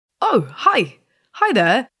Oh, hi. Hi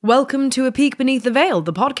there. Welcome to A Peek Beneath the Veil,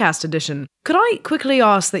 the podcast edition. Could I quickly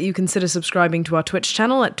ask that you consider subscribing to our Twitch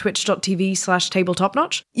channel at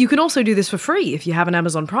twitch.tv/tabletopnotch? You can also do this for free if you have an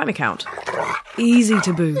Amazon Prime account. Easy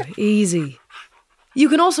to boo, easy. You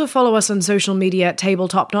can also follow us on social media at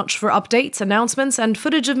tabletopnotch for updates, announcements, and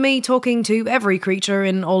footage of me talking to every creature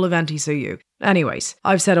in all of Anti-Suyu. Anyways,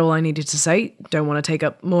 I've said all I needed to say, don't want to take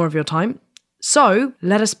up more of your time. So,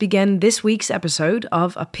 let us begin this week's episode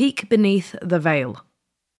of A Peek Beneath the Veil.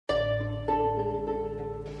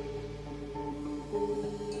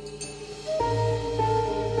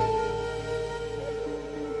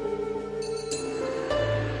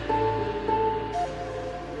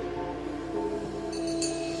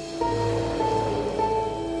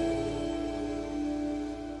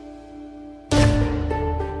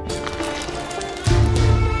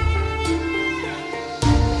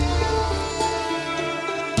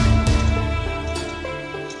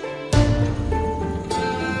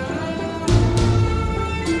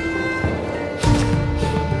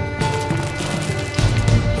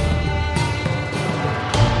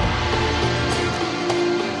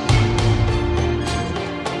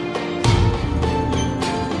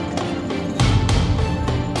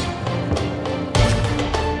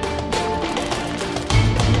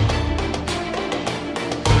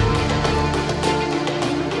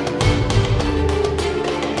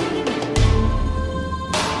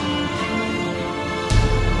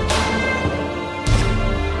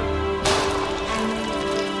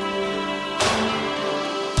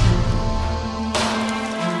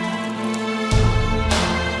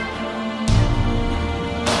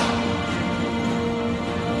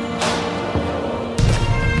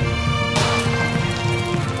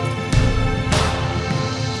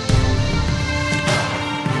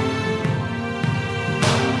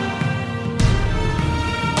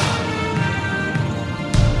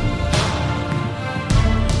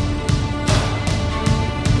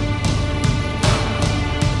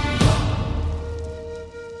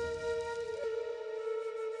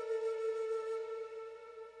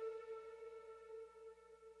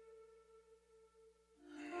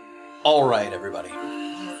 Alright, everybody.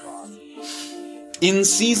 In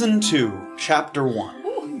Season 2, Chapter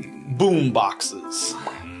 1, Boomboxes.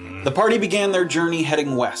 The party began their journey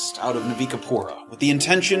heading west out of Navikapura with the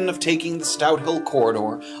intention of taking the Stout Hill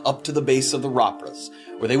corridor up to the base of the Rapras,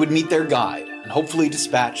 where they would meet their guide and hopefully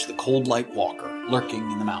dispatch the Cold Light Walker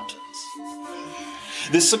lurking in the mountains.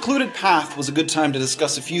 This secluded path was a good time to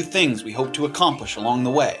discuss a few things we hoped to accomplish along the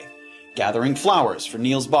way. Gathering flowers for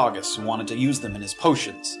Niels Bogus, who wanted to use them in his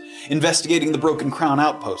potions, investigating the Broken Crown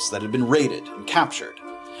outposts that had been raided and captured,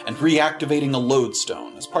 and reactivating a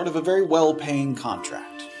lodestone as part of a very well-paying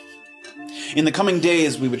contract. In the coming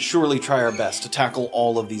days, we would surely try our best to tackle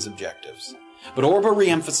all of these objectives, but Orba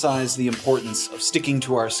re-emphasized the importance of sticking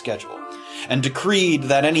to our schedule, and decreed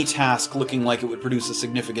that any task looking like it would produce a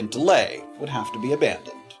significant delay would have to be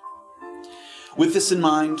abandoned. With this in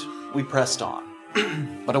mind, we pressed on.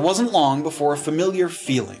 But it wasn't long before a familiar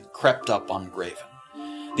feeling crept up on Graven.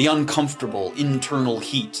 The uncomfortable internal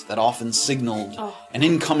heat that often signaled an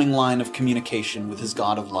incoming line of communication with his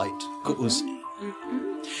god of light, Kuuzni.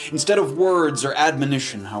 Instead of words or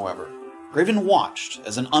admonition, however, Graven watched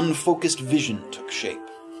as an unfocused vision took shape.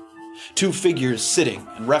 Two figures sitting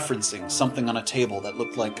and referencing something on a table that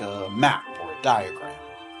looked like a map or a diagram.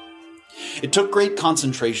 It took great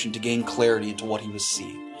concentration to gain clarity into what he was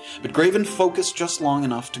seeing. But Graven focused just long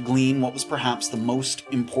enough to glean what was perhaps the most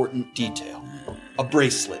important detail. A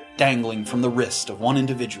bracelet dangling from the wrist of one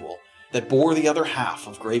individual that bore the other half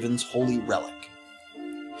of Graven's holy relic.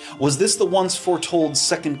 Was this the once foretold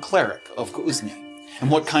second cleric of Kuuzni? And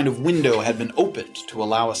what kind of window had been opened to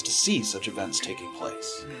allow us to see such events taking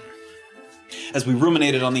place? As we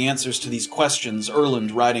ruminated on the answers to these questions, Erland,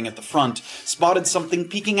 riding at the front, spotted something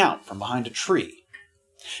peeking out from behind a tree.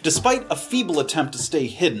 Despite a feeble attempt to stay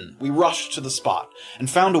hidden, we rushed to the spot and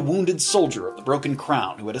found a wounded soldier of the Broken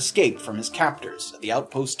Crown who had escaped from his captors at the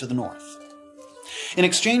outpost to the north. In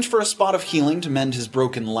exchange for a spot of healing to mend his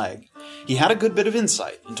broken leg, he had a good bit of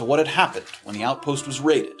insight into what had happened when the outpost was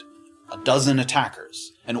raided. 12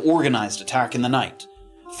 attackers, an organized attack in the night,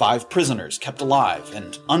 5 prisoners kept alive,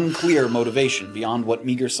 and unclear motivation beyond what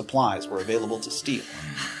meager supplies were available to steal.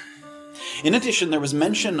 In addition, there was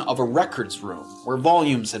mention of a records room where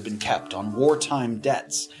volumes had been kept on wartime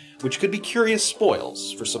debts, which could be curious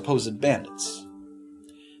spoils for supposed bandits.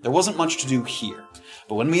 There wasn't much to do here,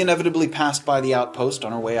 but when we inevitably passed by the outpost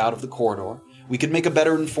on our way out of the corridor, we could make a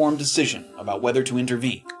better informed decision about whether to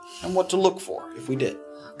intervene, and what to look for if we did.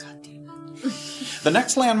 Oh, God damn it. The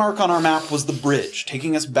next landmark on our map was the bridge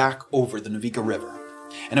taking us back over the Navika River.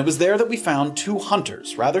 and it was there that we found 2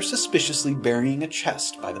 hunters rather suspiciously burying a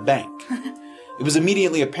chest by the bank. It was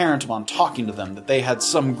immediately apparent upon talking to them that they had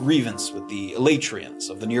some grievance with the Elatrians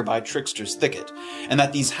of the nearby Trickster's Thicket, and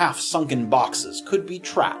that these half-sunken boxes could be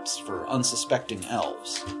traps for unsuspecting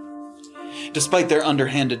elves. Despite their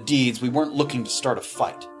underhanded deeds, we weren't looking to start a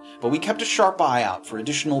fight, but we kept a sharp eye out for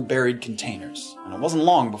additional buried containers, and it wasn't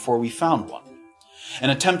long before we found one. An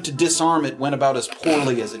attempt to disarm it went about as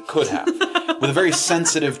poorly as it could have, with a very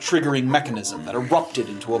sensitive triggering mechanism that erupted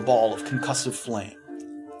into a ball of concussive flame.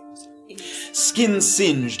 Skin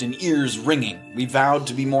singed and ears ringing, we vowed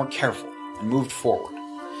to be more careful and moved forward.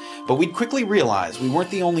 But we'd quickly realize we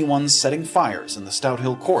weren't the only ones setting fires in the Stout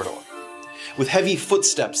Hill corridor. With heavy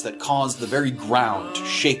footsteps that caused the very ground to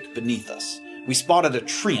shake beneath us, we spotted a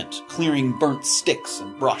treant clearing burnt sticks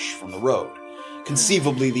and brush from the road,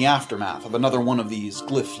 conceivably the aftermath of another one of these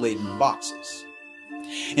glyph-laden boxes.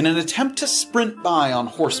 In an attempt to sprint by on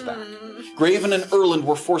horseback, Graven and Erland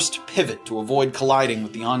were forced to pivot to avoid colliding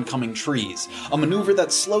with the oncoming trees, a maneuver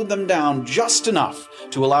that slowed them down just enough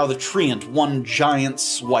to allow the treant one giant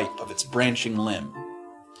swipe of its branching limb.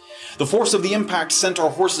 The force of the impact sent our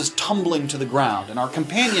horses tumbling to the ground, and our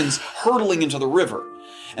companions hurtling into the river.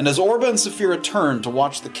 And as Orba and Saphira turned to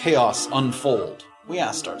watch the chaos unfold, we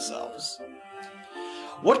asked ourselves,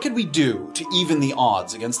 what could we do to even the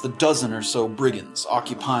odds against the dozen or so brigands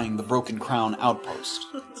occupying the Broken Crown outpost?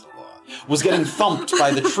 Was getting thumped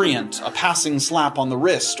by the treant a passing slap on the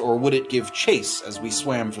wrist, or would it give chase as we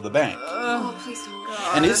swam for the bank? Oh, please don't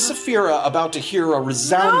go. And is Saphira about to hear a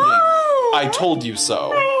resounding, I told you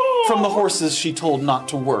so, from the horses she told not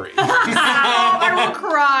to worry? I will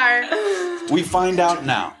cry. We find out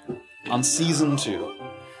now, on Season 2,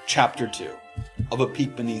 Chapter 2, of A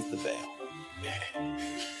Peek Beneath the Veil.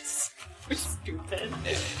 We're stupid.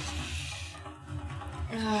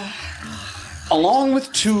 Along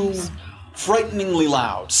with 2 frighteningly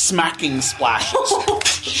loud, smacking splashes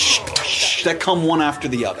that come one after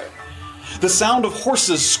the other. The sound of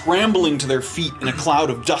horses scrambling to their feet in a cloud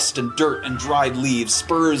of dust and dirt and dried leaves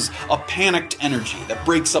spurs a panicked energy that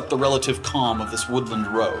breaks up the relative calm of this woodland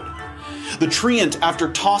road. The treant, after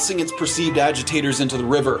tossing its perceived agitators into the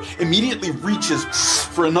river, immediately reaches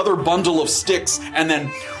for another bundle of sticks and then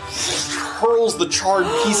hurls the charred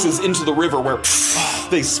pieces into the river where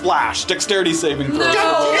they splash. Dexterity saving throw.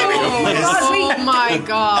 Oh my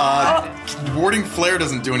god. Warding Flare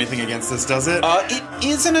doesn't do anything against this, does it? It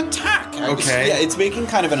is an attack. Okay. Yeah, it's making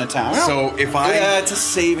kind of an attack. So if I... Yeah, it's a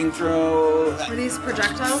saving throw. Are these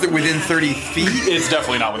projectiles? Within 30 feet? It's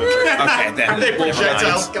definitely not within 30. Okay, then. Are they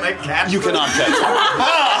projectiles? Can I catch You them? cannot catch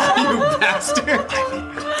them. You bastard!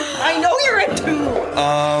 I know you're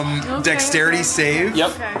a 2. Dexterity save?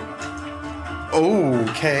 Yep. Okay.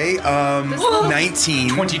 Okay, 19.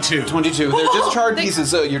 22. 22. They're just charred pieces,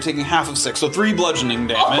 so you're taking half of 6, so 3 bludgeoning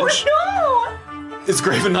damage. Oh It's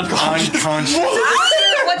Graven unconscious. Unconscious.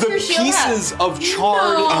 no! What's The your shield have? pieces of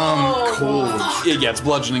charred... Cold. Yeah, it's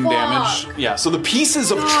bludgeoning damage. Yeah, so the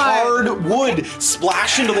pieces of charred wood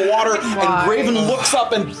splash into the water, and Graven looks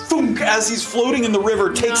up and thunk, as he's floating in the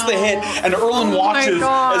river, takes the hit, and Erland watches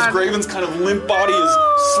God. as Graven's kind of limp body is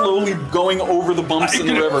slowly going over the bumps in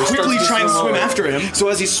the river. quickly Starts to try and swim over. after him. So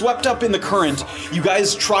as he's swept up in the current, you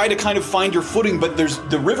guys try to kind of find your footing, but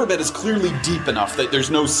the riverbed is clearly deep enough that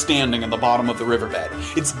there's no standing in the bottom of the riverbed.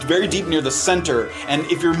 It's very deep near the center, and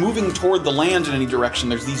if you're moving toward the land in any direction,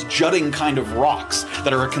 there's these jutting kind of rocks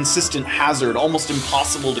that are a consistent hazard, almost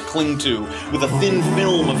impossible to cling to, with a thin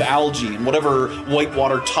film of algae and whatever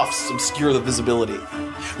whitewater tufts obscure the visibility.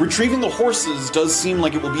 Retrieving the horses does seem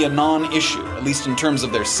like it will be a non-issue, at least in terms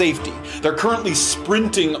of their safety. They're currently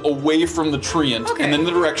sprinting away from the treant and in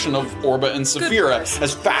the direction of Orba and Saphira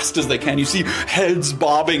as fast as they can. You see heads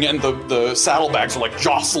bobbing and the saddlebags are like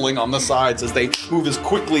jostling on the sides as they move as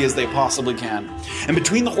quickly as they possibly can. And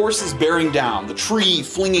between the horses bearing down, the tree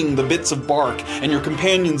flinging the bits of bark, and your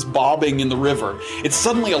companions bobbing in the river, it's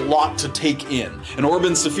suddenly a lot to take in. And Orba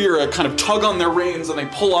and Saphira kind of tug on their reins and they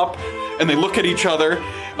pull up and they look at each other,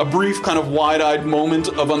 a brief kind of wide-eyed moment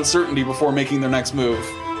of uncertainty before making their next move.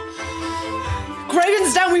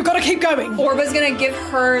 Graven's down, we've got to keep going. Orba's gonna give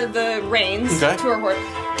her the reins Okay. to her horse.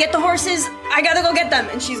 Get the horses, I gotta go get them.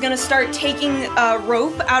 And she's gonna start taking a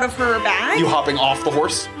rope out of her bag. You hopping off the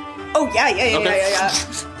horse? Oh, yeah.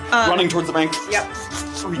 Running towards the bank? Yep.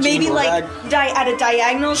 Reaching Maybe into her like bag? at a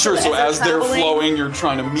diagonal. Sure, so as they're traveling. flowing, you're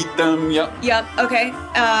trying to meet them, yep. Yep, okay.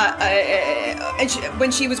 And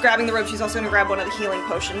when she was grabbing the rope, she's also going to grab one of the healing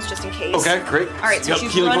potions, just in case. Okay, great. Alright, so Yep,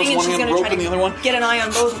 she's healing running potion, and one she's hand, going to rope try in to the other one. get an eye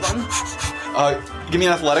on both of them. Give me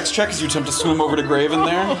an athletics check as you attempt to swim over to Graven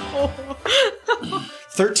there.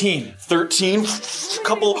 13. 13,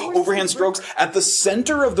 couple overhand strokes. At the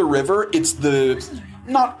center of the river, it's the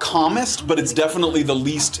not calmest, but it's definitely the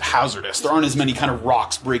least hazardous. There aren't as many kind of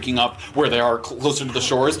rocks breaking up where they are closer to the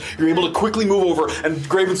shores. You're able to quickly move over, and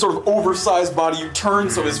Graven's sort of oversized body, you turn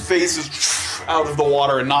so his face is out of the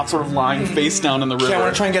water and not sort of lying face down in the river. Okay, I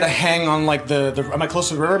want to try and get a hang on, like, the am I close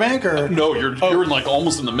to the riverbank, or? No, you're like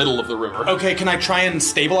almost in the middle of the river. Okay, can I try and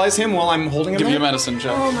stabilize him while I'm holding him Give me a there? medicine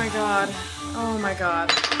check. Oh my god. Oh my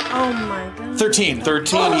god. Oh my god. 13.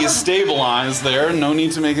 13, he is stabilized there. No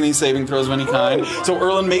need to make any saving throws of any kind. So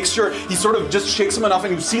Erlen makes sure, he sort of just shakes him enough,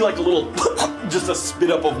 and you see like a little, just a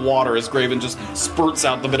spit up of water as Graven just spurts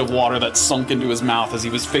out the bit of water that sunk into his mouth as he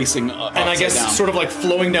was facing upside And I guess down. sort of like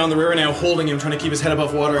flowing down the river now, holding him, trying to keep his head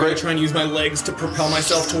above water. I'm Great. gonna try and use my legs to propel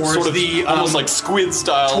myself towards sort of the almost like squid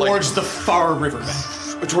style, towards the far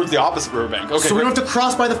riverbank. towards the opposite riverbank. Okay, So we don't have to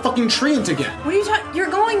cross by the fucking tree to get. What are you talking? You're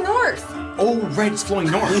going north. Oh, right, it's flowing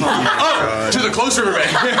north. Oh, to the close riverbank.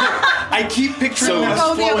 I keep picturing us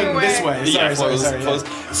Go the other flowing way. this way. Yeah, flows.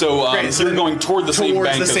 So, Great, so you're going toward the same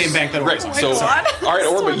bank. Towards the same bank that Right. Orb. So, God. all right,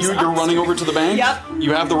 Orb, you're running over to the bank. Yep.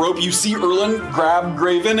 You have the rope. You see Erlen grab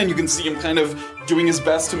Graven, and you can see him kind of doing his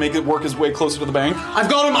best to make it work his way closer to the bank. I've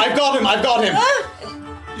got him!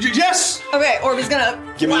 Yes! Okay, Orby's gonna.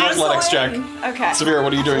 Give me an lasso athletics in. check. Okay. Severe,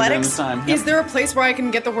 what are you doing during this Athletics? time? Is there a place where I can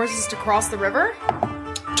get the horses to cross the river?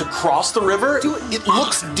 To cross the river, it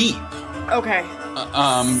looks deep. Okay.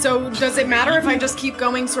 So does it matter if I just keep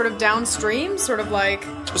going sort of downstream? Sort of like...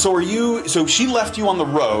 So are you? So she left you on the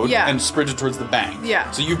road Yeah. and sprinted towards the bank. Yeah.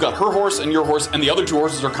 So you've got her horse and your horse, and the other two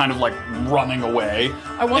horses are kind of like running away.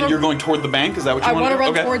 wanna- and you're going toward the bank. Is that what you I want to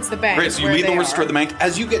wanna do? run towards the bank, Great. So you where lead the they horse are. toward the bank.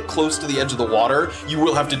 As you get close to the edge of the water, you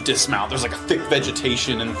will have to dismount. There's like a thick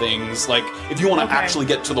vegetation and things. Like if you want to Okay. actually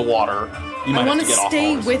get to the water, you might I have want to to get off the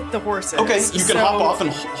stay horse. with the horses. Okay, you can So hop off and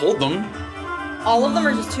hold them. All of them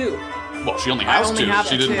are just two. Well, she only I has only two. have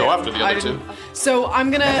she the didn't two. go after the I other two. didn't- So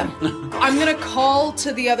I'm gonna call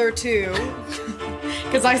to the other two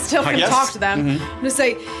because I still can Yes. talk to them. I'm gonna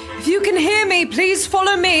say, if you can hear me, please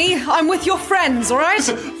follow me. I'm with your friends, all right?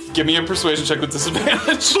 Give me a persuasion check with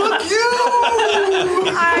disadvantage. Fuck you!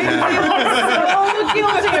 I feel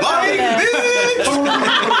so guilty about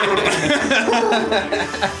it.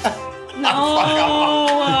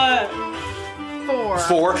 No. 4.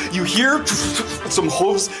 4. You hear some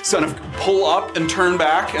hooves kind of pull up and turn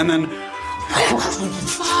back, and then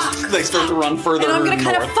they start to run further And I'm gonna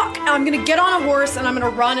kind of north. I'm gonna get on a horse and I'm gonna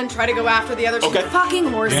run and try to go after the other two Okay.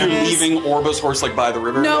 fucking horses. You're leaving Orba's horse like by the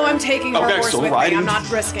river? No, I'm taking her Okay, horse so with riding- me. I'm not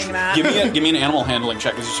risking that. Give me an animal handling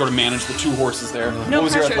check as you sort of manage the two horses there. No what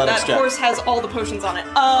was your pressure. athletics That check? horse has all the potions on it.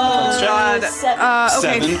 God. 7.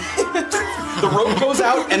 Okay. 7. The rope goes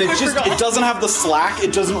out and it doesn't have the slack.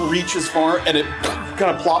 It doesn't reach as far, and it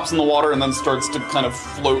kind of plops in the water and then starts to kind of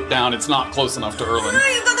float down. It's not close enough to Erlen.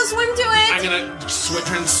 You've got to swim to it. I'm gonna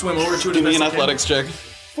try and swim over to it. Give me an as best I can. athletics check.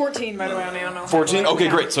 14, by the way, on the unknown. 14? Okay, Yeah.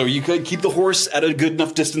 great. So you could keep the horse at a good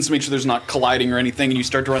enough distance to make sure there's not colliding or anything, and you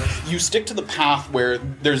start to run. You stick to the path where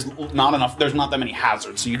there's not that many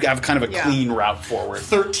hazards, so you have kind of a Yeah. clean route forward.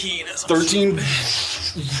 13 is 13,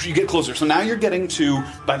 you get closer. So now you're getting to,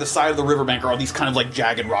 by the side of the riverbank are all these kind of like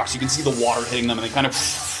jagged rocks. You can see the water hitting them, and they kind of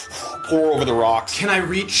pour over the rocks. Can I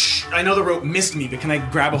reach? I know the rope missed me, but can I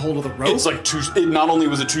grab a hold of the rope? It's like not only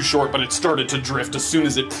was it too short, but it started to drift as soon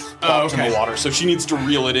as it popped in okay. the water. So she needs to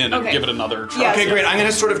reel it in and Okay. give it another try. Yeah. Okay, great. I'm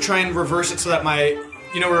gonna sort of try and reverse it so that my,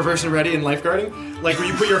 reverse and ready in lifeguarding, like where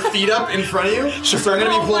you put your feet up in front of you. Sure. So I'm gonna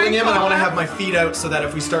be holding him, and I want to have my feet out so that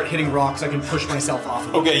if we start hitting rocks, I can push myself off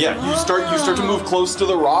of it. Okay, yeah. You start to move close to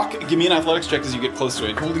the rock. Give me an athletics check as you get close to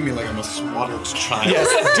it. Holding me like I'm a swaddled child.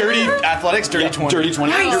 Yes, dirty athletics, dirty Yeah, 20. Dirty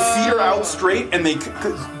 20. Your feet are out straight, and they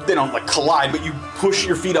don't like collide, but you push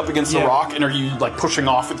your feet up against the Yeah. rock, and are you like pushing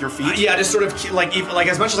off with your feet? Yeah, just sort of like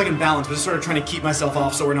as much as I can balance, but just sort of trying to keep myself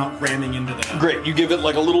off so we're not ramming into the. Great. You give it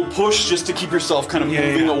like a little push just to keep yourself kind of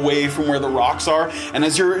moving away from where the rocks are. And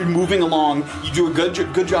as you're moving along, you do a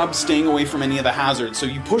good job staying away from any of the hazards. So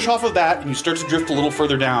you push off of that and you start to drift a little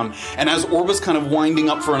further down. And as Orba's kind of winding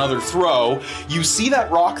up for another throw, you see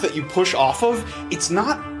that rock that you push off of. It's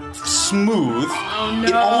not smooth. Oh, no.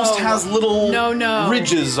 It almost has little No.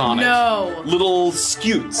 ridges on No. it. Little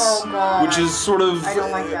scutes. Oh, God. Which is sort of... I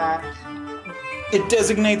don't like that. It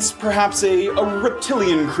designates perhaps a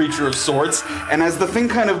reptilian creature of sorts, and as the thing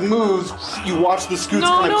kind of moves, you watch the scutes No,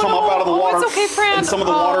 kind of no, come no. up out of the Oh, water, it's okay, Fran. and some of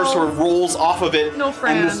the water sort of rolls off of it, No,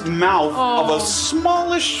 Fran. and this mouth of a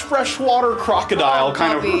smallish freshwater crocodile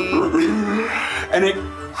kind of, and it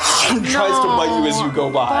tries to bite you as you go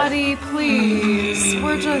by. Buddy, please.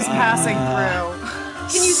 We're just passing through.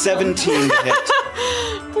 Can you 17 to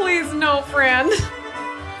hit. please, no, Fran.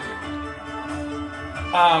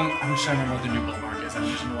 I'm just trying to remember what the new bull mark is. I haven't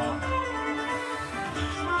used it in a while.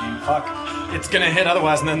 Fuck. It's gonna hit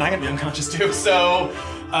otherwise, and then I'm gonna be unconscious too. So,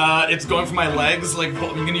 it's going for my legs. Like,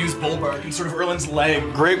 I'm gonna use bull bark and sort of Erlen's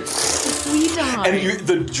leg. Great. And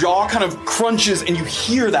the jaw kind of crunches, and you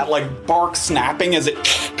hear that like bark snapping as it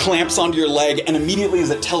clamps onto your leg. And immediately,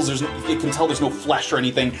 as it can tell there's no flesh or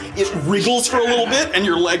anything, it wriggles for a little bit, and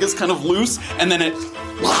your leg is kind of loose. And then it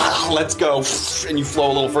lets go, and you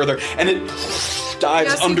flow a little further, and it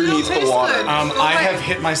dives underneath the water. I have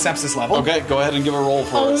hit my sepsis level. Okay, go ahead and give a roll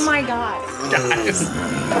for us. Oh my god. Guys.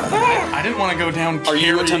 I didn't want to go down. Are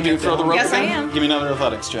you attempting to throw the rope Yes, I again? am. Give me another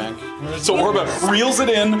athletics check. So Orba reels it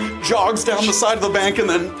in, jogs down the side of the bank, and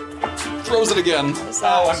then throws it again.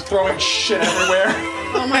 Oh, I'm throwing shit everywhere.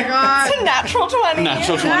 Oh my god. It's a natural 20.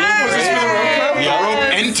 Natural 20. Was this for the rope club? Yeah. The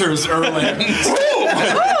rope enters Erlen.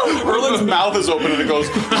 Erlen's mouth is open and it goes.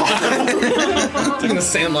 Taking the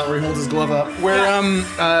Sandlot where he holds his glove up. Where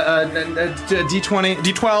D20,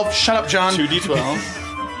 D12. Shut up, John.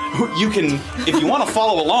 2d12. You can, if you want to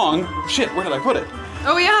follow along. Shit, where did I put it?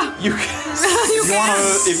 Oh yeah. You want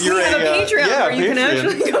to, if you're We have a Patreon where you can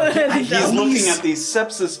actually go ahead and He's looking at the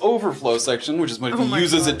sepsis overflow section, which is when if he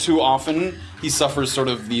uses it too often, he suffers sort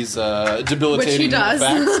of these debilitating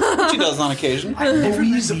effects. Which he does on occasion.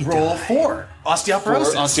 Please roll 4.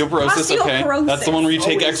 Osteoporosis. Osteoporosis, okay. That's the one where you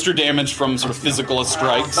take extra damage from sort of physical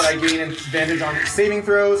strikes. But I gain advantage on saving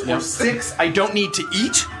throws. Or 6. I don't need to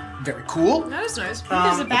eat. Very cool. That is nice.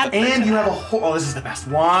 There's a bad And you have a oh, this is the best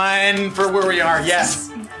one for where we are.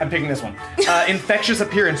 Yes, I'm picking this one. Infectious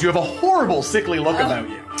appearance. You have a horrible, sickly look about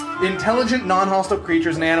you. Intelligent, non-hostile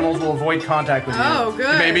creatures and animals will avoid contact with you. Oh,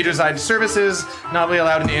 good. You may be designed services, not be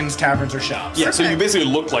allowed in inns, taverns, or shops. Yeah, so you basically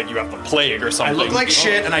look like you have the plague or something. I look like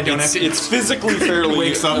shit, and I don't have to. It's physically fairly.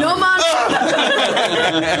 Wakes up. No monster.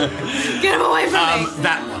 Get him away from me.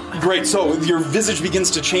 That one. Great, so your visage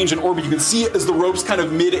begins to change in orbit. You can see it as the rope's kind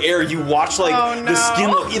of mid-air. You watch like the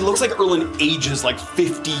skin. It looks like Erlen ages like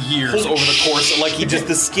 50 years over the course. Like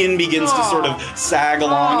the skin begins to sort of sag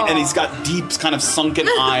along, and he's got deep, kind of sunken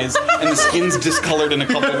eyes, and the skin's discolored in a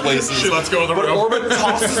couple places. Let's go with the But rope. Orbit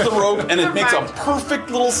tosses the rope, and it makes a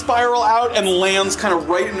perfect little spiral out and lands kind of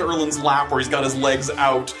right in Erlen's lap, where he's got his legs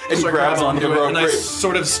out, and he grabs onto the rope. And I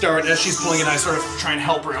sort of start as she's pulling it. I sort of try and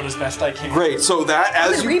help her out as best I can. Great. So that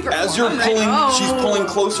as you're pulling, she's pulling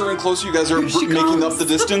closer and closer. You guys are making up the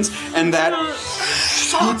distance, and that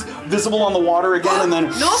it's visible on the water again, and then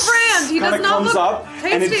No friend. He does kind of not comes look up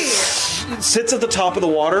and it tasty. sits at the top of the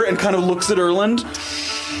water and kind of looks at Erland,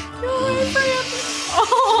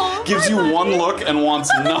 gives you one look and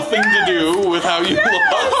wants nothing to do with how you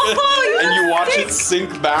look, and you watch it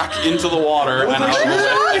sink back into the water and out of the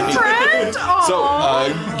way. Friend.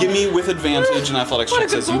 So, give me with advantage and athletics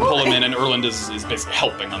checks as you pull him in, and Erland is basically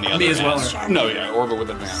helping on the other Me as hand. well. No, yeah, Orba with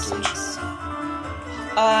advantage.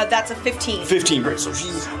 That's a 15. 15, great. So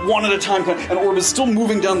she's one at a time, and Orba's still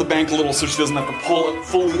moving down the bank a little so she doesn't have to pull it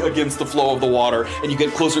fully against the flow of the water, and you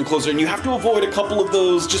get closer and closer, and you have to avoid a couple of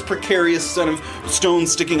those just precarious sort of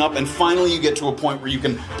stones sticking up, and finally you get to a point where you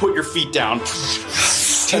can put your feet down,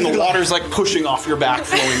 and the water's like pushing off your back,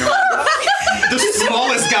 flowing around. The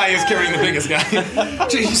smallest guy is carrying the biggest guy.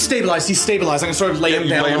 He's stabilized. I'm gonna sort of lay him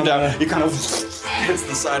down. Lay him down. He kind of hits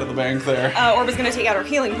the side of the bank there. Orba's gonna take out her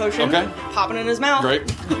healing potion. Okay. Pop it in his mouth. Great.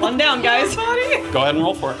 One down, guys. Go ahead and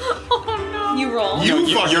roll for it. You roll. You're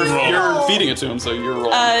feeding it to him, so you're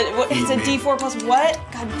rolling. It's a D4 plus what?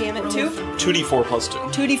 God damn it, 2? 2d4 plus 2.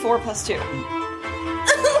 2D4 plus 2.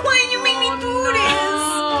 Why did you make me do this?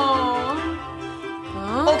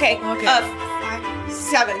 Okay.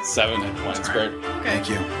 7. 7 hit points, great. Okay. Thank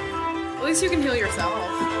you. At least you can heal yourself.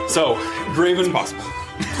 So, Graven, possible.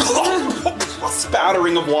 A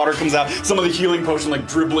spattering of water comes out. Some of the healing potion like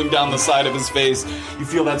dribbling down the side of his face. You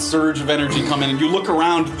feel that surge of energy come in, and you look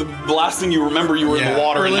around. The last thing you remember, you were in the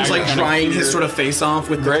water. Erlen's and now like you're drying kind of his sort of face off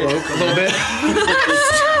with the Great. cloak a little bit.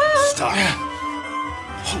 Stop.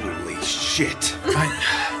 Holy shit.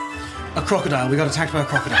 A crocodile. We got attacked by a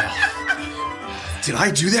crocodile. Did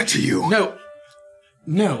I do that to you?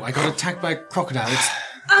 No, I got attacked by a crocodile. It's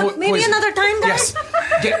Maybe poison. another time, guys?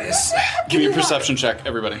 Yes. Give me a perception check,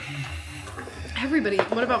 everybody. Everybody.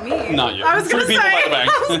 What about me? Not you. I was gonna 3 say. people by the bank.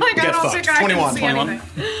 I was like, I Get don't fucked. think I 21, can see 21.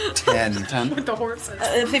 anything. 10. With the horses.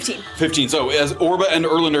 15. 15. So as Orba and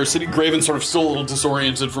Erland are sitting, Graven sort of still a little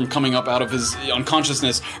disoriented from coming up out of his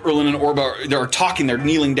unconsciousness. Erland and Orba are talking. They're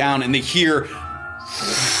kneeling down, and they hear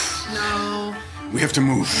No. We have to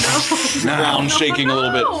move. the ground shaking a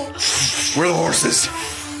little bit. Where are the horses?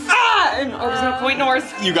 And Orba's gonna point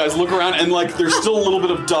north. You guys look around, and like there's still a little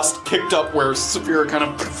bit of dust kicked up where Saphira kind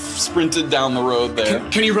of sprinted down the road there.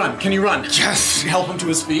 Can you run? Can you run? Yes. Help him to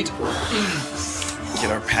his feet. Get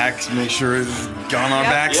our packs, make sure it's got our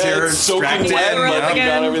backs Yeah, here. it's soaking Strapped wet, in, but yeah. you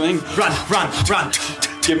got everything. Run.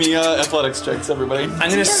 Give me athletics checks, everybody. I'm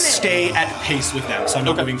gonna stay at pace with them, so I'm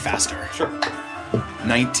not moving faster. Sure.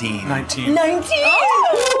 19. 19. 19!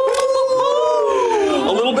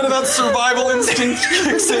 A little bit of that survival instinct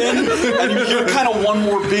kicks in, and you hear kind of one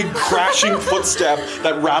more big crashing footstep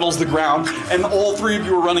that rattles the ground, and all three of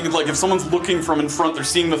you are running. Like if someone's looking from in front, they're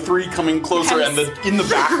seeing the three coming closer, and in the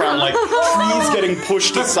background, like trees getting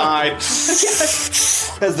pushed aside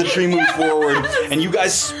as the tree moves forward, and you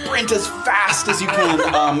guys sprint as fast as you can.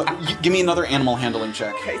 Give me another animal handling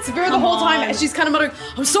check. Okay, Severa the whole time, and she's kind of muttering,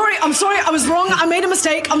 I'm sorry, I was wrong, I made a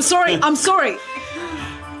mistake, I'm sorry.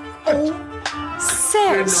 Oh,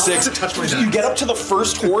 6. You get up to the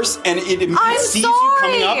first horse, and it immediately sees you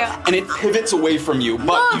coming up, and it pivots away from you.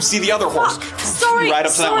 But you see the other horse. Sorry, right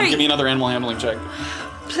up to that one. sorry. Give me another animal handling check.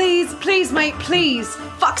 Please, mate, please.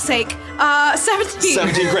 Fuck's sake. 17.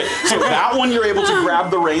 17, great. So that one you're able to grab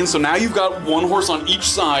the reins. So now you've got one horse on each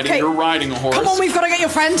side, Okay. and you're riding a horse. Come on, we've got to get your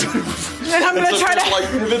friend. And I'm going And to so try it to... like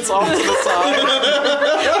pivots off to the side.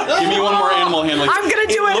 Give me one more animal handling. I'm gonna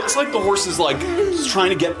do it. It looks like the horse is like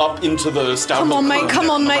trying to get up into the stout. Come on, mate, come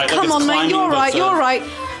on, mate, come on, mate. You're right.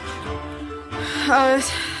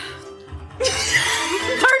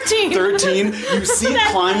 13. 13. You see it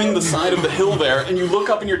climbing the side of the hill there, and you look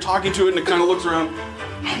up and you're talking to it, and it kind of looks around.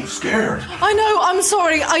 I'm scared. I know, I'm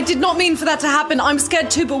sorry. I did not mean for that to happen. I'm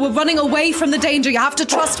scared too, but we're running away from the danger. You have to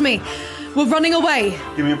trust me. We're running away.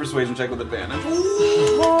 Give me a persuasion check with advantage.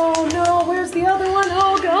 Oh no, where's the other one?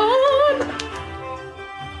 Oh god.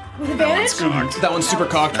 With advantage? That one's super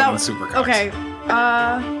cocked. That one's super cocked. Okay. 18.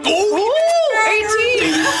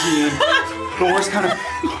 The horse kind of.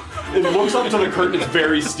 It looks up to the curtain. It's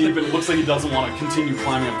very steep, and it looks like he doesn't want to continue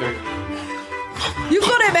climbing up there. You've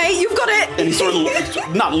got it, mate. You've got it. And he's sort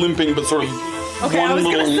of not limping, but sort of Okay, one I was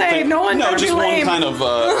little gonna say, thing. no one better just be lame. one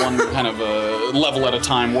kind of level at a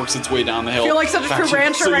time works its way down the hill. I feel like such a true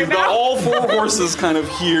rancher so right you've got now. all four horses kind of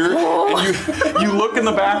here, and you look in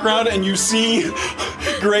the background and you see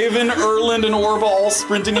Graven, Erland, and Orba all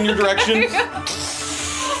sprinting in your direction.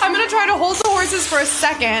 I'm gonna try to hold the horses for a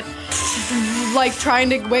second, like trying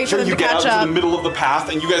to wait for them You to get out catch into up. the middle of the path,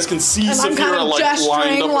 and you guys can see And I'm Saphira kind of like gesturing,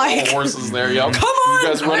 lined up with all like, the horses there. Yep. Come on, You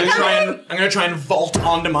guys running. I'm gonna try and vault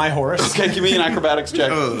onto my horse. Okay, give me an acrobatic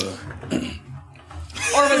check.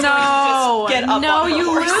 Or was No, get up no, on her you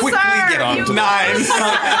horse. loser. Quickly get on You to 9.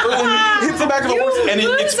 Erland hits the back of the horse, and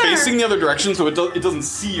it's loser. facing the other direction, so it doesn't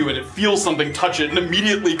see you, and it feels something touch it, and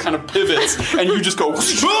immediately kind of pivots, and you just go on the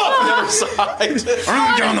other side.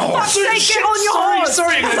 Get on the horse. Say, get on your horse.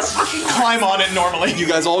 Sorry, I'm gonna climb on it normally. You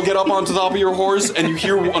guys all get up onto the top of your horse, and you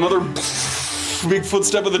hear another big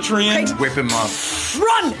footstep of the tree end. Whip him up.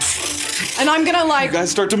 Run! And I'm gonna like. You guys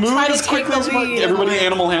start to move Try to as take quickly the as possible. lead. Everybody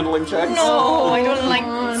animal handling checks. No, I don't like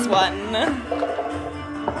this one.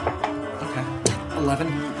 11.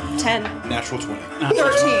 10. Natural 20.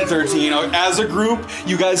 13. 13. As a group,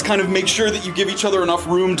 you guys kind of make sure that you give each other enough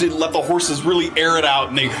room to let the horses really air it out,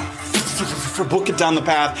 and they book it down the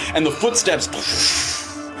path, and the footsteps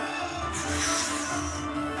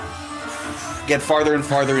get farther and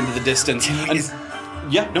farther into the distance.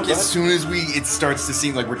 Yeah, no, go ahead. As soon as it starts to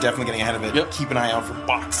seem like we're definitely getting ahead of it, Yep. keep an eye out for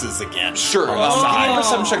boxes again. Sure. Give me a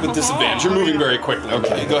perception check with disadvantage. You're moving very quickly.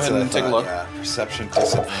 Okay, go ahead and take a look. Yeah, perception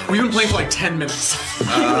disadvantage. We've been playing for like 10 minutes.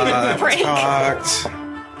 Break.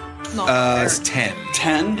 It's 10.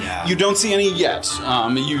 10? Yeah. You don't see any yet.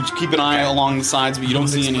 You keep an eye along the sides, but you don't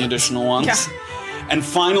see any additional ones. Yeah. And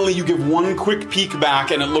finally, you give one quick peek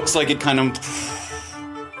back, and it looks like it kind of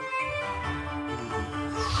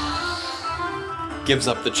gives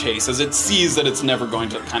up the chase as it sees that it's never going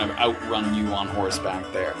to kind of outrun you on horseback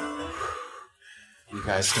there. You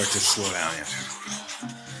guys start to slow down.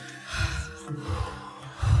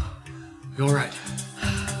 You alright?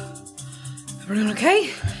 Everyone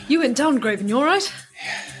okay? You went down, Graven. You alright?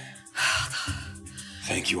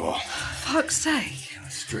 Thank you all. Fuck's sake.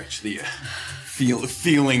 Stretch the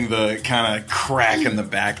feeling the kind of crack in the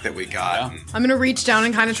back that we got. I'm gonna reach down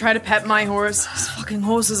and kind of try to pet my horse. These fucking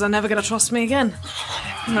horses are never gonna trust me again.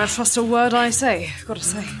 I'm gonna trust a word I say. Gotta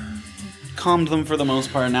say. Calmed them for the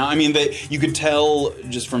most part now. I mean, you could tell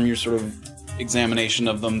just from your sort of examination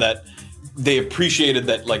of them that they appreciated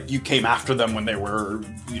that, like, you came after them when they were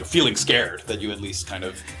feeling scared, that you at least kind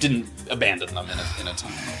of didn't abandon them in a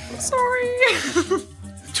time. Sorry. The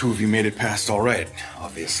two of you made it past all right,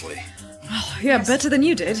 obviously. Yeah, better than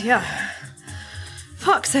you did, yeah.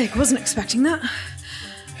 Fuck's sake, wasn't expecting that.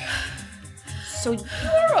 So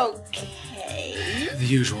you're okay? The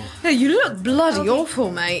usual. Yeah, you look bloody awful,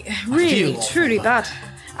 mate. Really, awful, truly but- bad.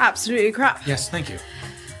 Absolutely crap. Yes, thank you.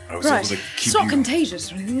 I was Right. able to keep It's not you.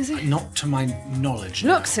 contagious or anything, is it? Not to my knowledge.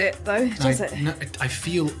 no. Looks it, though, does it? No, I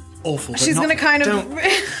feel awful. But She's not- gonna kind of... Don't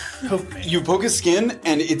poke me. You poke his skin,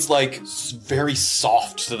 and it's like very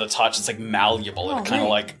soft to the touch. It's like malleable, and it kind of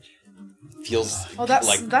like feels that's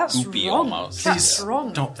like goopy wrong. almost. That's Yeah.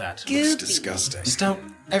 wrong. Stop that. It's disgusting. Just don't.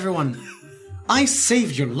 Everyone. I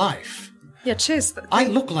saved your life. Yeah, cheers. I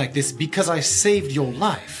look like this because I saved your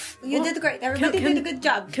life. You did great. Everybody Can- did a good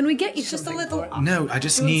job. Can we get you Just a something little. for it? No, I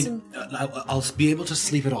just You want need. some- I'll be able to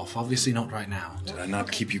sleep it off. Obviously, not right now. Did I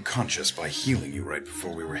not keep you conscious by healing you right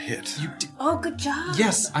before we were hit? Oh, good job.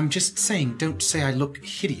 Yes, I'm just saying. Don't say I look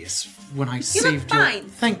hideous when I saved look your. fine.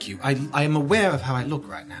 Thank you. I am aware of how I look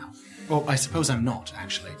right now. Well, I suppose I'm not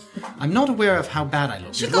actually. I'm not aware of how bad I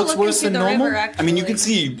look. Should It go looks look worse into than the normal. river, actually. I mean, you can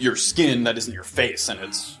see your skin that isn't your face, and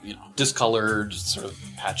it's discolored, sort of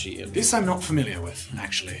patchy. And This I'm not familiar with,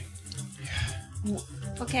 actually.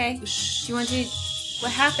 Okay. Do you want to?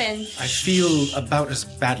 What happened? I feel about as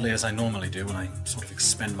badly as I normally do when I sort of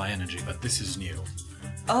expend my energy, but this is new.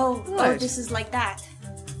 Oh, Right. this is like that.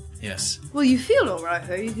 Yes. Well, you feel all right,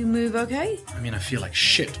 though. You can move okay? I mean, I feel like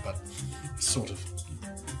shit, but sort of.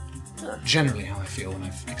 Generally how I feel when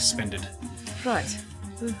I've expended Right.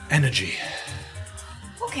 energy.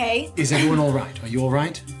 Okay. Is everyone alright? Are you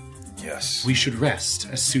alright? Yes. We should rest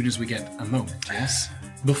as soon as we get a moment, yes?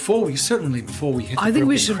 Before we hit the I think we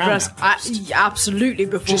broken should crown rest outpost. absolutely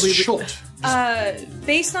before Just we... short.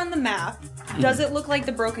 Based on the map, does it look like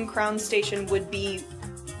the Broken Crown station would be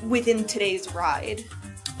within today's ride?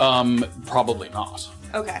 Probably not.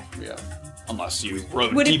 Okay. Yeah, unless you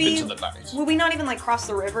rode Would it deep be? into the night. Will we not even cross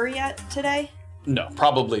the river yet today? No,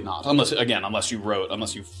 probably not. Unless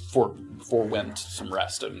you forewent some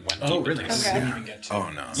rest and went deep into the Okay. Didn't even get to. Oh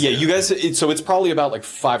no. Yeah, you guys. So it's probably about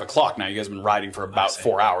 5 o'clock now. You guys have been riding for about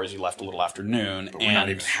 4 hours. You left a little after noon, But we're not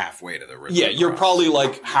even halfway to the river. yeah, you're across.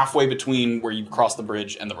 probably halfway between where you cross the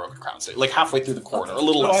bridge and the Broken Crown State. Halfway through the corridor, a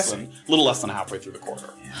little less than halfway through the corridor.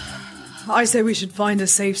 I say we should find a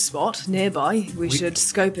safe spot nearby. We should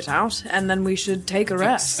scope it out, and then we should take a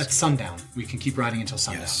rest. At sundown. We can keep riding until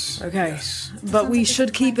sundown. Yes. Okay. Yes. But we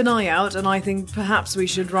should keep an eye out, and I think perhaps we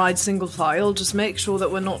should ride single file, just make sure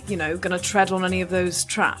that we're not, going to tread on any of those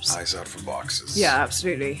traps. Eyes out for boxes. Yeah,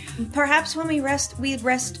 absolutely. Perhaps when we rest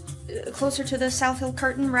closer to the South Hill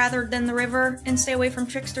Curtain rather than the river, and stay away from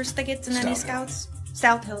tricksters, thickets, and any Stout Hill. scouts.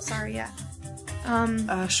 South Hill, sorry, yeah.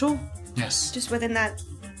 Sure. Yes. Just within that.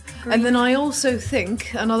 And then I also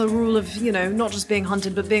think another rule of, not just being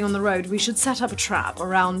hunted, but being on the road, we should set up a trap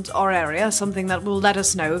around our area, something that will let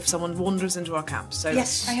us know if someone wanders into our camp. So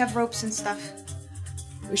Yes, I have ropes and stuff.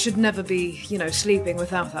 we should never be, sleeping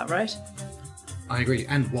without that, right? I agree.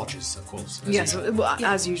 And watches, of course. as Yes, usual. well,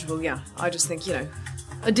 as usual, yeah. I just think,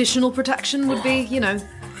 additional protection would be,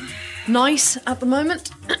 nice at the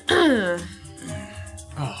moment.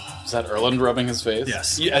 Is that Erland rubbing his face?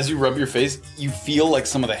 Yes. As you rub your face, you feel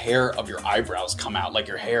some of the hair of your eyebrows come out.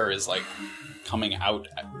 Your hair is coming out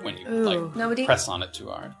when you Nobody- press on it too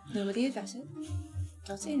hard. Nobody address it.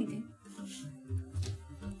 Don't say anything.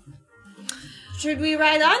 Should we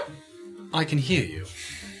ride on? I can hear you.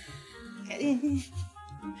 It's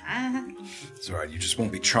alright, you just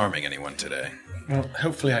won't be charming anyone today. Well,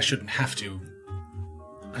 hopefully I shouldn't have to.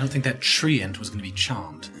 I don't think that treant was going to be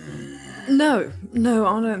charmed. No,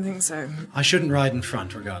 I don't think so. I shouldn't ride in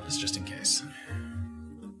front regardless, just in case.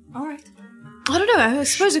 Alright. I don't know, I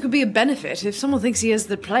suppose it could be a benefit. If someone thinks he has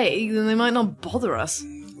the plague, then they might not bother us.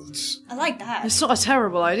 Well, it's I like that. It's not a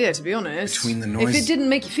terrible idea, to be honest. Between the If noise- it didn't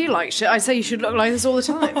make you feel like shit, I'd say you should look like this all the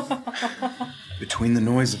time. between the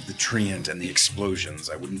noise of the treant and the explosions,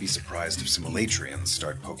 I wouldn't be surprised if some Elatrians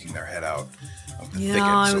start poking their head out of the Yeah, thicket.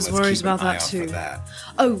 I so was let's worried keep an about eye that out too. For that.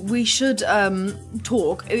 Oh, we should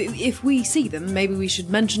talk. If we see them, maybe we should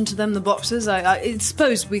mention to them the boxes. I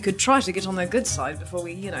suppose we could try to get on their good side before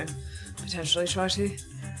we, potentially try to.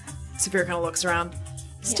 Severe kind of looks around.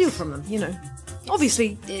 Steal from them,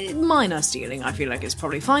 Obviously, minor stealing, I feel like it's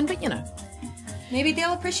probably fine, but, Maybe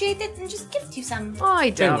they'll appreciate it and just gift you some. I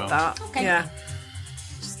doubt won't. that. Okay. Yeah.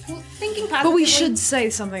 Just thinking positively. But we should say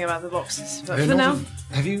something about the boxes. But They're for not now,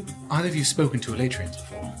 Have you either of you spoken to Elatrians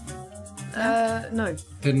before? no.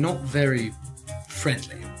 They're not very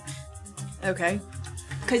friendly. Okay.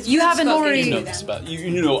 Because You haven't spoken already- to You know them. this about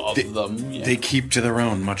you know of them. Yeah. They keep to their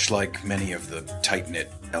own, much like many of the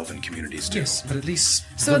tight-knit elven communities do. Yes, but at least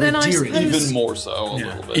So the then I Rhodiri- suppose- even more so a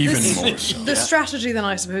little bit. Even This- more so. The strategy then,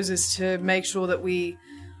 I suppose, is to make sure that we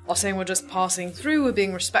are saying we're just passing through, we're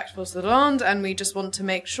being respectful to the land, and we just want to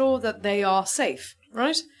make sure that they are safe,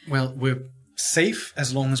 right? Well, we're safe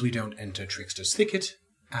as long as we don't enter Trickster's Thicket.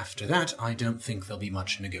 After that, I don't think there'll be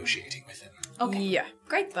much negotiating with him. Okay. Yeah.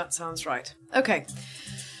 Great. That sounds right. Okay.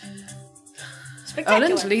 Spectacular.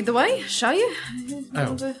 Erland, lead the way, shall you?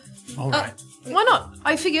 Oh, all right. Why not?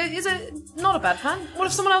 I figure, is it not a bad plan? What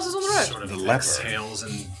if someone else is on the road? Sort of The leper. exhales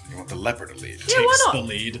and You want the leper to lead. Yeah, why takes not? the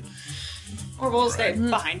lead. Or we'll stay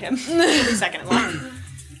behind him. He'll be second in line.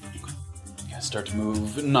 You guys start to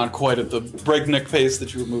move, not quite at the breakneck pace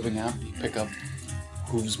that you were moving at. You pick up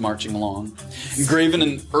hooves marching along. And Graven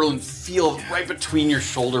and Erland feel right between your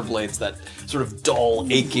shoulder blades that sort of dull,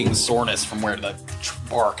 aching soreness from where the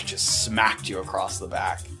bark just smacked you across the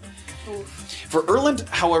back. For Erland,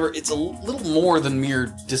 however, it's a little more than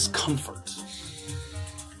mere discomfort.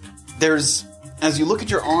 There's, as you look at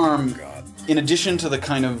your arm, in addition to the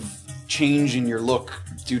kind of change in your look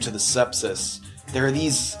due to the sepsis, there are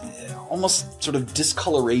these almost sort of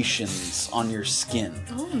discolorations on your skin.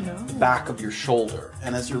 Oh no. The back of your shoulder.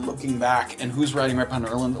 And as you're looking back, and who's riding right behind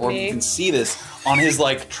Erland, or Me. you can see this, on his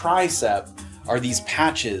like tricep are these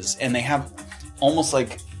patches, and they have almost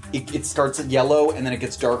like it starts at yellow and then it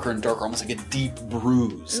gets darker and darker, almost like a deep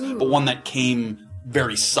bruise, but one that came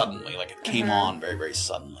very suddenly, like it came on very, very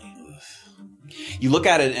suddenly. You look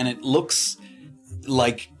at it and it looks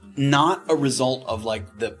like not a result of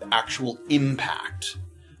like the actual impact,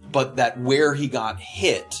 but that where he got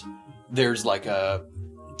hit, there's like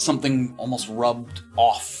something almost rubbed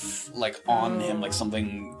off, like on him, like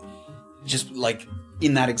something just like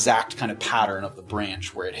in that exact kind of pattern of the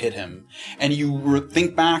branch where it hit him. And you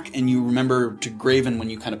think back and you remember to Graven when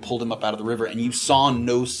you kind of pulled him up out of the river, and you saw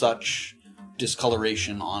no such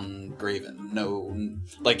discoloration on Graven. No,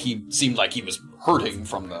 like he seemed like he was hurting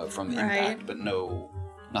from the impact, but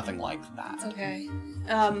nothing like that. Okay.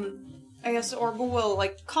 I guess Orville will,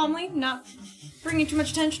 like, calmly, not bringing too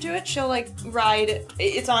much attention to it, she'll, like, ride...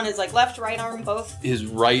 It's on his, like, left, right arm, both? His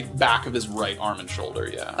right, back of his right arm and shoulder,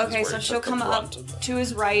 yeah. Okay, so she'll come up to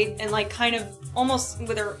his right and, like, kind of almost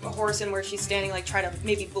with her horse and where she's standing, like, try to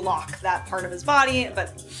maybe block that part of his body,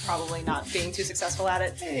 but probably not being too successful at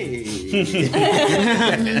it. Hey.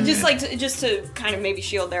 just to kind of maybe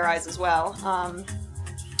shield their eyes as well.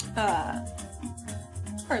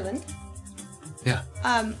 Erland? Yeah.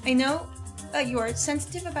 I know you are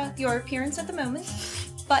sensitive about your appearance at the moment,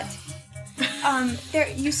 but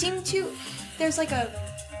you seem to. There's a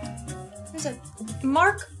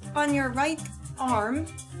mark on your right arm,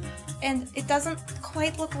 and it doesn't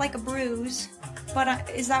quite look like a bruise. But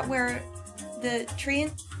is that where the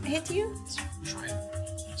treant hit you?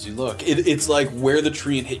 As you look, it's like where the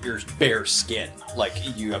treant hit your bare skin. Like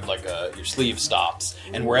you have like your sleeve stops,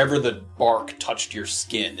 and wherever the bark touched your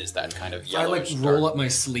skin is that kind of I yellowish. roll up my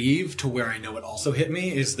sleeve to where I know it also hit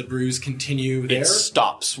me. Is the bruise continue there? It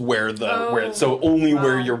stops where so only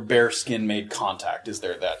where your bare skin made contact is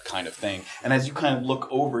there that kind of thing. And as you kind of look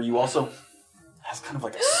over, you also has kind of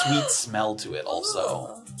like a sweet smell to it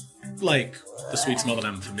also. Like the sweet smell that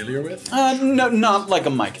I'm familiar with? No, not like a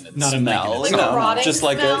myconid Not a smell. myconid Like no, a necrotic just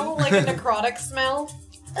like smell? Like a necrotic smell?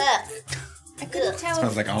 I couldn't tell.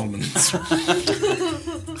 Smells like almonds.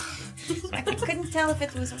 I couldn't tell if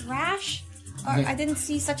it was a rash, or I didn't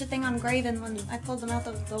see such a thing on Graven when I pulled him out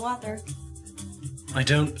of the water. I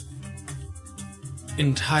don't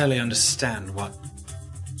entirely understand what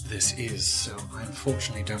this is, so I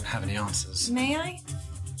unfortunately don't have any answers. May I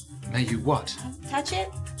May you what? touch it?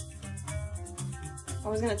 I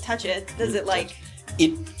was gonna touch it. Does it like?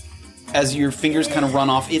 It, as your fingers kind of run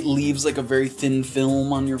off, it leaves like a very thin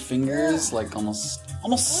film on your fingers, like almost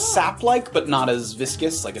sap-like, but not as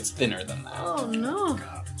viscous. Like it's thinner than that. Oh no.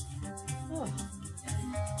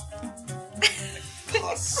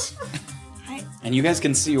 Pus. And you guys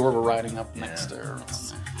can see Orva riding up next to her.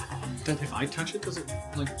 If I touch it, does it,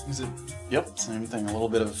 like, is it... Yep, same thing. A little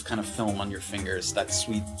bit of kind of film on your fingers. That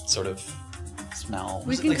sweet sort of smell.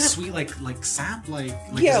 Is it like sweet, like sap? Like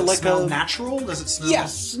Yeah, does it like smell a- natural? Does it smell...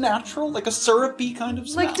 Yes, natural, like a syrupy kind of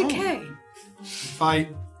smell. Like decay. If I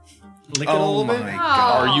lick it a little bit?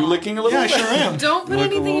 Are you licking a little Yeah, I bit? sure am. Don't put Look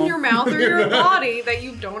anything in along. your mouth or your body that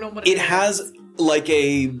you don't know what It is. has like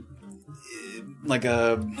an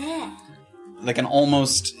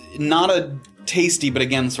almost, not a tasty, but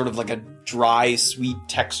again, sort of like a dry, sweet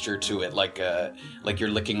texture to it, like you're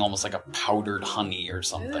licking almost like a powdered honey or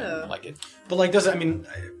something. Ew. Like it. But, like, does it, I mean...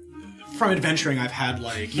 From adventuring, I've had,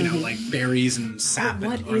 like, you know, like, berries and sap.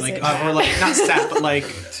 What or is like, it? or, like, not sap, but, like,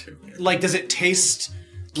 does it taste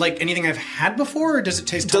like anything I've had before, or does it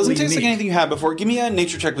taste totally Doesn't taste like unique? anything you had before. Give me a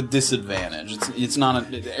nature check with disadvantage. It's not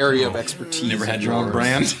an area of expertise. Never had of your own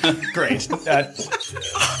yours. brand. Great.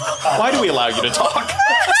 Why do we allow you to talk?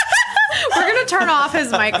 We're gonna turn off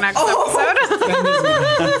his mic next episode.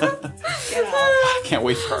 I can't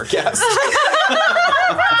wait for our guest.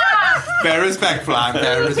 Bear respect, Fly.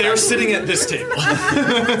 Bear respect. They're sitting at this table.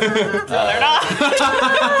 They're not.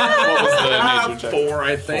 What was the nature check? 4,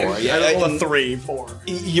 I think. 4, yeah. I rolled a 3, 4.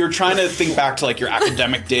 You're trying to think back to like your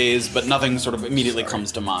academic days, but nothing sort of immediately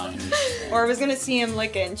comes to mind. Or I was gonna see him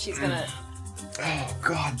lick it, and she's gonna. Oh,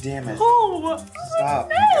 god damn it. Oh,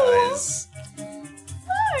 Stop, you guys.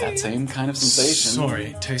 That same kind of sensation. Sorry,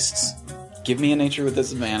 it tastes... Give me a nature with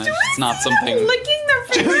disadvantage. It's not something. licking their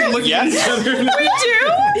fingers. Yes. We do.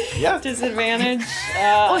 Yeah. Disadvantage.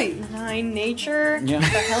 9 nature. Yeah.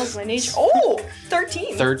 What the hell is my nature? Oh,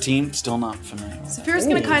 13. 13. Still not familiar. Saphira's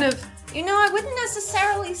gonna kind of. You know, I wouldn't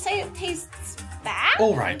necessarily say it tastes bad.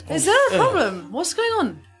 All right. Is there a problem? What's going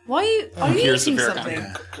on? Why are you Here's eating Saphira something?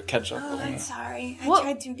 kind of catch up. Oh, I'm sorry. I What?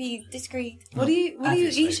 tried to be discreet. What are you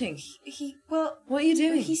Obviously. eating? What are you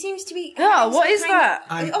doing? He seems to be. Yeah, what is that?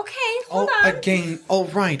 Okay, hold on. Again, all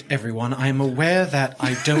right, everyone. I am aware that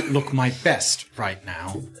I don't look my best right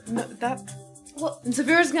now. No, that. Well, and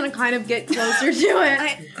Saphira's gonna kind of get closer to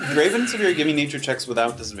it. Graven and Saphira give me nature checks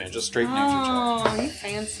without disadvantage, just straight nature Oh, you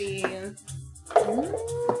fancy.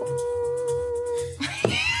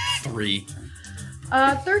 3.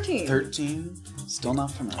 13. check. 13. Still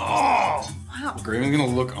not familiar. Oh. Wow. Graven's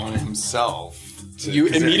gonna look on himself. You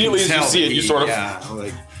 'cause I immediately can as you tell see it, that you sort of- Yeah,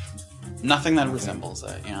 like, Nothing that resembles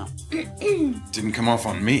that, yeah. didn't come off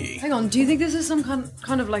on me. Hang on, do you think this is some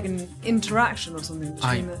kind of like an interaction or something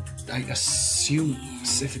between I assume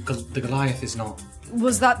if the Goliath is not...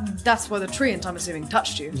 that's where the tree, and I'm assuming,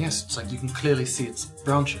 touched you? Yes, it's like you can clearly see its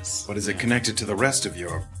branches. But is it connected to the rest of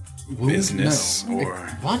your Wound? business? No. Or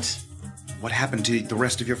What? what happened to the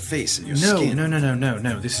rest of your face and your No, skin?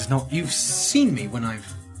 no. This is not... You've seen me when I've...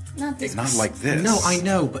 Not this. Not like this. No, I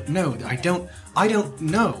know, but no, I don't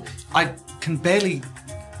know. I can barely...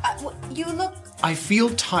 You look I feel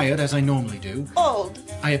tired, as I normally do. old.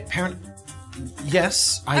 I apparently...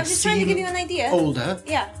 Yes, I'm just trying to give you an idea. Older.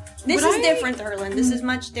 Yeah. This Would is I- different, Erlen. This is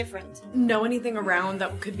much different. Know anything around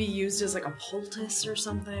that could be used as like a poultice or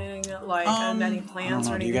something? Like and any I don't plants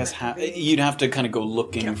know, or do anything? you guys that have? could be- You'd have to kind of go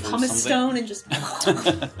looking for Pumice something. stone and just.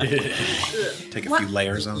 Take a few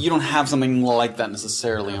layers on. You don't have something like that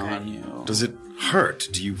necessarily on you. Does it hurt?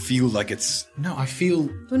 Do you feel like it's... No, I feel...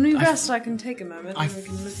 When we rest, I can take a moment. I and we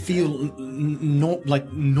can look at it. feel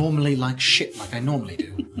normally like shit, like I normally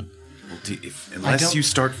do. Unless don't- you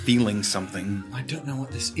start feeling something, I don't know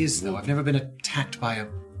what this is, though. I've never been attacked by a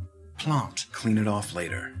plant. clean it off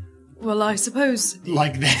later. Well, I suppose.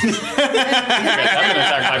 Like that. I've been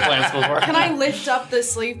attacked by plants before. Can I lift up the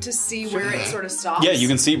sleeve to see where it sort of stops? Yeah, you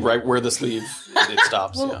can see right where the sleeve it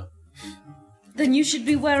stops. Well, Then you should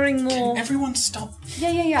be wearing more. Everyone stop.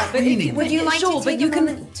 Yeah. But Cleaning. Would you like sure, to but take you a can.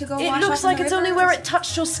 moment to go It wash looks off in like the it's river? only where it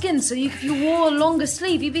touched your skin. So if you wore a longer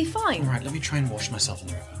sleeve, you'd be fine. All right, let me try and wash myself in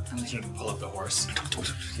the river. I'm just gonna pull up the horse.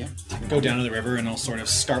 Go down to the river, and I'll sort of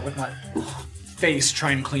start with my face,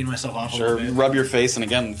 try and clean myself off a Sure, little bit. rub your face, and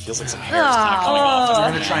again, it feels like some hair is kind of coming off.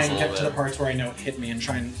 I'm gonna try and get to the parts where I know it hit me and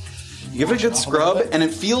try and... You give it a good scrub, and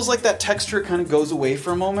it feels like that texture kind of goes away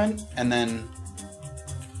for a moment, and then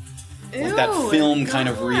like that Ew, film kind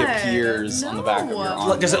of God, reappears on the back of your no.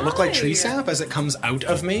 arm. Does it look like tree sap as it comes out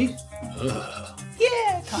of me?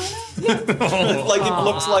 Yeah, kind of. Like it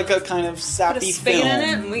looks like a kind of Put a sappy spade film. in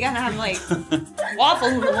it, and we gotta have like waffle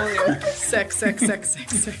in the morning. Sex.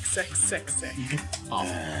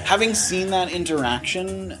 Having seen that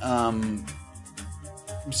interaction,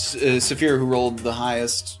 Saphira, who rolled the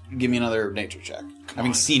highest, give me another nature check.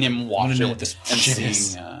 Having seen him watch know it what this and shit seeing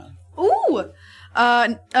is. Ooh,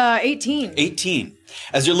 18. 18.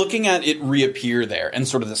 As you're looking at it reappear there, and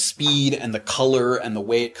sort of the speed and the color and the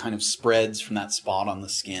way it kind of spreads from that spot on the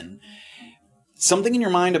skin, something in your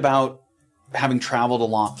mind about having traveled a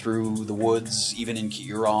lot through the woods, even in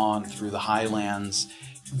Ki'Ura and through the highlands,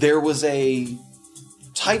 there was a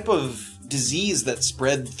type of disease that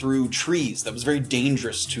spread through trees that was very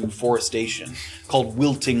dangerous to forestation called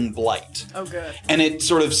wilting blight. Oh, good. And it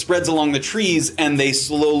sort of spreads along the trees, and they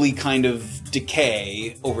slowly kind of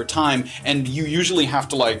decay over time, and you usually have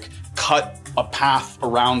to like cut a path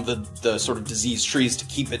around the sort of diseased trees to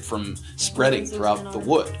keep it from spreading throughout the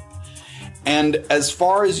wood. And as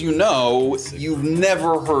far as you know, you've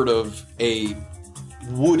never heard of a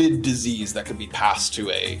wooded disease that could be passed to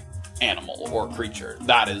a animal or creature.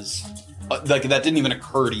 That is like that didn't even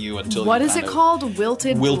occur to you until What you is kind it of- called?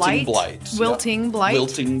 Wilting blight? Wilting Yep. blight?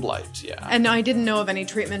 Wilting blight, yeah. And I didn't know of any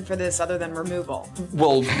treatment for this other than removal.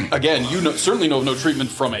 Well, again, certainly know of no treatment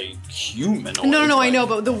from a human. No, I know,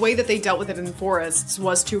 but the way that they dealt with it in forests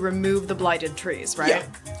was to remove the blighted trees, right? Yeah.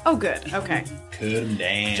 Oh, good. Okay. Cut him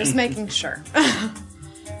down. Just making sure.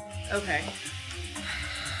 Okay.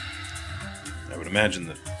 I would imagine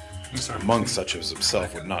that a monk such as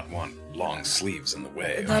himself would not want long sleeves in the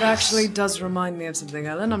way. That actually does remind me of something,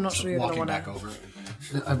 Ellen. I'm not sure you're going to Walking want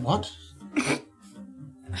back to... over. What?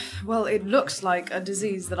 Well, it looks like a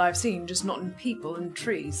disease that I've seen, just not in people, in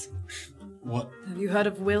trees. What? Have you heard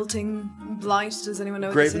of wilting blight? Does anyone know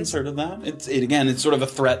what Graven's this is? heard of that. It's sort of a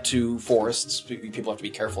threat to forests. People have to be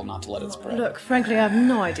careful not to let it spread. Look, frankly, I have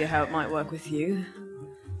no idea how it might work with you.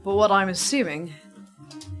 But what I'm assuming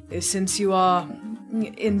is since you are,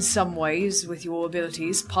 in some ways, with your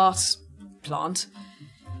abilities, part plant,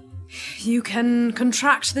 you can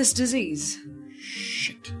contract this disease.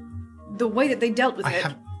 Shit. The way that they dealt with it...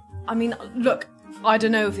 I mean, look, I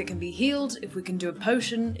don't know if it can be healed, if we can do a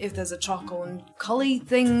potion, if there's a charcoal and cully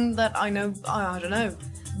thing that I know... I don't know.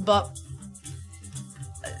 But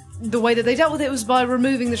the way that they dealt with it was by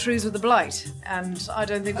removing the trees with the blight. And I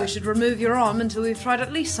don't think we should remove your arm until we've tried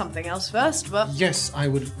at least something else first, but... Yes, I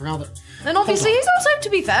would rather... And obviously Hold he's also, to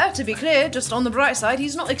be fair, to be clear, just on the bright side,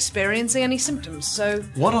 he's not experiencing any symptoms, so...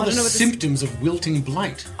 What are I the don't know what this- symptoms of wilting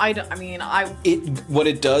blight? What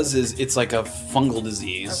it does is it's like a fungal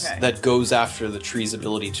disease Okay. that goes after the tree's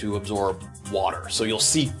ability to absorb water. So you'll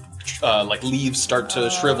see like leaves start to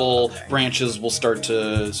shrivel, branches will start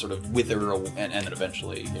to sort of wither, and then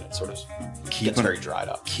eventually it sort of gets very dried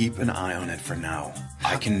up. Keep an eye on it for now.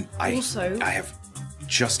 I have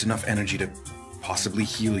just enough energy to possibly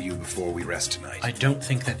heal you before we rest tonight. I don't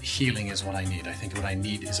think that healing is what I need. I think what I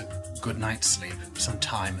need is a good night's sleep, some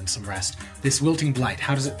time and some rest. This wilting blight,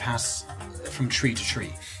 how does it pass from tree to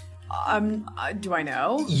tree? Do I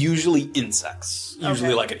know? Usually insects. Usually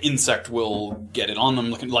Okay. like an insect will get it on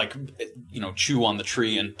them, like, chew on the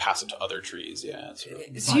tree and pass it to other trees. Yeah. It's sort of...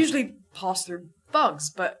 It's usually passed through bugs,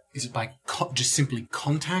 but... Is it by just simply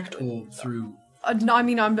contact or through... No, I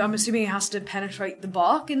mean, I'm assuming it has to penetrate the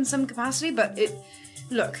bark in some capacity, but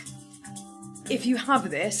look, if you have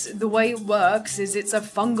this, the way it works is it's a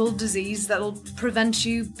fungal disease that'll prevent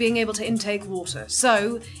you being able to intake water.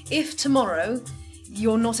 So, if tomorrow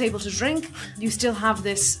you're not able to drink, you still have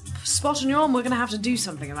this spot on your arm, we're going to have to do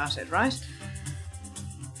something about it, right?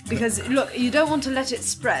 Because, look, you don't want to let it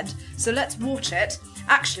spread, so let's watch it.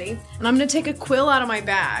 Actually, and I'm going to take a quill out of my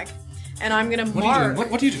bag, and I'm going to What mark... are you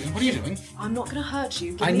doing? What are you doing? What are you doing? I'm not going to hurt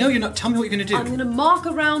you. I know you're not. Tell me what you're going to do. I'm going to mark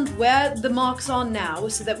around where the marks are now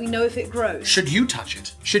so that we know if it grows. Should you touch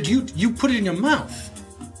it? Should you put it in your mouth?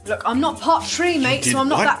 Look, I'm not part tree, mate, did so I'm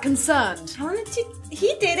not what? that concerned. He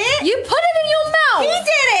did it! You put it in your mouth! He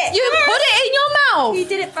did it! You put it in your mouth! He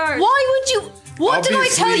did it first. Why would you... What did I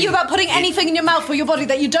tell Obviously, you about putting anything in your mouth for your body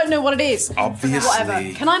that you don't know what it is? Obviously.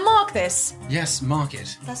 Whatever. Can I mark this? Yes, mark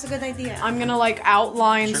it. That's a good idea. I'm gonna,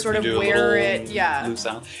 outline sort of do a where little it... Yeah. loose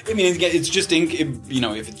out. I mean, it's just ink.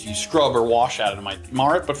 If you scrub or wash at it, it might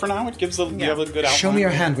mar it. But for now, it gives you have a good outline. Show me your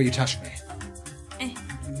hand where you touched me.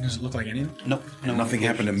 Does it look like anything? Nope. No. Nothing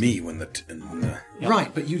happened to me when the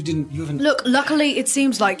Right, but you haven't... Look, luckily it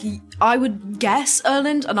seems like I would guess,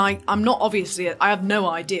 Erland, and I'm not obviously, I have no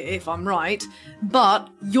idea if I'm right, but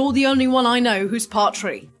you're the only one I know who's part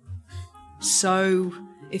tree. So,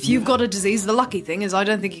 if you've got a disease, the lucky thing is I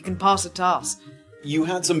don't think you can pass it to us. You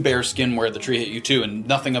had some bare skin where the tree hit you too, and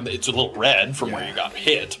nothing of it. It's a little red from where you got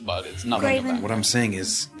hit, but it's nothing of Graven. that. What I'm saying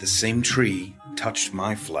is, the same tree touched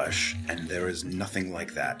my flesh, and there is nothing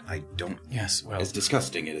like that. I don't... Yes, well... As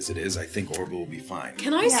disgusting as it is, I think Orba will be fine.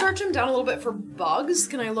 Can I search him down a little bit for bugs?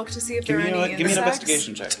 Can I look to see if there are any Give me an insects?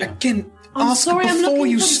 investigation check. Yeah. Again, I'm ask sorry, I'm before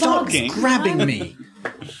looking you for start bugs. grabbing me.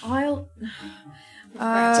 I'll... It's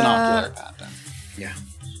an ocular pattern. Yeah.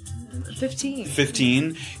 15.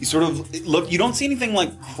 15. You sort of look. You don't see anything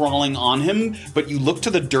like crawling on him, but you look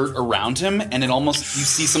to the dirt around him, and it almost you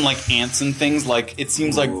see some like ants and things. Like it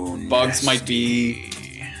seems like bugs might be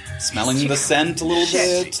smelling the scent a little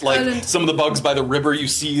bit. Like some of the bugs by the river, you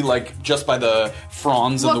see like just by the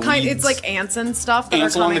fronds and What the kind? weeds. It's like ants and stuff that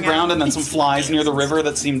ants are along the coming ground, out. and then some flies near the river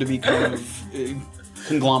that seem to be kind of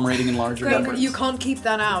conglomerating in larger Greg, numbers. you can't keep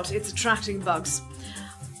that out. It's attracting bugs.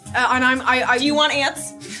 And I Do you want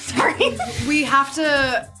ants? Sorry. we have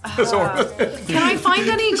to. Can I find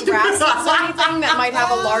any grasses or anything that might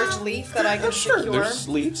have a large leaf that I can secure? There's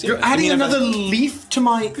leaves. You're yeah. I adding mean, another leaf to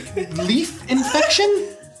my leaf infection?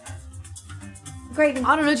 Graven,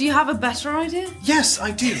 I don't know. Do you have a better idea? Yes,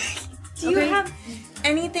 I do. do you have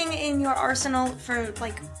anything in your arsenal for,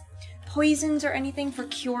 like, poisons or anything for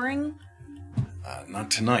curing?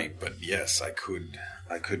 Not tonight, but yes, I could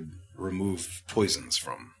remove poisons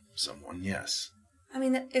from someone, yes. I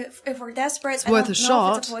mean, if we're desperate, It's worth a know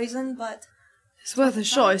shot. if it's a poison, but... It's worth a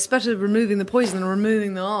shot. It's better removing the poison than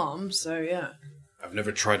removing the arm, so yeah. I've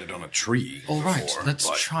never tried it on a tree All right, before, let's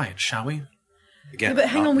but try it, shall we? Again, But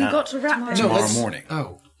hang not on, we've now. got to wrap it. Tomorrow let's- morning.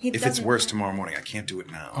 Oh, If it's doesn't- worse tomorrow morning, I can't do it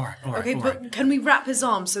now. all right, all right. Okay, all but right. can we wrap his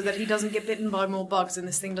arm so that he doesn't get bitten by more bugs and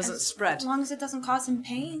this thing doesn't spread? As long as it doesn't cause him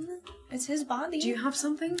pain. It's his body. Do you have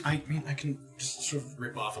something? I mean, I can just sort of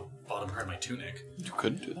rip off a bottom part of my tunic. You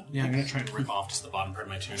could do that. Yeah, I'm gonna try and rip off just the bottom part of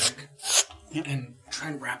my tunic. And try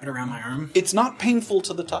and wrap it around my arm. It's not painful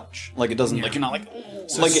to the touch. Like, it doesn't, like, you're not like,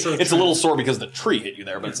 So like, sort of it's a little sore because the tree hit you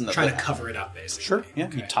there, but it's in the Trying to cover it up, basically. Sure,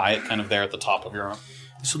 yeah. You tie it kind of there at the top of your arm.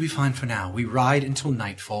 This will be fine for now. We ride until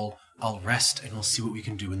nightfall. I'll rest, and we'll see what we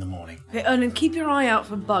can do in the morning. Okay, and then keep your eye out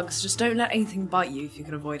for bugs. Just don't let anything bite you if you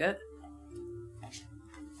can avoid it.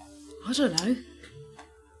 I don't know.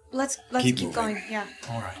 Let's Keep keep moving. going, yeah.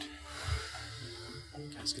 All right. You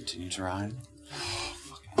guys continue to ride.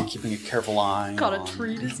 Keeping a careful eye Got a on-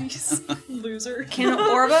 tree disease. Loser. Can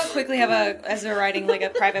Orba quickly have as they're riding, like, a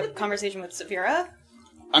private conversation with Saphira?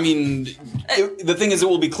 I mean, the thing is, it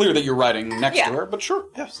will be clear that you're riding next Yeah. to her, but sure,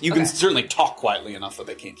 yes. You can Okay. certainly talk quietly enough that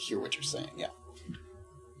they can't hear what you're saying, yeah.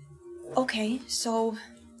 Okay, so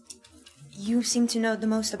you seem to know the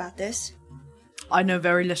most about this. I know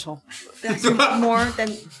very little. That's more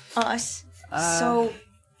than us. So,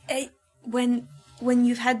 when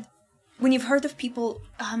you've heard of people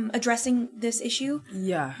addressing this issue,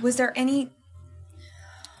 Yeah. was there any?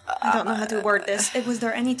 I don't know how to word this. Was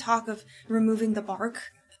there any talk of removing the bark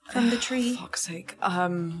from the tree? Fuck's sake.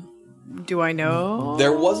 Do I know?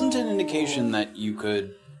 There wasn't an indication that you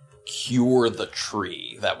could cure the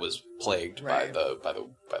tree that was plagued by the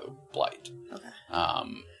blight. Okay.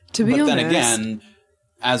 To be But honest, then again,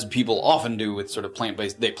 as people often do with sort of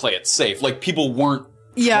plant-based, they play it safe. Like, people weren't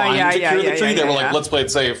trying to cure the tree. They were like, let's play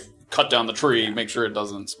it safe, cut down the tree, make sure it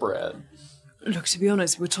doesn't spread. look, to be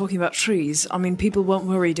honest, we're talking about trees. I mean, people weren't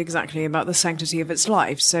worried exactly about the sanctity of its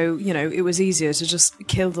life, so, you know, it was easier to just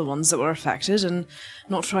kill the ones that were affected and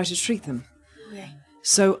not try to treat them. Okay.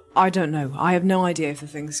 So, I don't know. I have no idea if the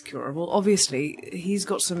thing's curable. Obviously, he's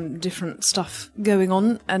got some different stuff going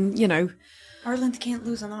on, and, you know, Arland can't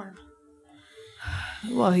lose an arm.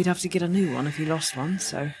 well, he'd have to get a new one if he lost one,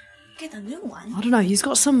 so... Get a new one. I don't know, he's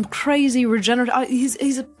got some crazy regenerative...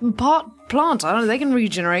 He's a part plant, I don't know, they can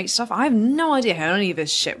regenerate stuff. I have no idea how any of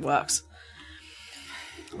this shit works.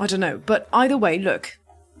 I don't know, but either way, look.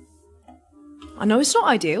 I know it's not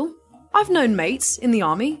ideal. I've known mates in the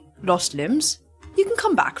army, lost limbs. You can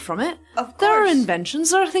come back from it. Of There are course. inventions,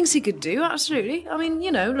 there are things he could do, absolutely. I mean,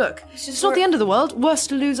 you know, look, It's it's just not the we're- end of the world, worse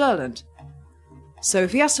to lose Erland. So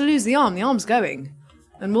if he has to lose the arm's going.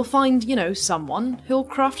 And we'll find, you know, someone who'll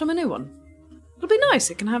craft him a new one. It'll be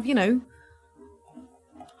nice, it can have, you know,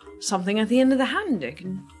 something at the end of the hand. It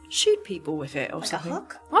can shoot people with it or Like a something.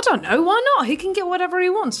 hook? I don't know, why not? He can get whatever he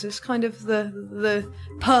wants. It's kind of the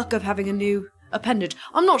perk of having a new appendage.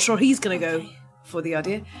 I'm not sure he's going to go for the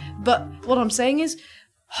idea, but what I'm saying is,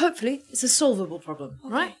 hopefully, it's a solvable problem,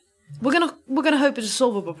 right? We're gonna hope it's a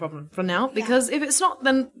solvable problem for now, because if it's not,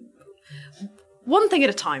 then one thing at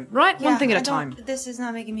a time, right? One thing at a time. This is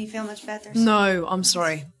not making me feel much better. So No, I'm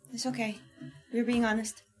sorry. It's okay. You're being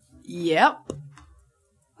honest. Yep.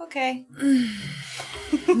 Okay.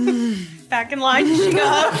 Back in line. She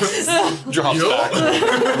got Drops back.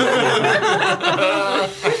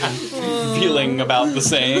 Feeling about the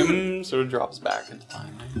same, sort of drops back into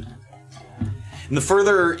line. And the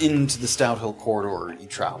further into the Stout Hill corridor you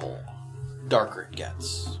travel, darker it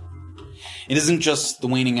gets. It isn't just the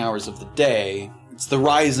waning hours of the day, it's the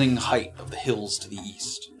rising height of the hills to the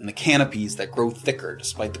east, and the canopies that grow thicker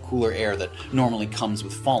despite the cooler air that normally comes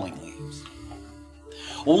with falling leaves.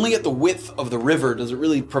 Only at the width of the river does it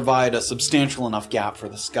really provide a substantial enough gap for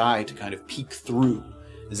the sky to kind of peek through,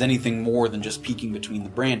 as anything more than just peeking between the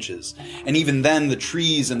branches. And even then, the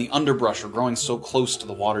trees and the underbrush are growing so close to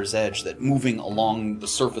the water's edge that moving along the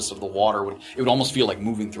surface of the water would almost feel like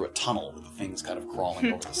moving through a tunnel with the things kind of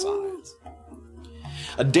crawling over the sides.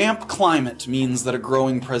 A damp climate means that a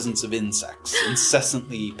growing presence of insects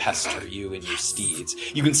incessantly pester you and your steeds.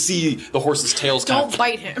 You can see the horses' tails kind Don't of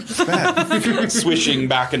bite him. swishing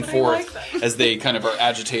back and forth as they kind of are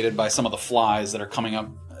agitated by some of the flies that are coming up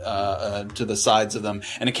to the sides of them.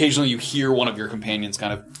 And occasionally you hear one of your companions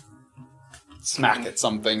kind of smack at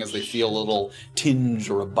something as they feel a little tinge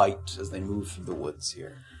or a bite as they move through the woods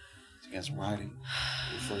here. So you guys are riding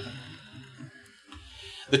a little further.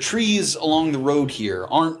 The trees along the road here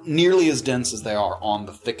aren't nearly as dense as they are on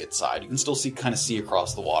the thicket side. You can still kind of see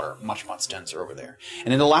across the water, much, much denser over there.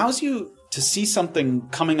 And it allows you to see something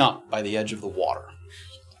coming up by the edge of the water.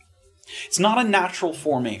 It's not a natural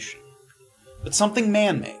formation, but something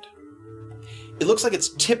man-made. It looks like it's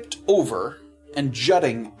tipped over and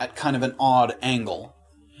jutting at kind of an odd angle,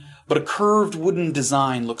 but a curved wooden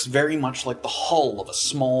design looks very much like the hull of a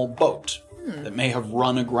small boat that may have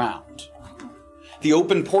run aground. The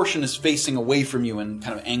open portion is facing away from you and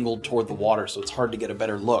kind of angled toward the water, so it's hard to get a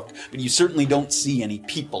better look. But you certainly don't see any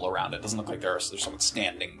people around it. It doesn't look like there's someone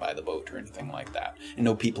standing by the boat or anything like that. And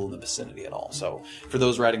no people in the vicinity at all. So for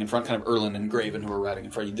those riding in front, kind of Erlin and Graven who are riding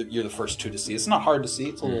in front, you're the first two to see. It's not hard to see.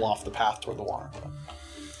 It's a little off the path toward the water.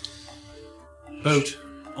 Boat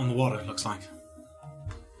on the water, looks like.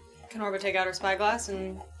 Can Orba take out her spyglass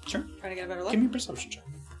and Sure. try to get a better look? Give me a perception check.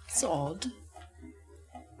 It's odd.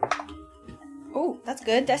 Oh, that's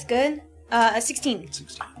good. That's good. A 16.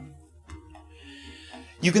 16.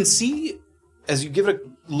 You can see, as you give it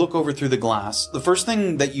a look over through the glass, the first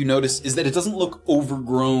thing that you notice is that it doesn't look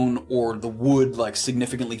overgrown or the wood like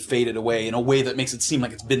significantly faded away in a way that makes it seem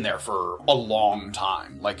like it's been there for a long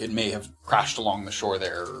time. Like it may have crashed along the shore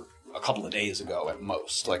there a couple of days ago at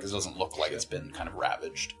most. Like it doesn't look like it's been kind of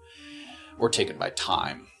ravaged or taken by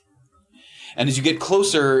time. And as you get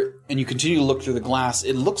closer and you continue to look through the glass,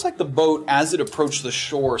 it looks like the boat, as it approached the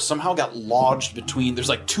shore, somehow got lodged between... There's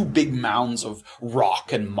like two big mounds of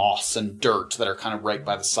rock and moss and dirt that are kind of right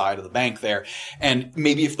by the side of the bank there. And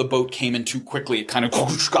maybe if the boat came in too quickly, it kind of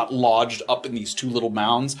got lodged up in these two little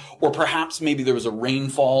mounds. Or perhaps maybe there was a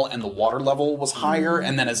rainfall and the water level was higher,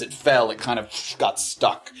 and then as it fell, it kind of got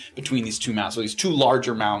stuck between these two mounds. So these two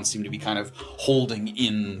larger mounds seem to be kind of holding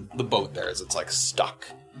in the boat there as it's like stuck.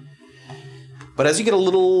 But as you get a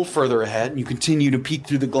little further ahead, you continue to peek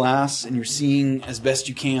through the glass, and you're seeing as best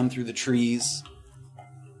you can through the trees.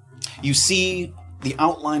 You see the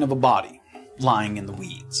outline of a body lying in the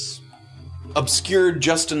weeds, obscured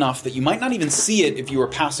just enough that you might not even see it if you were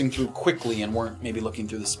passing through quickly and weren't maybe looking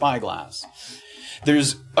through the spyglass.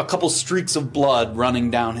 There's a couple streaks of blood running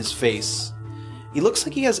down his face. He looks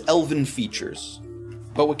like he has elven features,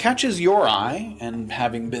 but what catches your eye, and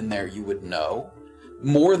having been there you would know,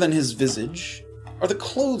 more than his visage, are the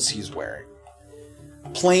clothes he's wearing. A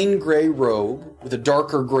plain gray robe with a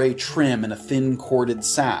darker gray trim and a thin corded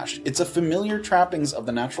sash. It's a familiar trappings of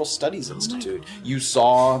the Natural Studies Institute. You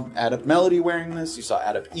saw Adept Melody wearing this, you saw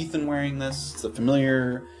Adept Ethan wearing this. It's a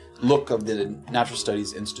familiar look of the Natural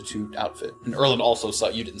Studies Institute outfit. And Erland also saw,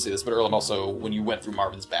 you didn't see this, but Erland also, when you went through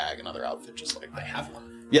Marvin's bag, another outfit just like that. I have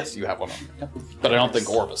one. Yes, you have one on. Yep. But I don't think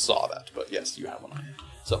Orvis saw that, but yes, you have one on.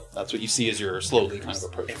 So that's what you see as you're slowly kind of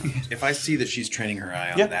approaching. If I see that she's training her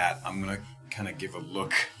eye on that, I'm going to kind of give a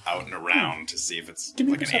look out and around to see if it's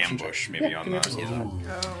like an ambush, maybe on the...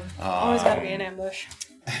 Always gotta be an ambush.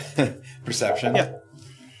 Perception? Yeah.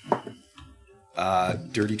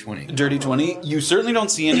 Dirty 20. Dirty 20. You certainly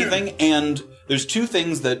don't see anything, and there's two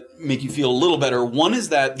things that make you feel a little better. One is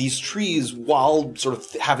that these trees, while sort of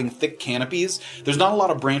having thick canopies, there's not a lot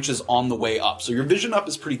of branches on the way up. So your vision up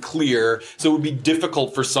is pretty clear, so it would be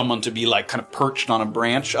difficult for someone to be like kind of perched on a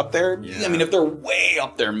branch up there. Yeah. I mean, if they're way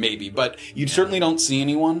up there, maybe, but you certainly don't see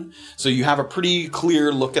anyone. So you have a pretty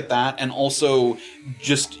clear look at that, and also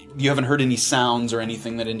just... You haven't heard any sounds or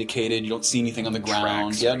anything that indicated. You don't see anything on the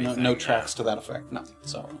ground. Yeah, no tracks to that effect. No.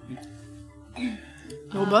 So.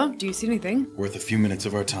 Orba, do you see anything? Worth a few minutes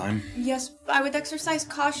of our time. Yes, I would exercise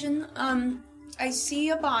caution. I see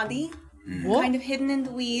a body, kind of hidden in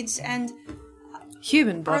the weeds, and...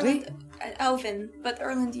 Human body? Elven. But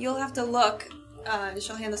Erland, you'll have to look.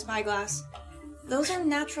 She'll hand the spyglass. Those are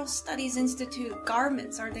Natural Studies Institute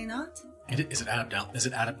garments, are they not? Is it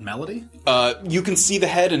Adept Melody? You can see the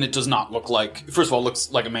head, and it does not look like... First of all, it looks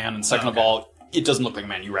like a man, and second of all, it doesn't look like a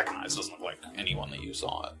man you recognize. It doesn't look like anyone that you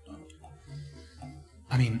saw it.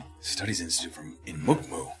 I mean... Studies Institute in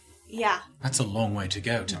Mukmu. Yeah. That's a long way to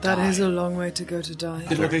go to die. That is a long way to go to die.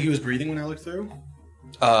 Did it look like he was breathing when I looked through?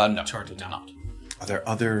 No. It's hard to tell. Not. Are there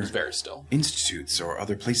other It's very still. institutes or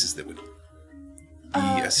other places that would be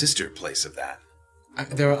a sister place of that?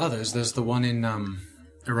 There are others. There's the one in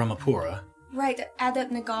Iramapura. Right,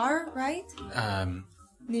 Adept Nagar, right?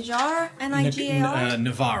 Nijar? N-I-G-A-R?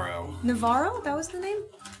 Navarro, Navarro? That was the name?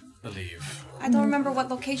 I believe. I don't remember what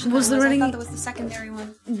location Was that there was. any- I thought that was the secondary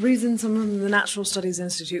one. Reason someone from the Natural Studies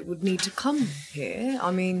Institute would need to come here?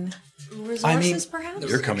 I mean, Resources, perhaps?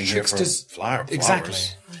 You're coming here for Tricksters- flowers. Exactly.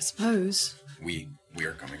 I suppose. We we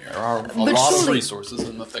are coming here. There are a But lot of surely- resources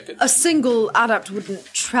in the thicket. A single adept wouldn't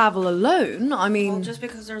travel alone. I mean, Well, just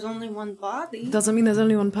because there's only one body. doesn't mean there's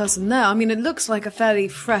only one person there. I mean, it looks like a fairly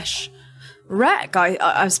fresh wreck.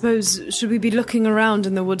 I suppose, should we be looking around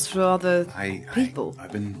in the woods for other people?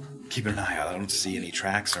 I've been keeping an eye out. I don't see any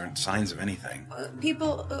tracks or signs of anything.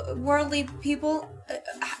 People, worldly people,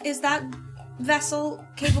 is that vessel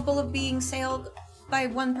capable of being sailed by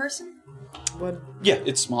one person? Yeah,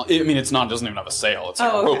 it's small. I mean, it's not. It doesn't even have a sail. It's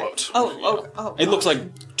like a okay. rowboat. Oh. It looks like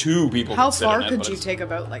 2 people. How could sit far in it, could but you it's- take a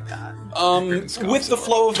boat like that? With the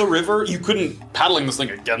flow of the river, you couldn't. Paddling this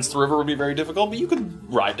thing against the river would be very difficult, but you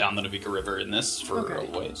could ride down the Navika River in this for a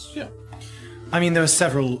ways. Yeah. I mean, there are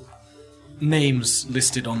several names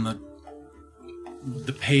listed on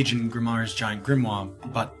the page in Grimar's giant grimoire,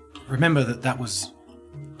 but remember that was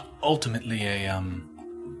ultimately a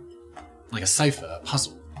like a cipher, a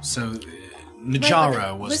puzzle. So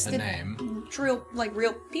Najara was the listed name.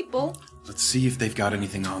 Real people. Let's see if they've got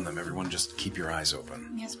anything on them. Everyone just keep your eyes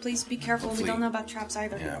open. Yes, please be careful. Hopefully- We don't know about traps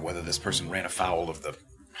either. Yeah, whether this person ran afoul of the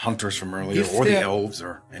hunters from earlier If or the they're- elves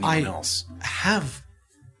or anyone else. Have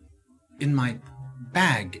in my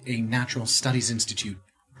bag a Natural Studies Institute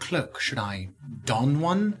cloak. Should I don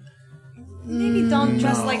one? Maybe don't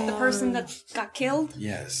dress like the person that got killed.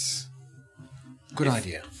 Yes. Good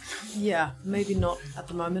idea. Yeah, maybe not at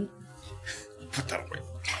the moment. Put that away.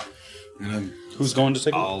 And Who's going to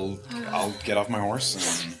take a look? I'll get off my horse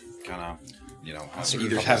and kind of,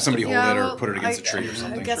 either have somebody hold it or put it against a tree or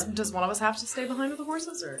something. I guess, does one of us have to stay behind with the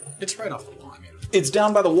horses, or? It's right off the wall. I mean, It's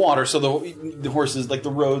down by the water, so the horses, like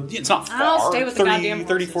the road, it's not far. I'll stay with the goddamn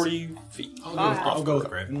 30, horses. 40 feet. I'll go with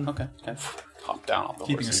Graven. Okay. Hop down off the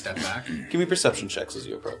Keeping a horse. step back. Give me perception checks as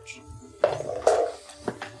you approach.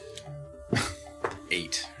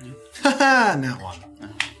 8. Haha, not one.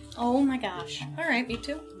 Oh my gosh. Alright, me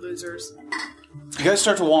too. Losers. You guys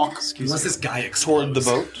start to walk Unless this guy toward the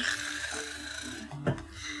boat.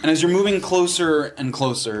 And as you're moving closer and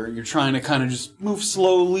closer, you're trying to kind of just move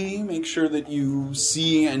slowly, make sure that you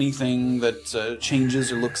see anything that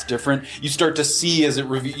changes or looks different. You start to see as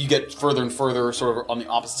you get further and further, sort of on the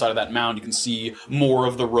opposite side of that mound, you can see more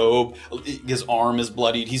of the robe. His arm is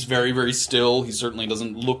bloodied. He's very, very still. He certainly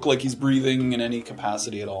doesn't look like he's breathing in any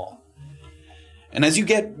capacity at all. And as you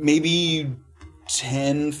get maybe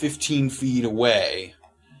 10, 15 feet away,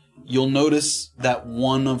 you'll notice that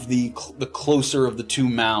one of the closer of the 2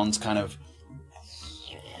 mounds kind of...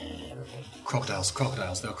 Crocodiles.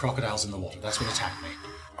 There are crocodiles in the water. That's what attacked me.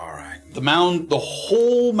 All right. The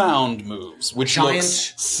whole mound moves, which Giant-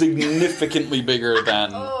 looks significantly bigger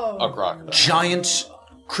than a crocodile. Giant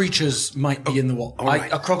creatures might be in the water.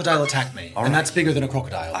 right. A crocodile attacked me, and that's bigger than a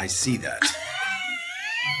crocodile. I see that.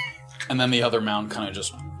 And then the other mound kind of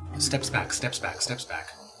just... Steps back.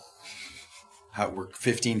 We're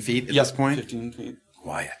 15 feet at this point? 15 feet.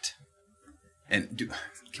 Quiet. And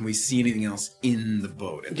can we see anything else in the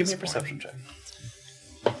boat at Give this me a perception check.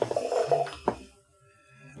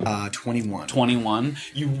 point? 21. 21.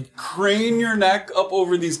 You crane your neck up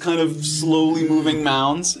over these kind of slowly moving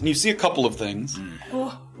mounds, and you see a couple of things.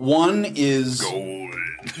 One is... Gold.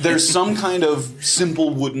 There's some kind of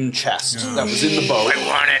simple wooden chest that was in the boat. I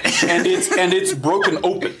want it. and it's broken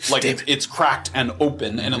open. Like it's cracked and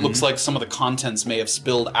open, and it looks like some of the contents may have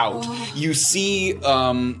spilled out. You see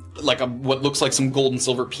what looks like some gold and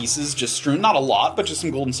silver pieces just strewn, not a lot, but just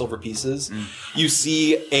some gold and silver pieces. You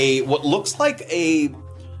see what looks like a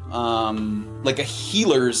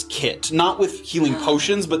healer's kit, not with healing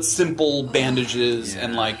potions, but simple bandages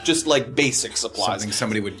and just basic supplies. Something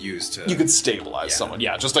somebody would use to... You could stabilize someone,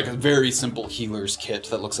 just like a very simple healer's kit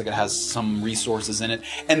that looks like it has some resources in it,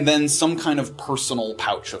 and then some kind of personal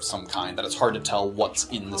pouch of some kind that it's hard to tell what's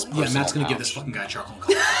in this personal Yeah, Matt's gonna give pouch. this fucking guy charcoal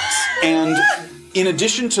color. And in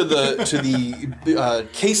addition to the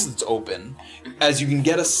case that's open, as you can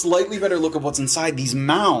get a slightly better look of what's inside, these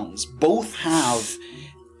mounds both have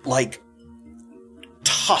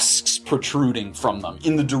tusks protruding from them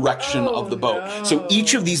in the direction of the boat. So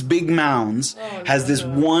each of these big mounds has this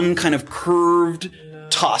one kind of curved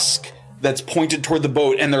tusk that's pointed toward the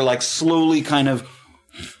boat, and they're slowly kind of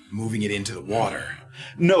moving it into the water.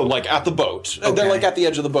 No, at the boat. Okay. They're at the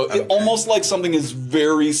edge of the boat. Okay. Almost like something is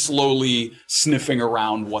very slowly sniffing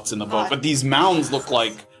around what's in the boat. But these mounds look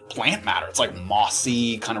like plant matter. It's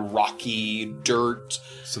mossy, kind of rocky, dirt.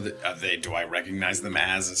 So do I recognize them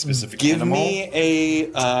as a specific Give animal? me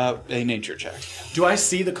a nature check. Do I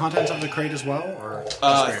see the contents of the crate as well, or just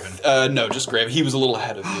Graven? No, just Graven. He was a little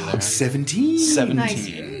ahead of you there. 17?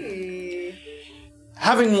 17.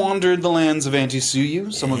 Having wandered the lands of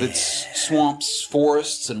Antisuyu, some of its swamps,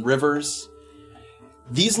 forests, and rivers,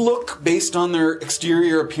 These look, based on their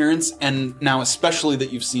exterior appearance, and now especially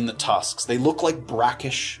that you've seen the tusks, they look like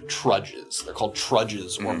brackish trudges. They're called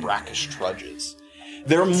trudges or brackish trudges.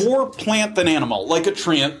 They're more plant than animal. Like a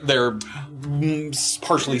treant, they're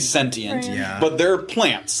partially sentient, but they're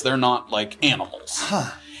plants. They're not like animals.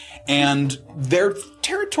 And they're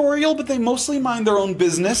territorial, but they mostly mind their own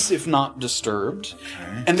business, if not disturbed.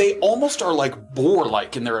 Okay. And they almost are like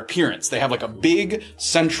boar-like in their appearance. They have like a big,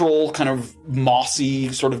 central, kind of mossy,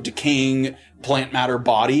 sort of decaying plant matter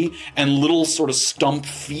body, and little sort of stump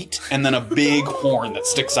feet, and then a big horn that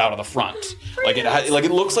sticks out of the front. Like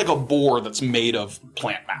it looks like a boar that's made of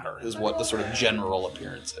plant matter, is what the sort of general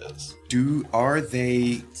appearance is. Are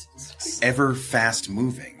they ever fast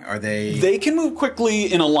moving? Are they? They can move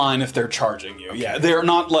quickly in a line if they're charging you. Okay. Yeah, they're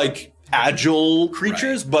not like agile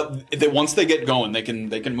creatures, but once they get going, they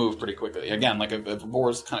can move pretty quickly. Again, like if a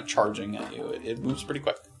boar is kind of charging at you, it moves pretty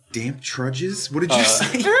quick. Damp trudges? What did you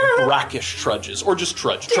say? Brackish trudges, or just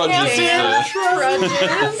trudge. Trudges.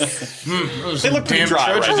 They look pretty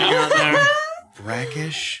dry right now.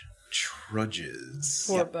 Brackish trudges.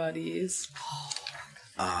 Poor buddies.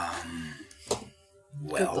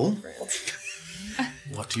 Well,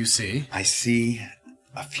 what do you see? I see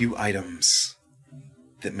a few items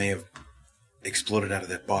that may have exploded out of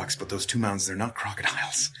that box, but those two mounds, they're not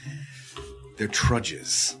crocodiles. They're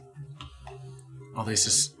trudges. Are they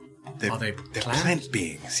They're plant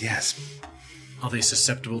beings, yes. Are they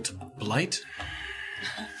susceptible to blight?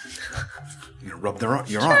 I'm gonna rub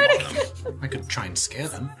your arm on them. I could try and scare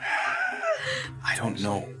them. I don't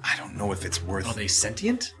know if it's worth... Are they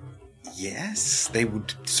sentient? Yes, they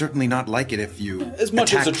would certainly not like it if you as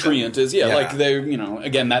much as a treant is, like they,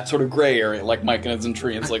 again, that sort of gray area, like myconids and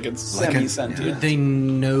treants, like it's semi-sentient. Would they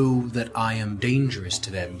know that I am dangerous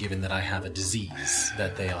to them, given that I have a disease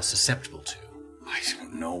that they are susceptible to? I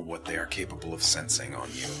don't know what they are capable of sensing on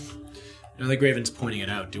you. Now that Graven's pointing it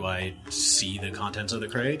out, do I see the contents of the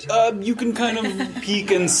crate? You can kind of peek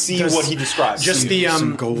and see what he describes. Just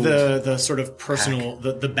the sort of personal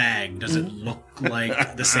the bag. Does it look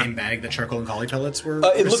like the same bag that charcoal and collie pellets were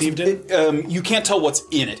received in? You can't tell what's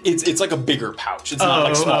in it. It's like a bigger pouch. It's not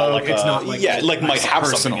like small. It's not like might have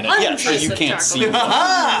something in it. Yeah, sure. You can't see.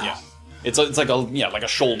 Yeah, it's like a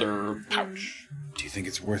shoulder pouch. Do you think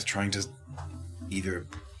it's worth trying to either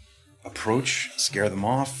approach, scare them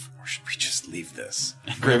off? Or should we just leave this?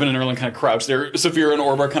 Graven and Erlen kind of crouch there. Saphira and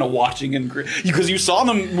Orb are kind of watching, and because you saw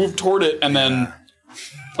them move toward it and then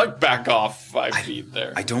back off 5 feet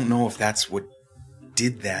there. I don't know if that's what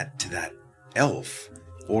did that to that elf,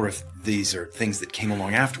 or if these are things that came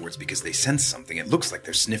along afterwards because they sensed something. It looks like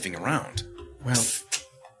they're sniffing around. Well,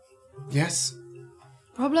 yes.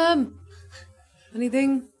 Problem?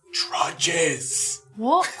 Anything? Trudges.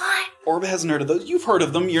 What? Orb hasn't heard of those. You've heard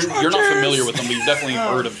of them. You're not familiar with them, but you've definitely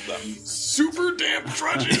heard of them. Super damp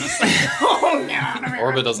trudges.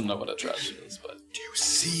 Orba doesn't know what a trudge is, but... Do you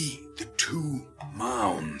see the two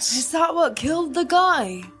mounds? Is that what killed the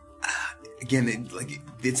guy? Again,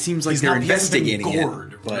 it seems like they're investigating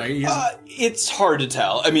it. But it's hard to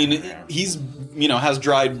tell. I mean, he's has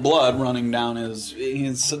dried blood running down his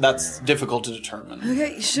that's difficult to determine.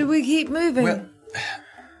 Okay, should we keep moving? Well,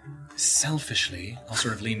 selfishly, I'll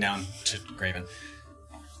sort of lean down to Graven.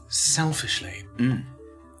 Selfishly,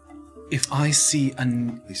 if I see at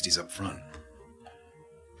least he's up front.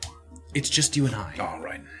 It's just you and I. All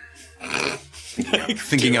right.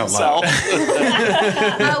 Thinking out loud.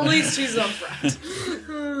 At least he's up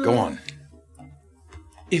front. Go on.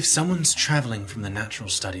 If someone's traveling from the Natural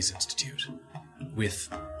Studies Institute with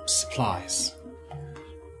supplies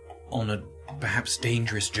on a perhaps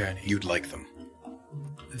dangerous journey, you'd like them.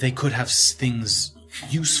 They could have things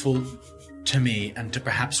useful to me and to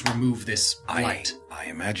perhaps remove this blight. I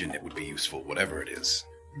imagine it would be useful, whatever it is.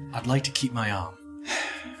 I'd like to keep my arm.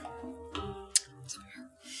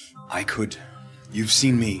 I could. You've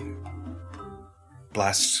seen me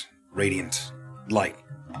blast radiant light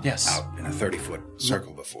out in a 30-foot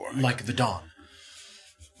circle before. Like the dawn.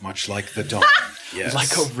 Much like the dawn, yes.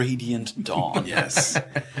 Like a radiant dawn. Yes.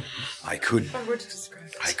 I could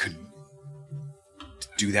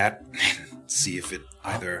do that and see if it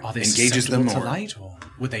either are they engages them to light, or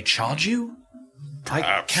would they charge you?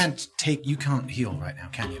 Perhaps. You can't heal right now,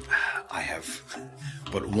 can you? I have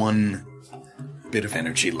but one bit of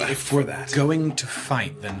energy left for that. Going to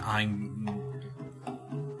fight, then I'm...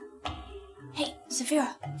 Hey,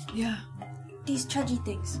 Saphira. Yeah. These trudgy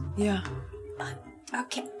things. Yeah.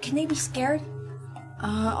 Can they be scared?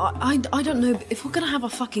 I don't know. If we're gonna have a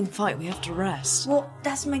fucking fight, we have to rest. Well,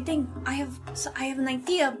 that's my thing. I have an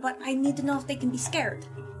idea, but I need to know if they can be scared.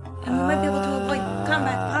 And we might be able to avoid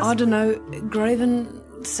combat, possibly. I don't know. Graven,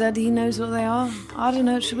 said he knows what they are. I don't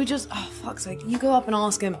know. Should we just... Oh, fuck's sake. You go up and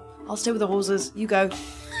ask him. I'll stay with the horses. You go.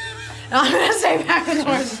 I'm going to stay back with the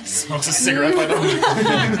horses. Smokes a cigarette by the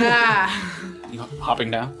You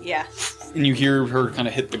hopping down? Yeah. And you hear her kind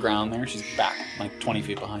of hit the ground there. She's back, like 20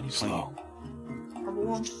 feet behind you. Slow.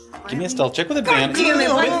 Give me a stealth check with advantage.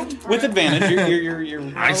 With advantage.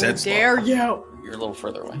 You're I said slow. Dare you. You're a little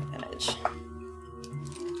further away.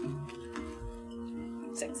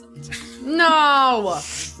 No!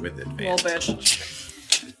 With Little advantage.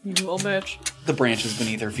 bitch. You little bitch. The branches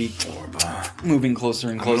beneath her feet moving closer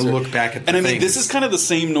and I'm gonna closer. look back at the And I mean, things. this is kind of the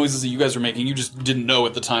same noises that you guys were making. You just didn't know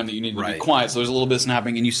at the time that you needed to be Right. quiet. So there's a little bit of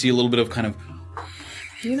snapping, and you see a little bit of kind of...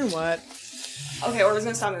 You know what? Okay, Orba's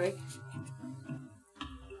gonna stop moving.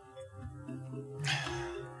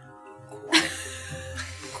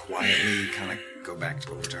 Quietly kind of go back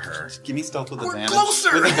over to her. Give me stealth with advantage.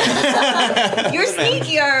 Closer! You're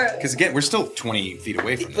sneakier. Because again, we're still 20 feet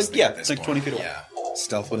away from this thing Yeah, at this it's like point. 20 feet away. Yeah.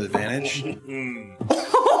 Stealth with advantage.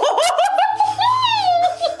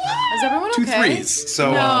 Is everyone Two okay? threes.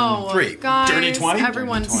 So, No. 3. Guys, Dirty 20?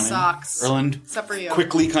 everyone Dirty 20. sucks. Erland Except for you.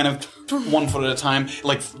 quickly kind of 1 foot at a time,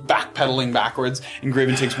 like backpedaling backwards, and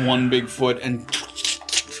Graven takes 1 big foot and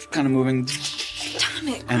kind of moving. Damn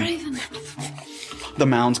it, And- Graven. The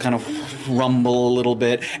mounds kind of rumble a little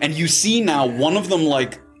bit, and you see now one of them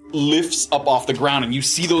like lifts up off the ground, and you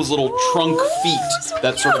see those little trunk feet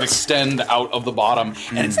that sort of extend out of the bottom,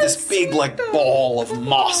 and it's this big like ball of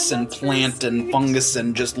moss and plant and fungus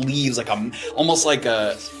and just leaves, like almost like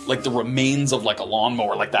the remains of like a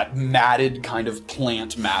lawnmower, like that matted kind of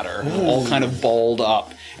plant matter, all kind of balled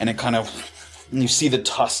up, and it kind of. And you see the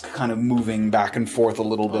tusk kind of moving back and forth a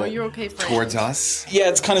little bit. Oh, you're okay, friend. Towards us. Yeah,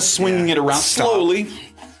 it's kind of swinging it around Stop. slowly.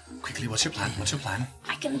 Quickly, what's your plan? What's your plan?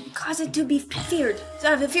 I can cause it to be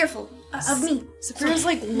fearful of me. Saphira's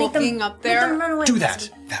like Make them- looking up make them there. run away. Do that.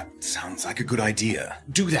 That sounds like a good idea.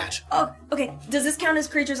 Do that. Oh, okay. Does this count as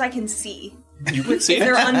creatures I can see? You can see If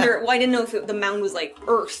they're it. under, well, I didn't know if the mound was like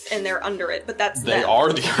earth and they're under it, but that's They them.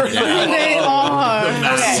 are the earth. They are.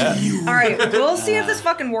 Okay. All right. We'll see if this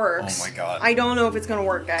fucking works. Oh my God. I don't know if it's gonna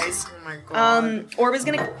work, guys. Oh my god. Orb is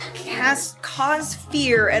gonna cause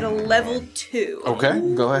fear at a level 2. Okay,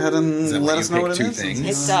 go ahead and that let let us you know pick what it 2 is. things?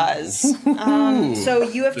 It does. So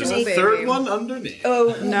you have to There's a make third one underneath. No.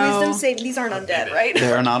 wisdom save. These aren't undead, right?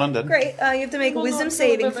 They are not undead. Great. You have to make a wisdom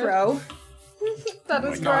saving throw. That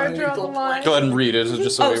is right throughout the line. Go ahead and read it,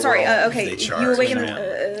 just so Oh, we sorry. roll. Okay, They charge.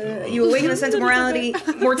 you awaken a sense of mortality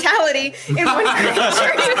in one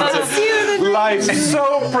creature. Life's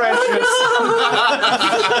so precious.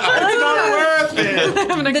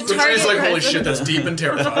 The It's target, like, holy shit, that's deep and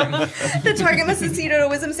terrifying. the target must succeed at a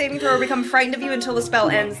wisdom saving throw or become frightened of you until the spell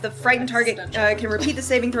ends. The frightened target can repeat the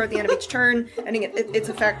saving throw at the end of each turn, ending its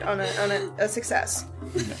effect on a success.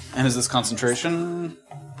 And is this concentration?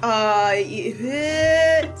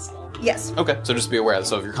 Yes. Okay, so just be aware.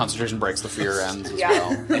 So if your concentration breaks, the fear ends as Yeah. well.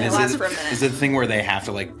 And it lasts for a minute. Is it the thing where they have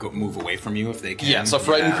to like go move away from you if they can? Yeah, so a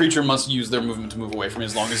frightened creature must use their movement to move away from you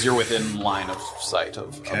as long as you're within line of sight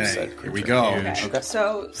of Okay, said here creature. we go. Okay.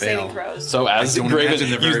 So saving throws. So as I don't Graven, imagine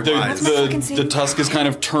they're very wise. the tusk is kind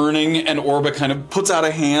of turning, and Orba kind of puts out a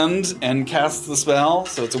hand and casts the spell.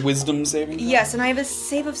 So it's a wisdom saving. Yes, and I have a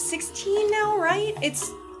save of 16 now, right? It's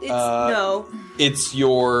no. It's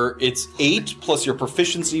 8 plus your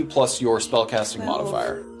proficiency plus your spellcasting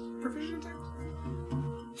modifier.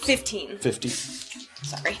 15. 50.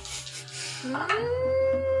 Sorry.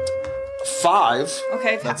 5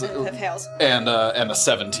 Okay, that fails. and a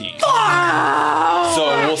 17. So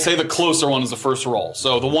we'll say the closer one is the first roll.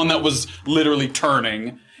 So the one that was literally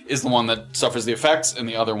turning is the one that suffers the effects, and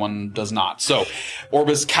the other one does not. So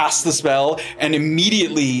Orbis casts the spell, and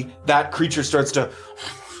immediately that creature starts to...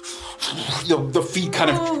 The feet kind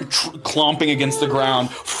of clomping against the ground,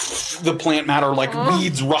 the plant matter like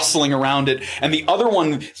weeds rustling around it, and the other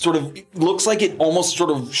one sort of looks like it almost sort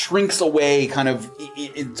of shrinks away, kind of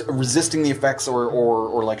it's resisting the effects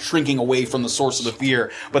or like shrinking away from the source of the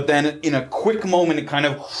fear. But then in a quick moment, it kind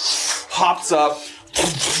of hops up.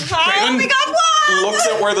 Oh, we got blood! Looks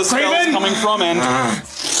at where the spell is coming from, and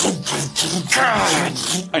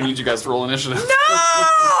I need you guys to roll initiative. No!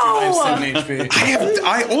 I have 7 HP.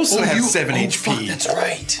 I also have 7 HP. That's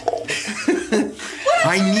right.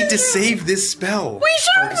 I need to save this spell. We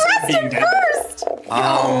should have rested first!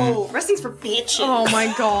 No, resting's for bitches. Oh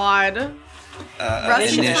my god. Rest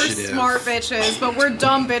is for Initiative. smart bitches, but we're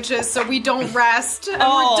dumb bitches, so we don't rest. And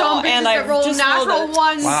Oh, we're dumb bitches and that I've roll just natural rolled it.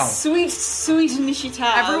 ones. Wow. Sweet initiative.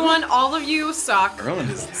 Everyone, all of you suck. Erland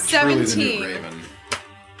is truly the new 17. Raven.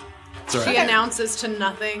 She announces to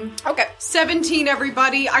nothing. Okay. 17,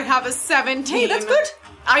 everybody. I have a 17. Hey, that's good.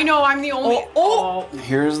 I know, I'm the only.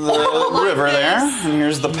 Here's the river there, and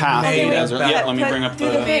here's the path. Let me bring up He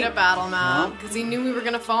made a battle map because he knew we were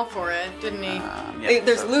gonna fall for it, didn't he?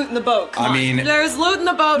 There's loot in the boat. I mean, there's loot in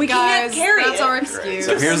the boat, we guys. Can't carry That's it. our excuse.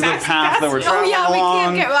 So here's the path that we're traveling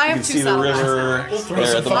along. We can't. I have you can two see the river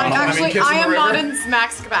there at the bottom. Actually, I am not in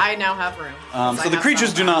max capacity. I now have room. So the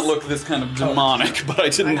creatures do not look this kind of demonic, but I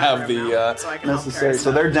didn't have the necessary.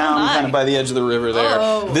 So they're down kind of by the edge of the river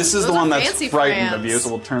there. This is the one that's frightened of you, so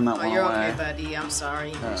we'll turn that one away. You're okay, buddy. I'm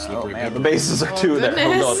sorry. The bases are two there.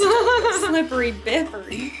 Slippery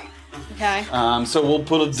bippery. Okay. So we'll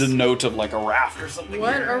put a denote of like a raft or something.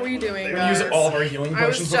 What here. are we doing, We're guys? gonna use all of our healing I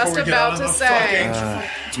was potions just before we get out about of to the say.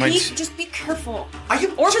 fucking... Just be careful.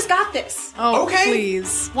 Orba's got this. Oh, Okay.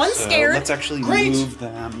 please. One's scared. Let's actually Great. move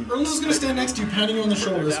them. Erlin's gonna stand next to you, patting you on the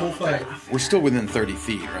shoulder this whole fight. we're still within 30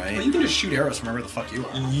 feet, But right? you can just shoot arrows from wherever the fuck you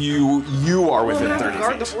are. You are within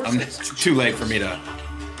Guard the 30 feet. horses. It's too late for me to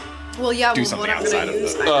Well, yeah, do what something I'm outside gonna of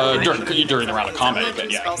use. During the round of combat, but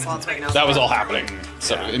yeah. Spell slots right now. That was all happening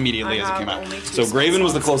immediately as it came out. So Graven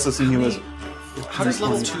was the closest, and he was How does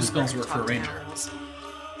level 2 spells work for a ranger?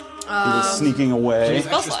 sneaking away.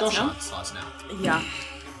 Spell slots, no? Slots now. Yeah.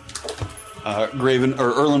 Graven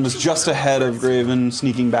or Erlin was just ahead of Graven,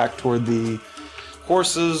 sneaking back toward the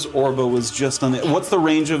horses. Orba was just on the. What's the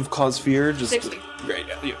range of cause fear? Just 60. Great,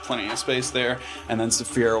 yeah, you have plenty of space there. And then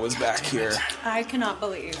Saphira was back here. I cannot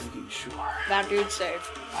believe that dude saved.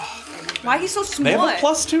 Why he's so small? They have a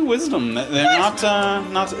 +2 wisdom. They're not.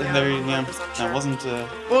 They're, yeah, that wasn't.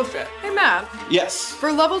 Bullshit. Hey, Matt. Yes.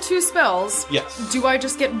 For level 2 spells, Yes. do I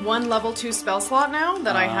just get one level 2 spell slot now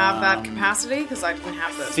that I have that capacity? Because I didn't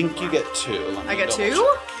have this. I think you get 2. Let me I get double 2?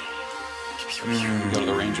 check. Go to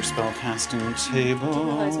the ranger spell casting table.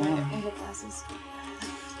 Glasses.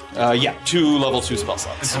 2 level 2 spell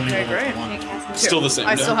slots. Okay, great. Still the same.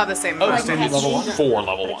 I no? still have the same. Oh, number. level 1. 4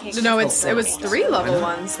 level 1s. No, it was 3 level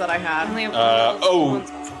 1s that I had.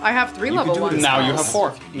 I have 3 level 1s. Now you have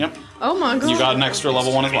 4. Yep. Oh my god. You got an extra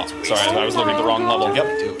level 1 as well. Sorry, I was looking at the wrong level.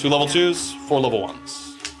 Yep. 2 level 2s, 4 level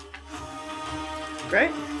 1s.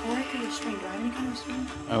 Great. Or I could restrain. Do I have any kind of restraint?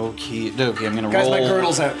 Okay, I'm gonna Guys, roll. my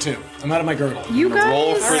girdle's out too. I'm out of my girdle. You I'm gonna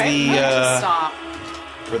roll guys? for Stop.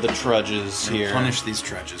 the trudges here. punish these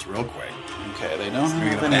trudges real quick. Okay, they don't We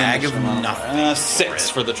have get a any bag of additional- nothing. 6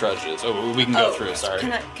 for the trudges. Oh, we can go through. Sorry.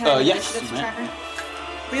 Can I yes. initiative tracker?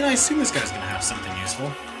 I mean, I assume this guy's gonna have something useful.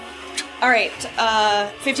 All right,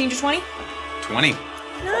 15 to 20. 20.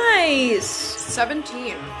 Nice.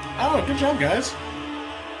 17. Oh, good job, guys.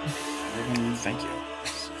 Thank you.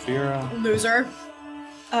 Saphira. Loser.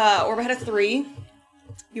 Orba had a 3.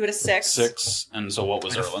 You had a 6. 6, and so what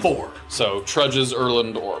was And a Erland? 4. So Trudges,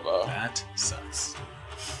 Erland, Orba. That sucks.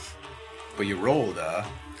 But you rolled a...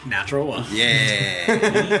 Natural 1.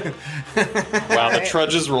 Yeah. Wow, the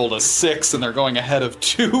Trudges rolled a 6, and they're going ahead of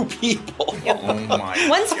 2 people. Oh my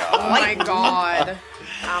One's god. Oh my god.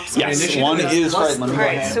 Absolutely. Yes, one is right. Let me go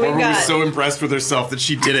Alright, ahead. so we've Barbara was got. so impressed with herself that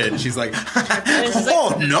she did it. She's like, It's like-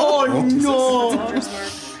 oh no.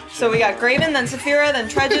 So we got Graven, then Saphira, then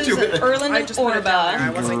Trudges, then Erland, I and just put it down there.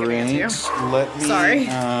 I Orba. wasn't giving it to you. Great. Let me. Sorry.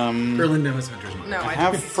 Erland knows Hunter's Mark. No, I I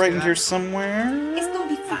have didn't do frightened that. here somewhere. It's gonna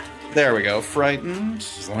be fine. There we go. Frightened.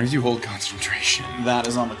 As long as you hold concentration. That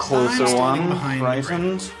is on the closer I'm one. standing behind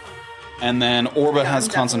Frightened. And then Orba has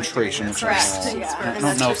concentration, which Correct. I Yeah. I And don't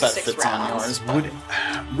that's know for if that 6 fits on rounds.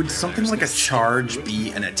 yours. Would something like a charge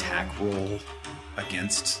be an attack roll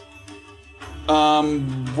against?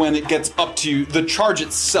 When it gets up to you, the charge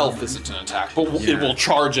itself isn't an attack, but it will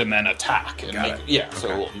charge and then attack. And Got make, it. Yeah, so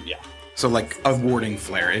Okay. yeah. So like a warding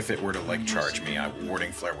flare, if it were to like charge me, a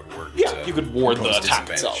warding flare would work. Yeah, to you could ward the oppose attack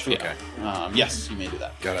disadvantage. itself. Yeah. Okay. Yes, you may do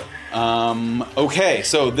that. Got it. Okay,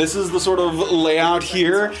 so this is the sort of layout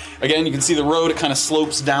here. Again, you can see the road, it kind of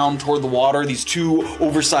slopes down toward the water. These 2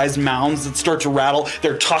 oversized mounds that start to rattle,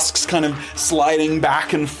 their tusks kind of sliding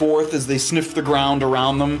back and forth as they sniff the ground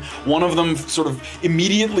around them. One of them sort of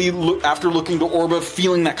immediately, after looking to Orba,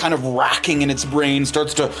 feeling that kind of racking in its brain,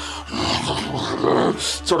 starts to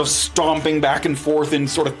sort of stomping back and forth in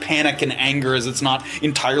sort of panic and anger as it's not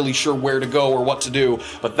entirely sure where to go or what to do.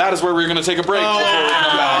 But that is where we're going to take a break before we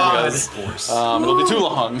come back. Of course. It'll be too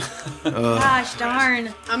long. Gosh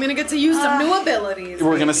darn. I'm gonna get to use some new abilities.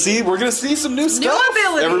 We're gonna see some new stuff.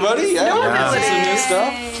 abilities. Everybody, yeah, New we're gonna see some new abilities.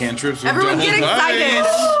 stuff. Cantrips. Everyone get excited.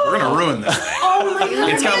 We're gonna ruin this thing. Oh my god.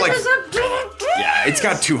 It's got like there's a- yeah, it's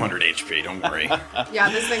got 200 HP. Don't worry. Yeah,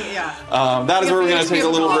 this thing, yeah. That is where we're gonna If take a you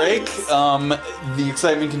little have break. The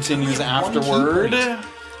excitement continues afterward.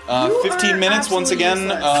 15 minutes, once again.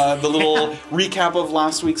 The little recap of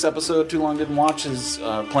last week's episode, Too Long Didn't Watch, is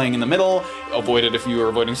playing in the middle. Avoid it if you are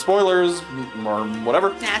avoiding spoilers, or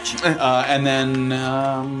whatever. Natch. And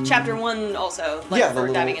then... Chapter 1 also, like, for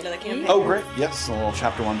diving into the campaign. Oh, great. Yes, a little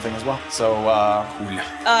Chapter 1 thing as well. So,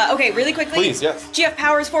 okay, really quickly. Please, yes. GF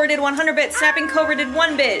Powers 4 did 100 bits. Snapping Cobra did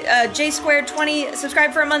 1 bit. J Squared 20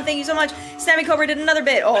 subscribed for a month. Thank you so much. Snapping Cobra did another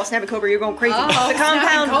bit. Oh, Snapping Cobra, you're going crazy. The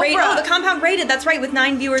Compound rated. Oh, the Compound rated. That's right, with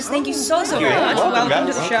 9 viewers. Thank you so very much. Welcome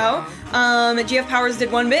to the show. GF Powers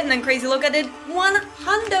did 1 bit, and then Crazy Loca did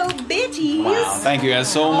 100 bitties. Wow, thank you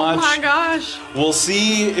guys so much. Oh my gosh. We'll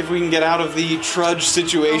see if we can get out of the trudge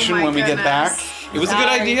situation when we get back. It was a good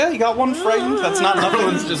idea. You got one frightened. That's not enough.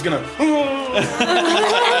 Everyone's just gonna.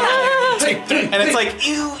 Take that. And it's like,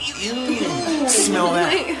 ew. Smell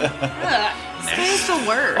that. It's the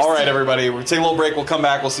worst. All right, everybody. We'll take a little break. We'll come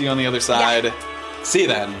back. We'll see you on the other side. Yeah. See you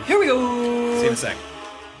then. Here we go. See you in a sec.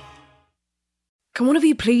 Can one of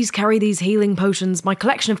you please carry these healing potions? My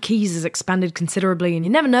collection of keys has expanded considerably, and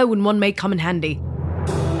you never know when one may come in handy.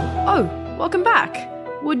 Oh, welcome back.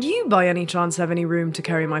 Would you by any chance have any room to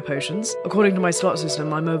carry my potions? According to my slot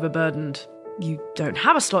system, I'm overburdened. You don't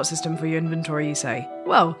have a slot system for your inventory, you say?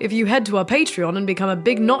 Well, if you head to our Patreon and become a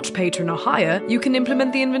Big Notch patron or higher, you can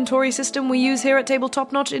implement the inventory system we use here at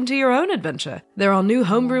Tabletop Notch into your own adventure. There are new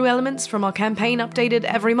homebrew elements from our campaign updated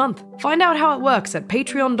every month. Find out how it works at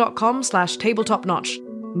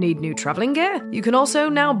patreon.com/tabletopnotch. Need new traveling gear? You can also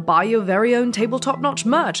now buy your very own Tabletop Notch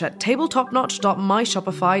merch at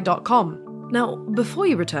tabletopnotch.myshopify.com. Now, before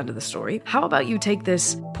you return to the story, how about you take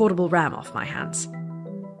this portable ram off my hands?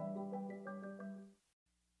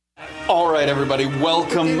 All right, everybody,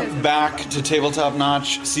 welcome back to Tabletop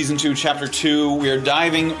Notch, Season 2, Chapter 2. We are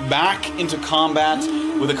diving back into combat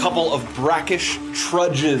with a couple of brackish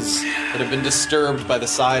trudges that have been disturbed by the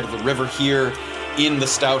side of the river here in the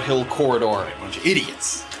Stout Hill Corridor. A bunch of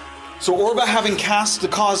idiots. So Orba, having cast the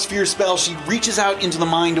Cause Fear spell, she reaches out into the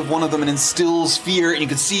mind of one of them and instills fear, and you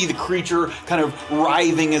can see the creature kind of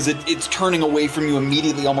writhing as it's turning away from you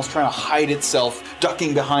immediately, almost trying to hide itself,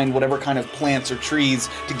 ducking behind whatever kind of plants or trees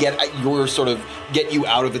to get at get you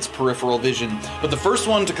out of its peripheral vision. But the first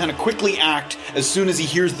one to kind of quickly act as soon as he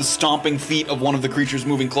hears the stomping feet of one of the creatures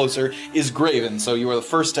moving closer is Graven, so you are the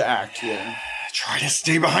first to act here. Try to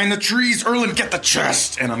stay behind the trees, Erlen, get the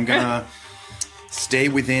chest! And I'm gonna... stay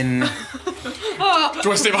within... Do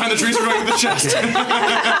I stay behind the trees or do I get the chest?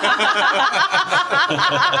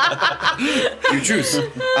 You choose.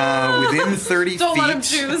 Within 30 Don't feet. let him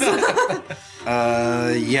choose.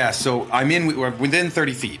 Yeah, so we're within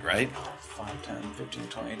 30 feet, right? 5, 10, 15,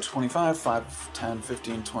 20, 25, 5, 10,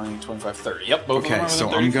 15, 20, 25, 30. Yep, both of them are Okay, within so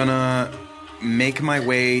 30 I'm feet. gonna make my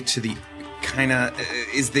way to the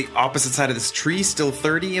is the opposite side of this tree still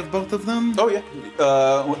 30 of both of them? Oh, yeah.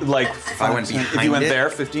 If I went behind if you went it, there,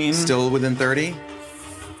 15. Still within 30? 5,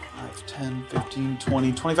 10, 15,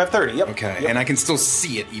 20, 25, 30. Yep. Okay, Yep. and I can still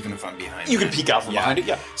see it even if I'm behind it. You can peek out from behind it,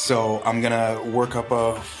 yeah. So I'm gonna work up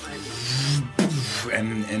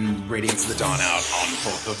and Radiance of the Dawn out on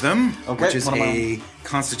both of them, Okay, which is what am a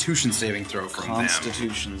Constitution saving throw from them.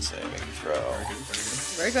 Constitution saving throw.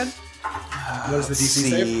 Very good. What is the DC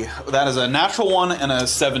save? That is a natural 1 and a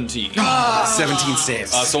 17. 17 saves.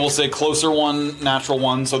 So we'll say closer 1, natural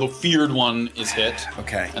 1, so the feared one is hit.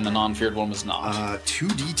 Okay. And the non-feared one was not.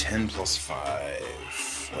 2d10 plus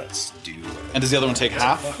 5. Let's do it. And does the other one take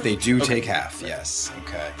half? They do take half, yes.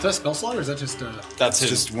 Okay. Is that a spell slot or is that just That's his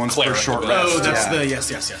just once cleric per short ability. rest. Oh, that's yeah. the yes.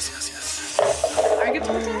 I get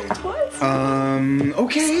to attack twice.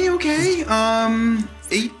 Okay.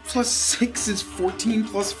 8 plus 6 is 14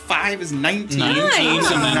 plus 5 is 19. 19,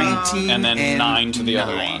 Nice. and then 19 and then 9 to the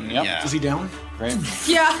other 9, one. Yep. yeah. Is he down? Great.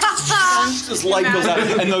 Yeah. This light goes out,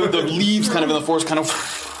 and the leaves kind of in the forest kind of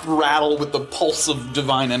rattle with the pulse of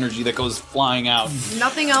divine energy that goes flying out.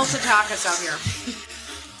 Nothing else attack us out here.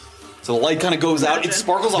 So the light kind of goes out. It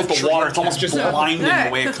sparkles off the water. It's almost just blinding the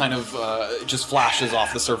way it kind of just flashes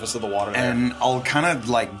off the surface of the water there. And I'll kind of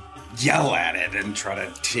like yell at it and try to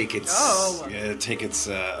take its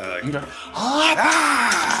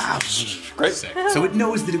Great. so it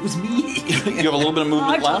knows that it was me. You have a little bit of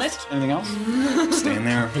movement done left. Anything else? Stand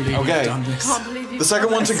there. Okay. Can't believe you The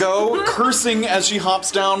second one to go, cursing as she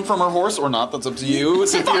hops down from her horse, or not, that's up to you.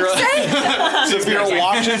 Cynthiara Saphira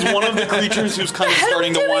watches one of the creatures who's kind of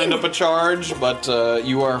starting to wind up a charge, but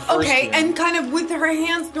you are first. Okay, and kind of with her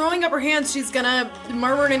hands, throwing up her hands, she's gonna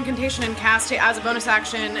murmur an incantation and cast it as a bonus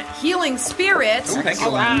action. Healing Spirit. Ooh, thank you.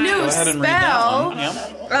 New Go ahead and read that spell. one.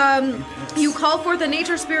 Yep. You call forth a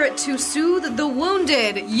nature spirit to soothe the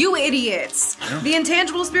wounded. You idiots. The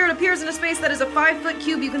intangible spirit appears in a space that is a 5-foot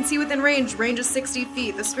cube you can see within range. Range is 60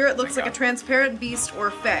 feet. The spirit looks like a transparent beast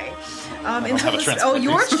or fae.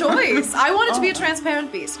 Your choice. I want it to be a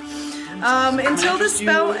transparent beast. Until the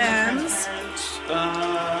spell ends.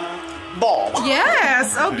 Ball.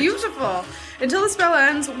 Yes. Oh, beautiful. Until the spell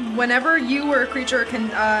ends, whenever you or a creature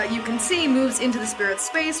you can see moves into the spirit's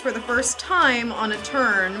space for the first time on a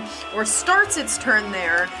turn, or starts its turn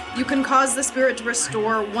there, you can cause the spirit to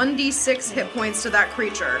restore 1d6 hit points to that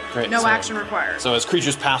creature. Great, No so- action required. So as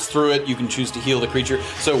creatures pass through it, you can choose to heal the creature.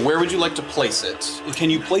 So where would you like to place it?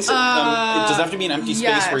 Can you place it? Does it have to be an empty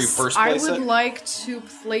space where you first place I would it? like to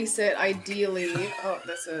place it ideally. Oh,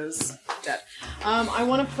 this is dead. I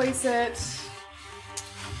want to place it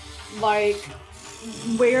like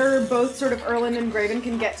where both sort of Erland and Graven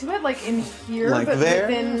can get to it, like in here, Like but there?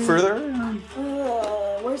 within. Further?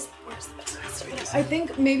 Where's the best? I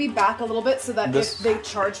think maybe back a little bit so that This? if they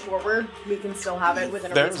charge forward, we can still have it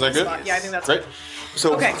within a There? Is that reasonable good? spot. Yeah, I think that's Great. good.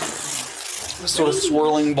 So Okay. a sort of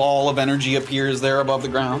swirling ball of energy appears there above the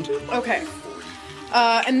ground. Okay.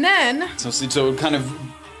 And then So kind of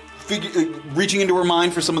reaching into her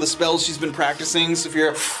mind for some of the spells she's been practicing,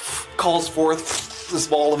 Saphira calls forth this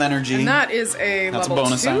ball of energy. and that is a That's a level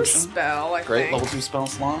bonus 2 action. spell, I Great, think. level 2 spell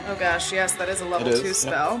slot. Oh gosh, yes, that is a level It is, 2 yep.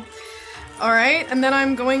 spell. All right, and then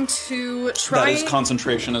I'm going to try. That is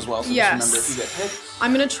concentration as well, so Yes. just remember if you get hit.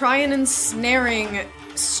 I'm going to try an ensnaring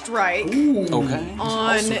strike Okay.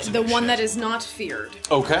 on the one that is not feared.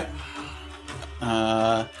 Okay.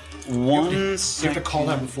 One You have to call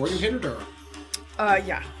that before you hit it, or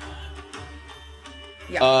Yeah.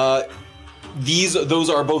 Yeah. Those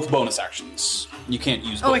are both bonus actions. You can't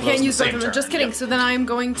use both Oh, I of those can't in use the both same of them. turn. Just kidding. Yep. So then I'm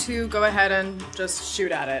going to go ahead and just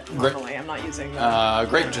shoot at it normally. I'm not using.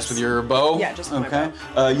 Great, just with your bow? Yeah, just with my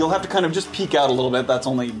Okay. You'll have to kind of just peek out a little bit. That's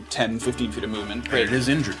only 10, 15 feet of movement. Great. It is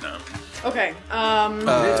injured now. Okay.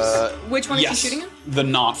 Which one yes, is she shooting in? the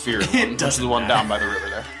not feared one, which is the one down by the river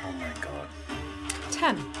there. Oh my god.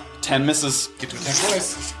 10. 10 misses. get to attack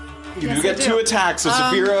twice. You Yes, do get I do. 2 attacks, so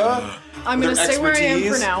Saphira, I'm going with to her stay where I am for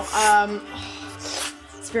expertise, now.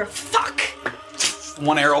 Sphere. Fuck!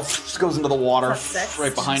 one arrow goes into the water Plus 6.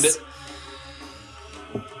 right behind it.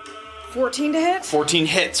 14 to hit. 14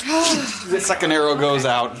 hits. The second arrow goes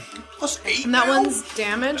out. Plus 8. And that one's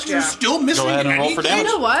damaged. You're still missing. Go ahead and roll for You damage.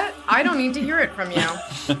 know what? I don't need to hear it from you.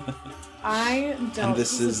 I don't. And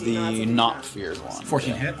this is the not feared one.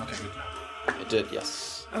 14 hit. Okay, good. It did,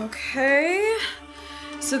 yes. Okay.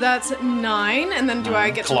 So that's 9, and then do I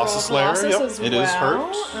get Colossus to roll Slayer, Colossus yep, as it well?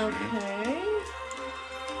 is hurt. Okay.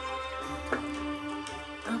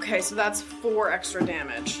 Okay, so that's 4 extra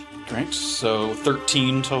damage. Great, so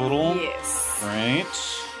 13 total. Yes. Right.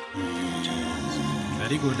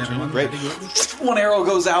 Very good, everyone. Great. Very good. One arrow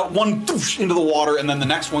goes out, one into the water, and then the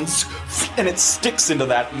next one, and it sticks into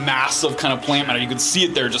that massive kind of plant matter. You can see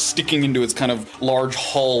it there just sticking into its kind of large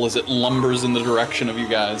hull as it lumbers in the direction of you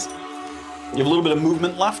guys. You have a little bit of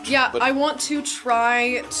movement left. Yeah, but I want to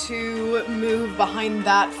try to move behind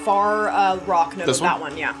that far rock node. This one? That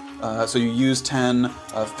one, yeah. So you use 10,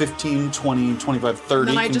 15, 20, 25, 30. And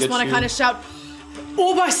then I can just get want to you- kind of shout,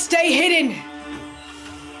 Uba, stay hidden!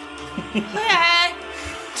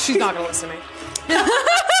 She's not going to listen to me.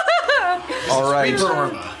 All right.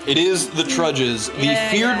 It is the trudges. The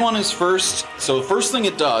feared one is first. So the first thing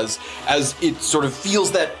it does, as it sort of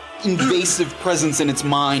feels that invasive presence in its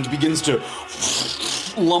mind, begins to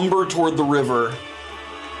lumber toward the river.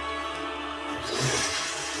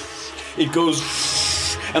 It goes,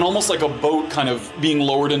 and almost like a boat kind of being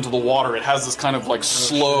lowered into the water, it has this kind of like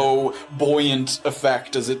slow, buoyant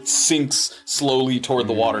effect as it sinks slowly toward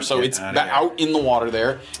the water. So get it's outta here. out in the water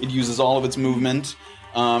there. It uses all of its movement.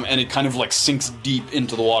 And it kind of like sinks deep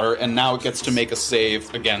into the water, and now it gets to make a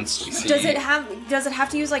save against. Does it have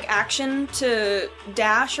to use like action to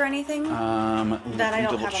dash or anything? That I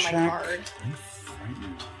don't have on my card.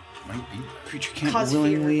 Frightened. Might be. Creature can't Cause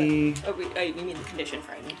willingly. fear. But, you mean the condition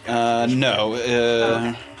frightened? No.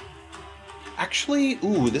 Okay. Actually,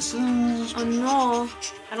 this is. Oh no,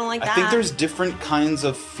 I don't like I that. think there's different kinds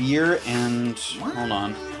of fear and. Hold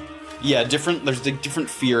on. Yeah, different. There's different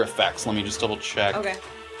fear effects. Let me just double check. Okay.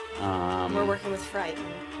 Um, We're working with frightened.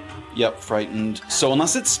 Yep, frightened. So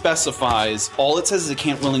unless it specifies, all it says is it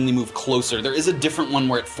can't willingly move closer. There is a different one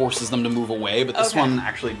where it forces them to move away, but this one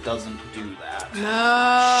actually doesn't do that.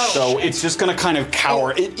 No. So it's just going to kind of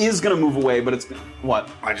cower. It is going to move away, but it's... What?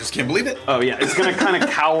 I just can't believe it. Oh, yeah. It's going to kind of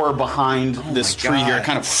cower behind this tree here. It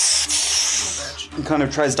kind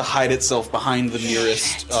of tries to hide itself behind the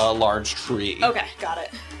nearest large tree. Okay, got it.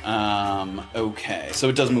 Okay. So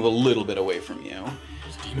it does move a little bit away from you.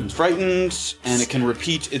 It's frightened, and it can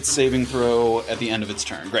repeat its saving throw at the end of its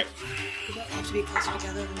turn. Great. We don't have to be closer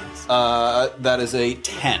together than this. That is a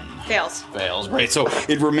 10. Fails. Fails. Great. So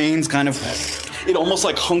it remains kind of... It almost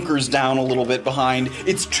like hunkers down a little bit behind.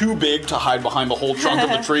 It's too big to hide behind the whole trunk of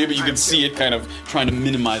the tree, but you can see it kind of trying to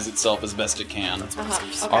minimize itself as best it can.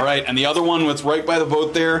 Okay. All right, and the other one that's right by the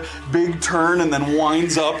boat there, big turn and then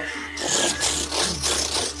winds up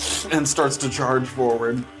and starts to charge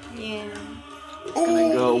forward. Yeah.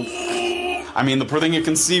 Gonna go. I mean, the thing you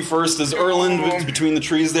can see first is Erland between the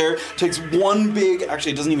trees there. Takes one big...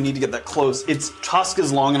 Actually, it doesn't even need to get that close. Its tusk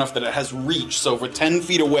is long enough that it has reach, so for 10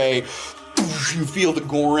 feet away, you feel the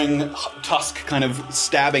goring tusk kind of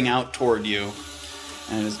stabbing out toward you.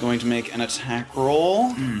 And it is going to make an attack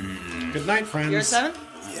roll. Good night, friends. You're a 7?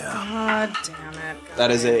 Yeah. God damn it. Guys.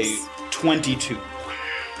 That is a 22.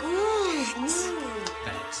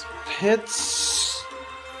 Thanks. Hits.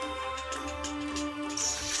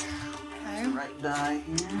 Okay. Right die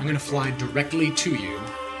here. I'm gonna fly directly to you,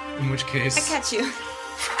 in which case... I catch you.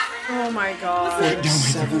 Oh my god.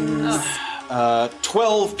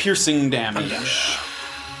 12 piercing damage.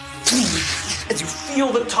 As you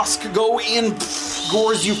feel the tusk go in,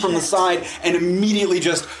 gores you from the side, and immediately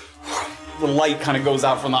just the light kind of goes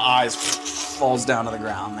out from the eyes, falls down to the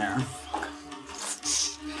ground there.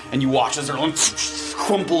 And you watch as Erland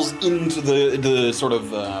crumples into the sort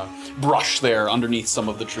of brush there underneath some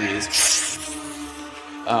of the trees.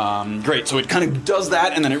 Great, so it kind of does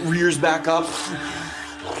that, and then it rears back up,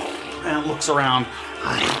 and it looks around,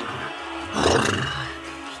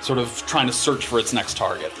 sort of trying to search for its next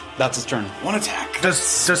target. That's its turn. One attack.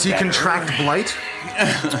 Does he contract blight?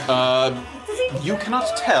 You cannot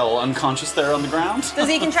tell, unconscious there on the ground. Does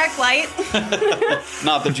he contract flight?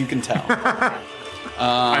 Not that you can tell.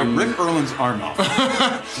 I rip Erland's arm off.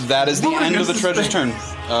 That is the end of the treasure's turn.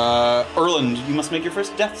 Erland, you must make your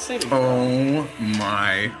first death saving throw. Oh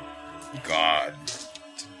my god.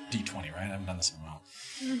 D20, right? I haven't done this in a while.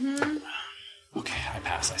 Mm-hmm. Okay, I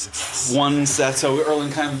pass. I success. One set, so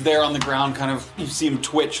Erland kind of there on the ground, kind of, you see him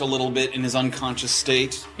twitch a little bit in his unconscious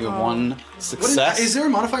state. You have one success. Is there a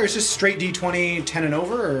modifier? Is just straight D20, 10 and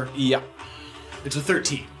over, or? Yep. It's a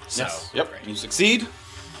 13. So. Yes. Yep. You succeed.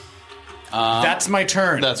 That's my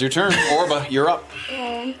turn. That's your turn. Orba, you're up.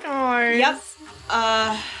 Oh, guys. Yep.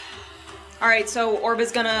 Alright, so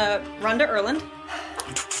Orba's gonna run to Erland.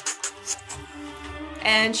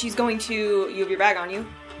 And she's going to... You have your bag on you.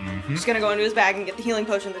 Mm-hmm. She's gonna go into his bag and get the healing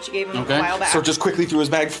potion that she gave him a while back. So just quickly through his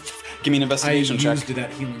bag, give me an investigation check. I used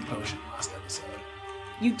that healing potion last episode.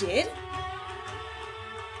 You did?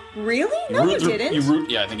 Really? No, you didn't.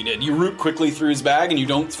 Yeah, I think you did. You root quickly through his bag and you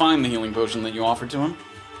don't find the healing potion that you offered to him.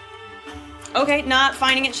 Okay, not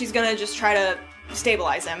finding it, she's gonna just try to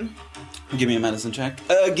stabilize him. Give me a medicine check.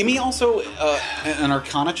 Give me also an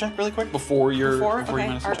Arcana check really quick before your Okay,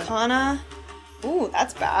 medicine Arcana. Check. Ooh,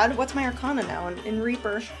 that's bad. What's my Arcana now in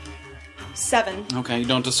Reaper? 7. Okay, you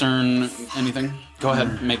don't discern anything? Go ahead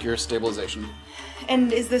and make your stabilization.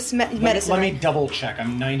 And is this medicine? Let me double check.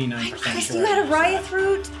 I'm 99% Chris, sure. you had a riot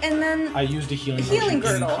root and then... I used a healing Healing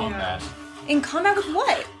potion girdle. in combat. In combat with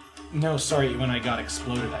what? No, sorry, when I got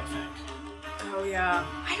exploded, I think. Oh, yeah.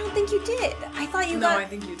 I don't think you did. I thought you No, got... I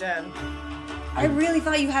think you did. I really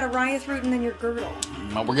thought you had a riot root and then your girdle.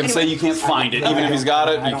 Well, we're gonna say you can't find it. Even if he's got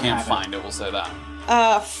it, you can't find it. We'll say that.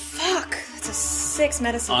 Fuck. That's a 6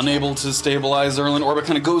 medicine. Unable to stabilize Erland, Orba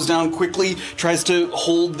kind of goes down quickly, tries to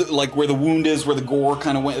hold like where the wound is, where the gore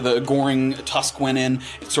kind of went, the goring tusk went in.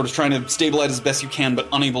 It's sort of trying to stabilize as best you can, but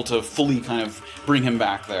unable to fully kind of bring him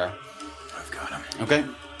back there. I've got him. Okay.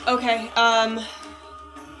 Okay. I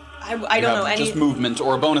don't know any. Just movement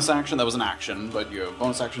or a bonus action. That was an action, but you have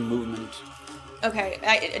bonus action movement. Okay,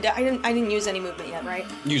 I didn't use any movement yet, right?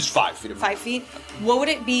 Use 5 feet of movement. 5 feet. What would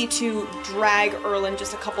it be to drag Erland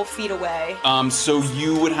just a couple feet away? So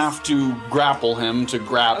you would have to grapple him to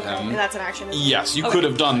grab him. And that's an action. Isn't it? Yes, you could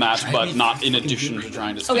have done that, but not in addition to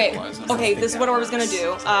trying to stabilize him. Okay, this is what Orba's gonna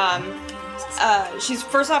do. she's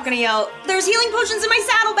first off going to yell, "There's healing potions in my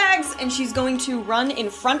saddlebags!" And she's going to run in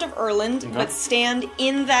front of Erland, but stand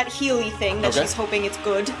in that healy thing that she's hoping it's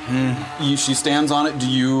good. She stands on it. Do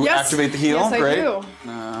you activate the heal? Yes, I Great. do.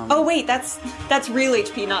 Oh wait, that's real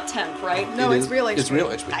HP, not temp, right? No, it's real HP. It's real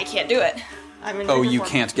HP. I can't do it. I'm in you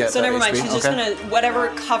can't get So that never mind, HP. she's just going to, whatever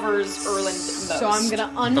covers Erland most. So I'm going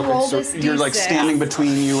to unroll this D6. You're like standing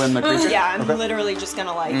between you and the creature? Yeah, I'm literally just going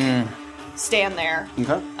to stand there.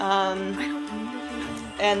 Okay.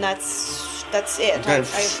 And that's it. Okay,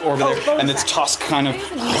 over there. And its tusk kind of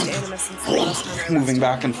moving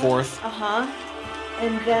back and forth.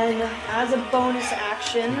 And then, as a bonus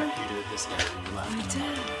action...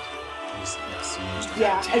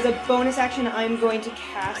 as a bonus action, I'm going to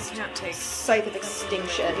cast Scythe of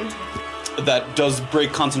Extinction. That does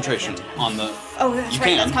break concentration on the... Oh, that's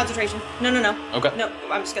right, that's concentration. No. Okay. No,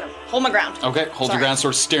 I'm just going to hold my ground. Okay, hold your ground,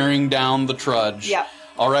 sort of staring down the trudge. Yeah.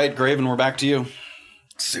 All right, Graven, we're back to you.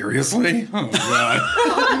 Seriously? Oh,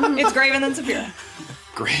 God. It's Graven and Saphira.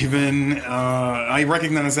 Graven, I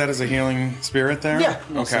recognize that as a healing spirit there? Yeah.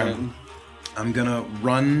 Okay. I'm gonna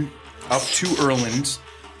run up to Erland,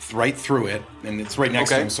 right through it, and it's right next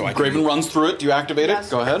to him, so I can... Graven runs through it. Do you activate it?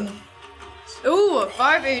 Go ahead. Ooh,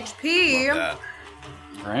 5 HP. That.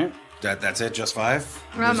 All right. That's it, just 5?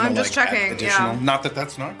 I'm just checking, additional. yeah. Not that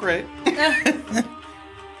that's not great.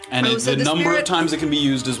 And the number of times it can be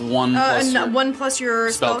used is 1 plus your 1 plus your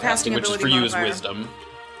spellcasting which is ability for you modifier. is wisdom.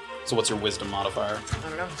 So what's your wisdom modifier? I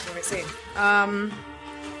don't know. Let me see.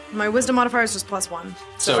 My wisdom modifier is just +1.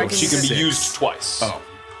 So she can be used twice. Oh.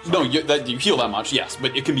 No, you heal that much, yes,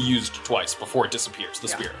 but it can be used twice before it disappears, the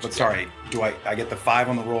spirit. But sorry, do I get the 5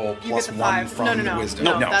 on the roll plus get the 1 5. from No, the wisdom?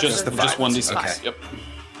 No, that's just the 1d6. Okay. Yep.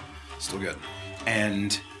 Still good.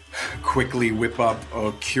 And quickly whip up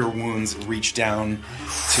Cure Wounds, reach down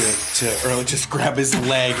to Earl, just grab his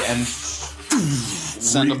leg and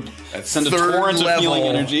Send a third torrent of healing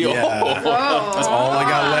level. energy. Yeah. That's all I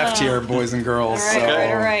got left here, boys and girls.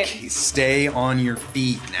 All right. Stay on your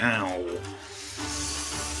feet now.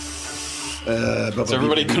 So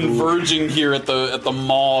everybody converging here at the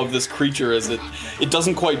maw of this creature as it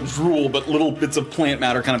doesn't quite drool, but little bits of plant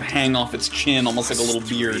matter kind of hang off its chin, almost like a little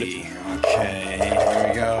beard. Okay, here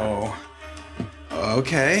we go.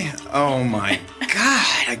 Okay. Oh my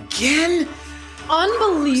god, again?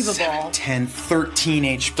 Unbelievable. 10, 13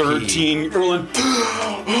 HP. 13. Erland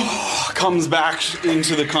comes back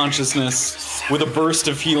into the consciousness with a burst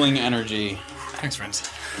of healing energy. Thanks, friends.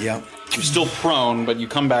 Yep. You're still prone, but you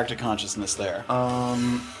come back to consciousness there.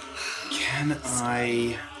 Can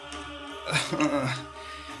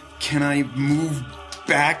I move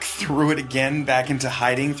back through it again, back into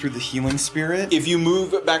hiding through the healing spirit? If you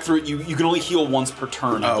move back through it, you can only heal once per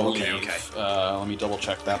turn, I believe. Okay. Let me double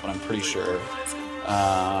check that, but I'm pretty sure.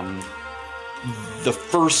 The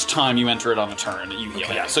first time you enter it on a turn, you heal.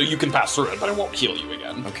 Okay. Yeah, so you can pass through it, but it won't heal you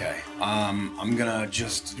again. Okay. I'm gonna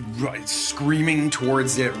just screaming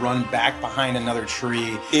towards it, run back behind another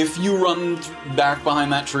tree. If you run back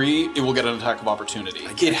behind that tree, it will get an attack of opportunity.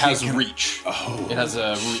 It has reach. Oh, it has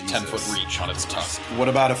a 10-foot reach on its tusk. What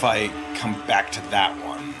about if I come back to that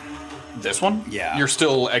one? This one? Yeah. You're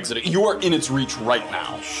still exiting. You are in its reach right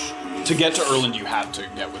now. To get to Erland, you had to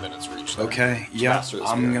get within its reach. Okay, yeah.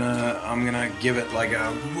 I'm gonna give it like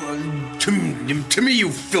a to me, you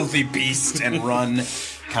filthy beast, and run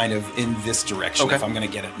kind of in this direction. Okay. If I'm gonna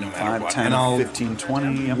get it, no matter 5, what. 10, and I'll 15,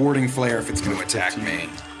 20. Yep. warding flare if it's gonna attack 15, me.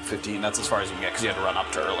 15. That's as far as you can get because you had to run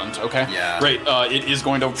up to Erland. Okay. Yeah. Great. It is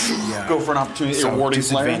going to go for an opportunity. So, Your warding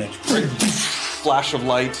flare. disadvantage. Flash of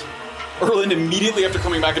light. Erland immediately after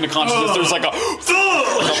coming back into consciousness, there's like a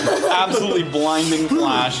absolutely blinding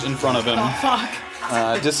flash in front of him. Oh, fuck.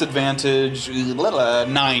 Disadvantage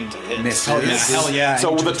 9 to hit. Misses. Hell yeah.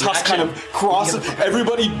 So the tusk kind of crosses.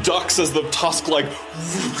 Everybody ducks as the tusk like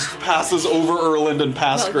passes over Erland and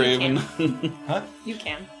past Well, you Graven. You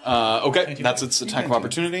can. Okay, that's its attack of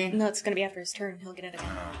opportunity. No, it's going to be after his turn. He'll get it again.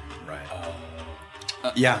 Right.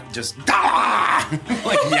 Yeah, just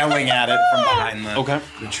like yelling at it from behind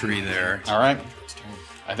the tree there. All right.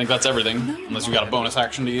 I think that's everything, unless you got a bonus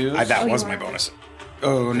action to use. That was my bonus.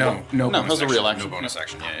 Oh no, no, that bonus was a real action. action. No bonus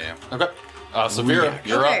action. Yeah. Okay. Severa,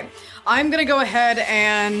 you're Okay. up. I'm gonna go ahead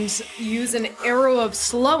and use an arrow of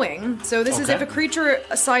slowing. So this is Okay. if a creature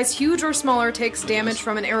a size huge or smaller takes damage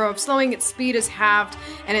from an arrow of slowing, its speed is halved,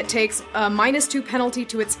 and it takes a -2 penalty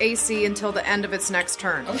to its AC until the end of its next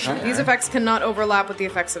turn. Okay. These effects cannot overlap with the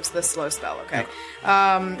effects of this slow spell, okay?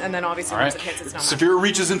 And then obviously All once right. it hits, it's not Severa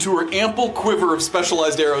reaches into her ample quiver of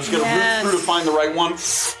specialized arrows. She's got to Yes. root through to find the right one.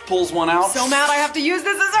 Pulls one out. so mad I have to use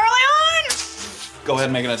this as early on! Go ahead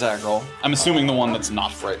and make an attack roll. I'm assuming the one that's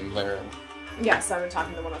not frightened there. Yes, I've been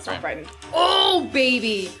talking to the one that's not frightened. Oh,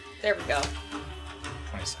 baby! There we go.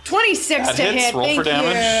 26 That to hits. hit. Roll Thank for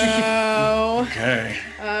damage. Okay.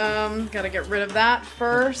 you. Gotta get rid of that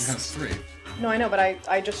first. That's 3. No, I know, but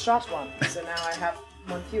I just shot one, so now I have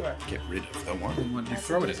one fewer. Get rid of the one. Why did you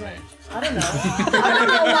throw it at me? I don't know. I don't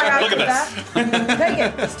know why I Look did at that. Take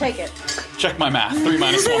it. Just take it. Check my math. 3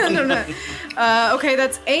 minus 1. Okay,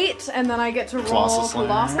 that's 8, and then I get to roll Colossus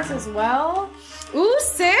Colossus as well. Ooh,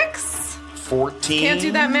 6. 14. Can't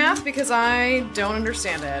do that math because I don't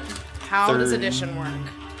understand it. How does 30. addition work?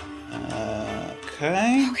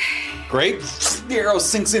 Okay. Great. The arrow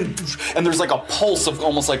sinks in, and there's like a pulse of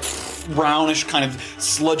almost like brownish kind of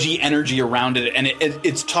sludgy energy around it, and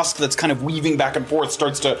its tusk that's kind of weaving back and forth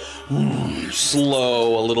starts to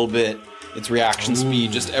slow a little bit. Its reaction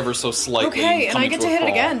speed just ever so slightly. Okay, and I coming get to to a hit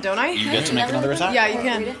it crawl. again, don't I? You get to make another attack. Yeah, you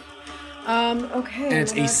can. Okay. And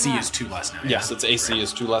its what do I AC have? is 2 less now. Yes, its AC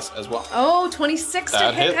is 2 less as well. Oh, 26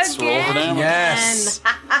 That to hit hits. again. Roll for damage. Yes.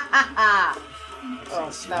 Oh,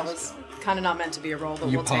 that was kind of not meant to be a roll, but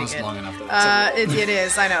You we'll take paused it. long enough that It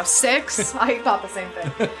is, I know. 6? I thought the same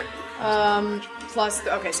thing. Plus,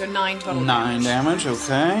 okay, so 9 total 9 damage,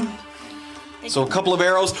 okay. So a couple of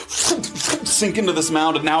arrows sink into this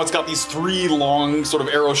mound, and now it's got these 3 long sort of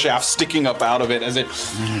arrow shafts sticking up out of it as it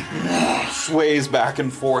sways back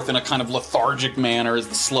and forth in a kind of lethargic manner as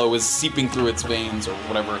the slow is seeping through its veins, or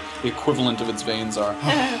whatever the equivalent of its veins are.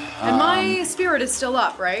 And my spirit is still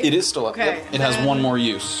up, right? It is still up. Okay, Yep. It has then- 1 more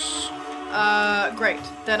use. Great.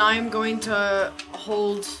 Then I'm going to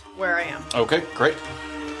hold where I am. Okay, great.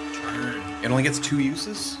 It only gets 2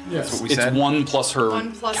 uses? Yes. That's what we It's said. 1 plus her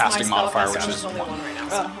 1 plus casting my modifier, spellcasting, which which is is only 1. 1 right now.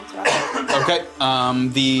 Oh, Okay,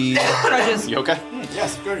 the... Trudges. You okay?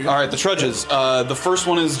 Yes, very good. All right, the trudges. The first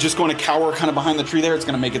one is just going to cower kind of behind the tree there. It's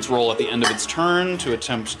going to make its roll at the end of its turn to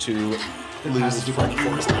attempt to lose.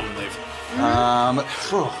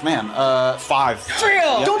 Oh man, 5.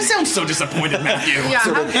 Don't sound so disappointed, Matthew.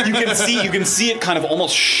 Yeah. You can see it kind of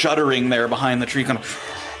almost shuddering there behind the tree, kind of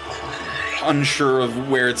unsure of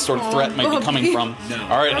where its sort of threat might be coming from.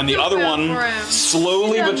 All right, and the feel other bad one, for him.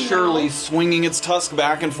 slowly He but doesn't surely know. swinging its tusk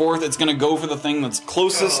back and forth. It's going to go for the thing that's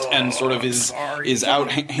closest and sort of is out,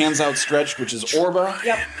 hands outstretched, which is Orba.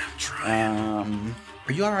 Yep.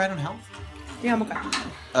 Are you alright on health? Yeah, I'm okay.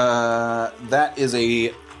 That is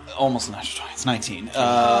a almost a natural 20. It's 19.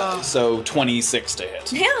 So 26 to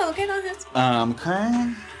hit. Yeah, okay, no, that's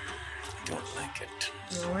Okay. Don't like it.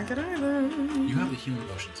 Don't like it either. You have the healing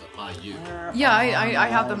potions up by you. Yeah, I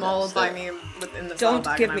have them all by me within the don't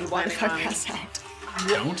saddlebag, give and me I'm one if I planning on- pass out.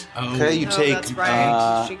 Don't? Oh. Okay, you Oh, take that's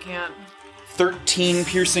right. She can't. 13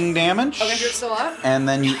 piercing damage. Okay, you're still up? And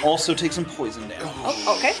then you also take some poison damage.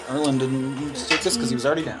 Oh, okay. Erlen didn't take this because he was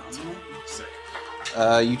already down. Sick.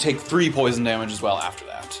 You take 3 poison damage as well after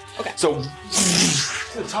that. Okay. So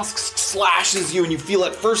the tusk slashes you, and you feel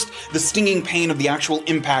at first the stinging pain of the actual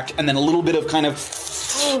impact, and then a little bit of kind of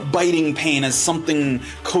biting pain as something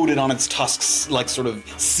coated on its tusks, like sort of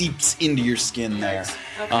seeps into your skin there.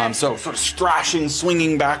 Okay. So sort of thrashing,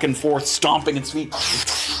 swinging back and forth, stomping its feet.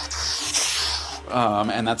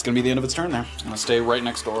 And that's going to be the end of its turn there. It's going to stay right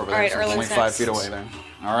next door over there. All right, so it's only Erlen's 5 next. feet away there.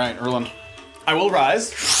 All right, Erlen I will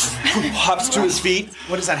rise. hops to his feet.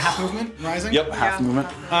 What is that, half movement? Rising? Yep, half movement.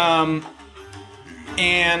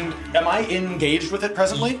 And am I engaged with it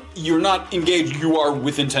presently? You're not engaged. You are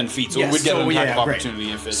within 10 feet, so it would get an attack of great.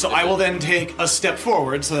 opportunity if it. So if I will it- then take a step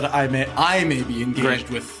forward so that I may be engaged Great.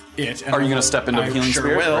 with it. And Are you going to step into I the healing sure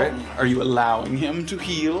spirit? will. Right? Are you allowing him to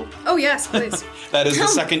heal? Oh, yes, please. That is the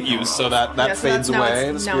second use, so that Yeah, so fades that's- now away. The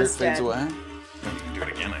it's- now spirit it's fades dead. away. Do it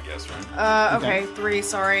again, I guess, right? Okay, 3,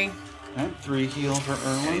 sorry. Okay, 3 heal for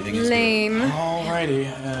Erlen. Anything is Lame.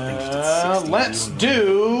 Alrighty. Let's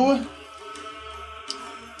do.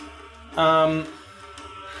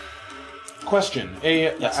 Question.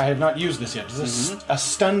 Yes. I have not used this yet. Does a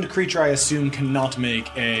stunned creature, I assume, cannot make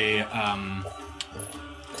a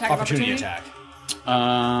Attack opportunity attack?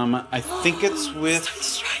 I think it's with.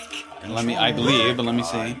 I believe, but let me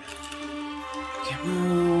see. Can't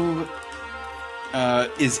move.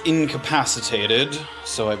 Is incapacitated,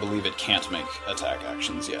 so I believe it can't make attack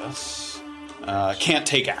actions. Yes. Can't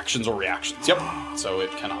take actions or reactions. Yep. So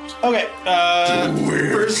it cannot. Okay.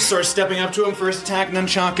 First, sort of stepping up to him. First attack,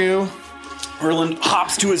 nunchaku. Erlen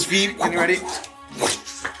hops to his feet. When you're ready.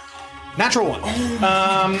 Natural 1.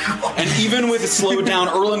 And even with it slowed down,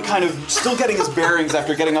 Erlen kind of still getting his bearings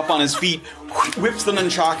after getting up on his feet, whips the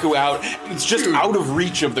nunchaku out. It's just out of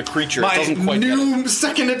reach of the creature. It My doesn't quite get it. new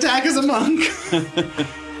second attack as a monk.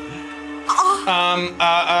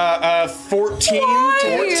 14.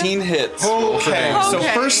 14 hits. Okay, so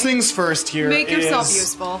Okay. first things first here Make yourself is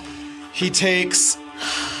useful. He takes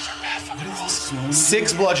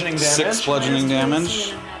 6 bludgeoning damage. 6 bludgeoning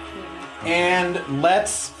damage. And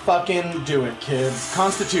let's fucking do it, kids.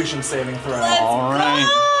 Constitution saving throw. All right.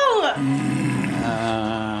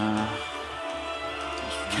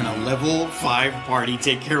 Can a level 5 party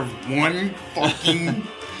take care of one fucking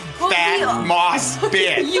fat moss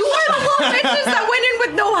bitch? You are the little bitches that went in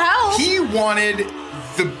with no help. He wanted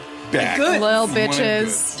the back. Good. Little He wanted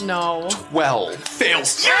bitches. No. 12.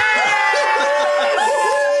 Fails.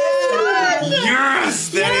 Yes,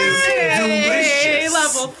 that is Hey, delicious.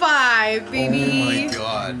 level 5, baby. Oh my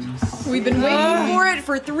god. We've been waiting for it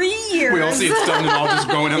for 3 years. We all see it's done and all just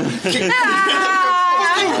going up.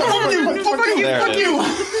 There it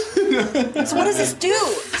is. So what does this do?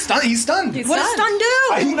 He's stunned. What does stun do?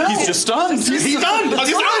 I don't know. He's just stunned. He's done. Isn't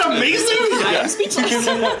that amazing?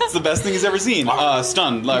 It's the best thing he's ever seen.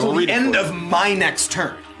 Stunned. Like, we'll Until read the it end for of my next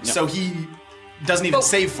turn. So he doesn't even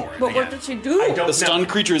save for it. But what again. did she do? I don't know. The stunned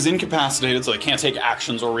creature is incapacitated, so they can't take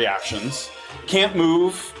actions or reactions, can't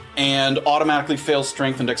move, and automatically fails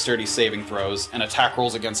strength and dexterity saving throws, and attack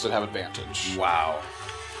rolls against it have advantage. Wow.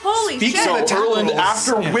 Holy Speaking shit. of So attack Erland, rolls,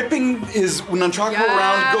 after whipping his nunchaku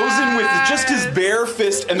around, goes in with just his bare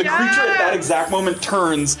fist, and the creature at that exact moment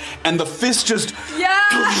turns, and the fist just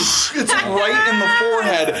it's right in the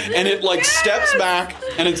forehead, and it like steps back,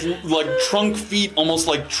 and it's like trunk feet almost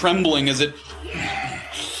like trembling as it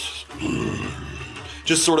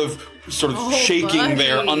just sort of shaking buddy.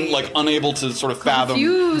 there, like unable to sort of fathom.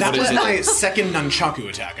 Confused. That what was it is. my second nunchaku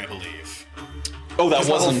attack, I believe. Oh, that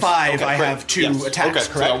Level wasn't 5, okay, I great. have 2 Yes. attacks, Okay,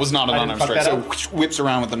 so correct? that was not an I didn't unarmed fuck strike. that So whips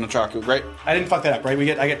around with the nunchaku, right? I didn't fuck that up, right?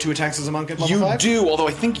 I get 2 attacks as a monk at level You 5? do, although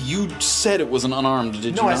I think you said it was an unarmed. Did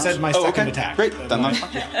you No, not? I said my Oh, second okay. attack. Great, then that's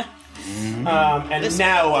And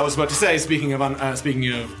now I was about to say, speaking of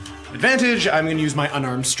advantage, I'm going to use my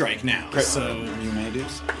unarmed strike now. Great. So you may do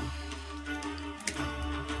so.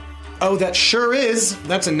 Oh, that sure is.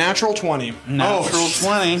 That's a natural 20. Natural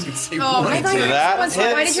 20. Oh, I thought you That why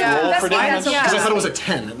did you hits. Roll that's for why damage. that's so Because I bad. thought it was a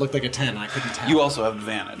 10. It looked like a 10. I couldn't tell. You also have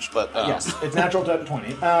advantage, but Yes, it's natural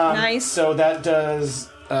 20. Nice. So that does.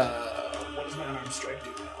 What does my unarmed strike do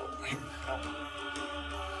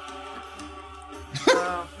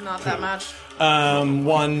now? Not that much.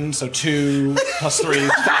 1, so 2 plus 3, 5.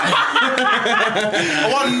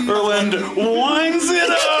 Erland winds it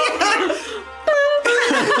up.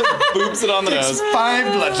 Boops it on the nose.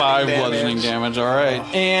 5 bludgeoning 5 damage. bludgeoning damage. All right.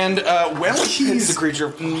 And, well, Hits he's the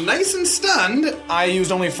creature. nice and stunned. I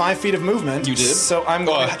used only 5 feet of movement. You did. So I'm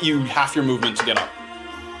going You half your movement to get up.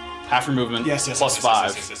 Half your movement. Yes, Plus yes,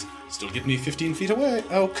 5. yes. Still get me 15 feet away.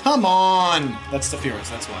 Oh, come on! That's the Furious,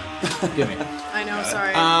 that's why. Give me. I know,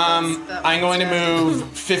 sorry. I'm going to move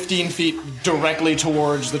 15 feet directly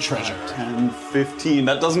towards the treasure. 10, 15.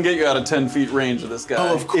 That doesn't get you out of 10 feet range of this guy.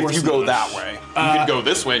 Oh, of course If you go not. that way. You could go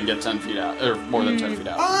this way and get 10 feet out. Or more than 10 feet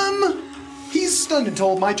out. He's stunned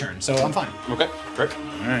until my turn, so I'm fine. Okay, great.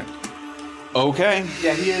 All right. Okay.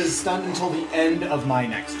 Yeah, he is stunned until the end of my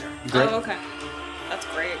next turn. Great. Oh, okay. That's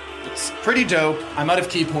great. It's pretty dope. I'm out of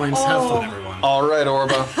key points. Have fun, everyone. All right,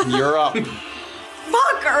 Orba, you're up.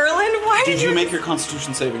 Fuck, Erland, why Did you make your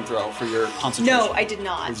Constitution saving throw for your concentration? No, I did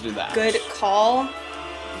not. Please do that. Good call.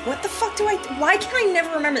 What the fuck do I... Why can I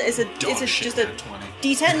never remember? Is it just a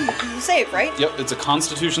D10 save, right? Yep, it's a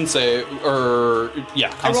Constitution save, or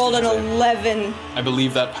yeah. I rolled an Constitution save. 11. I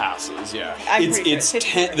believe that passes. Yeah, I'm it's pretty it's sure.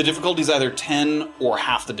 10. The difficulty is either 10 or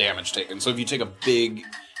half the damage taken. So if you take a big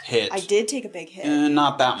hit, I did take a big hit.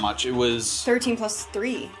 not that much. It was 13 plus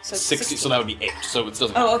 3, so 60. So that would be 8. So it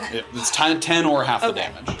doesn't. Oh, matter. okay. It's 10 or half the Okay.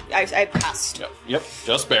 damage. I passed. Yep,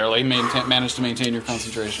 just barely managed to maintain your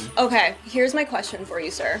concentration. Okay, here's my question for you,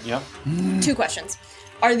 sir. Yep, 2 questions.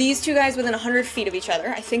 Are these 2 guys within 100 feet of each other?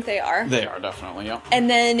 I think they are. they are definitely. Yep. And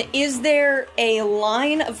then, is there a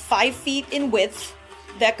line of 5 feet in width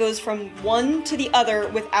that goes from one to the other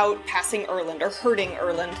without passing Erland, or hurting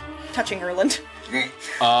Erland, touching Erland?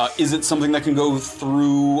 Is it something that can go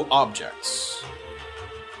through objects?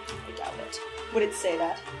 I doubt it. Would it say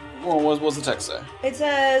that? Well, what does the text say? It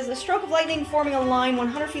says, a stroke of lightning forming a line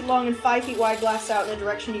 100 feet long and 5 feet wide blasts out in the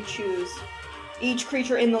direction you choose. Each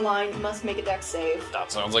creature in the line must make a dex save.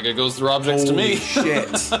 That sounds like it goes through objects to me. Shit.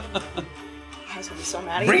 I was gonna be so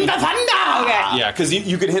mad at Bring you. the thunder! Okay. Yeah, because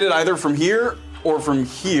you could hit it either from here or from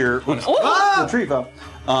here. The tree fell.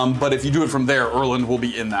 But if you do it from there, Erland will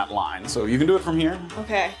be in that line. So you can do it from here.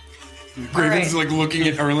 Okay. Graven's Alright. like looking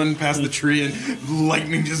at Erland past the tree and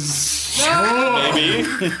lightning just. Maybe.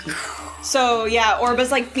 So yeah,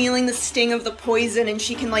 Orba's like feeling the sting of the poison, and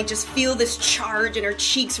she can like just feel this charge, and her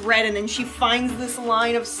cheeks redden, and she finds this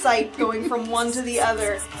line of sight going from one to the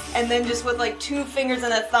other, and then just with like 2 fingers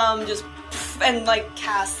and a thumb, just and like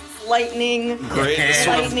casts lightning, Great.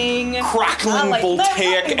 lightning, Crackling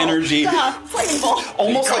voltaic energy. Lightning bolt.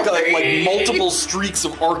 Almost like multiple streaks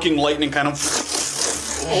of arcing lightning kind of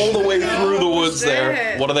all the way through the woods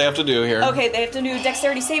there. What do they have to do here? Okay, they have to do a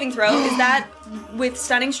dexterity saving throw. Is that with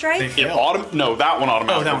stunning strike? No, that one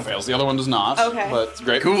automatically fails. The other one does not. Okay. But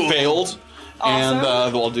great. Cool. Failed. Awesome. And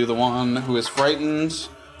I'll do the one who is frightened.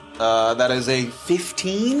 That is a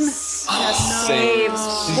 15. Saves.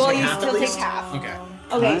 Well, you still take half. Okay.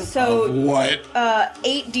 Okay, so What?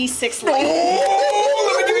 8d6 lightning.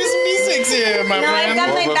 Oh, let me give you some D6 here, my No, I've friend. got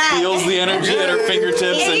my Orba back. feels the energy at her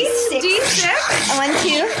fingertips and D6. 1,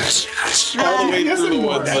 2. all the way through the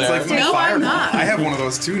woods That's there. like my No, I'm fireball. not. I have one of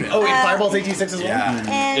those too now. Oh, wait, Fireball's 86 as well? yeah.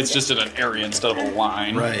 And It's just in an area instead of a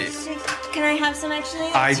line. Right. Can I have some actually?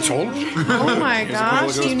 I told you. Oh my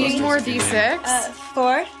gosh, do you need more D6?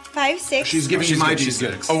 4, 5, 6. She's giving you my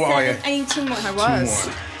D6. Oh, yeah. I need 2 more. I was.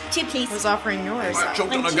 2, please. I was offering yours.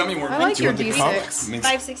 Choked on a gummy worm. I like your the D6. Means-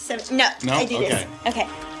 5, 6, 7. No, No? I do this. Okay. Okay.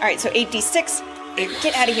 All right, so 8d6.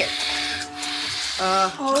 Get out of here.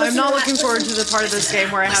 I'm not looking forward to the part of this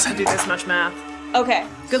game where I have to do this much math. Okay.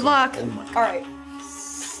 Good luck. All right.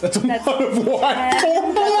 That's a lot of what? That's a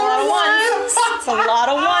lot of ones. It's a lot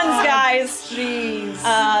of ones, guys.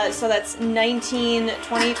 Jeez. So that's 19,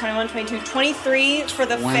 20, 21, 22, 23 for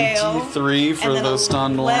the fail. 23 for And then the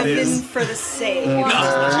stunned one. 11 for the save.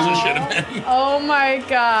 Oh my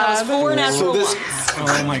That was god. 4 natural So this ones.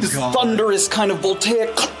 Oh my god. thunderous kind of voltaic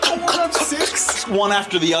one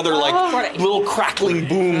after the other, like little crackling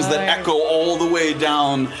booms that echo all the way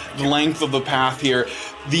down the length of the path here.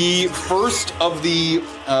 The first of the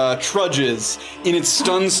trudges in its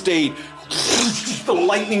stunned state, the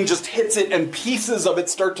lightning just hits it and pieces of it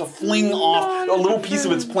start to fling off. A little piece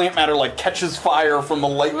of its plant matter like catches fire from the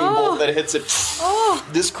lightning bolt that hits it.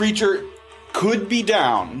 This creature could be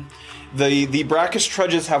down. The brackish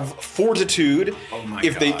trudges have fortitude. Oh my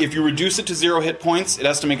if God. if you reduce it to 0 hit points, it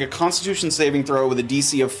has to make a Constitution saving throw with a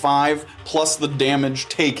DC of 5 plus the damage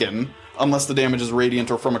taken, unless the damage is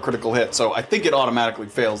radiant or from a critical hit. So I think it automatically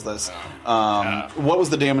fails this. What was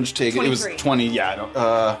the damage taken? It was 23. 20. Yeah,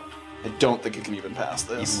 I don't think it can even pass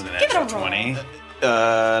this. Even with an extra 20.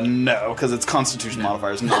 No, because its Constitution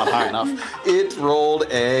modifier is not high enough. It rolled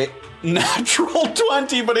a natural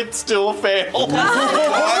 20, but it still failed.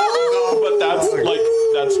 But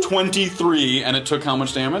that's 23, and it took how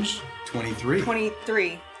much damage? 23.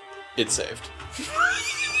 23. It saved.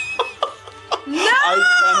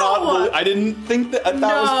 No! I didn't think that was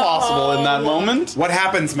possible in that moment. What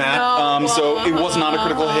happens, Matt? So it was not a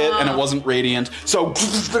critical hit, and it wasn't radiant. So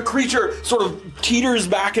the creature sort of teeters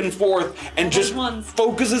back and forth and just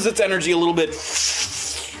focuses its energy a little bit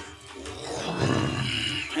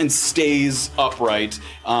and stays upright.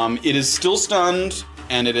 It is still stunned,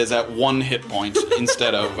 and it is at 1 hit point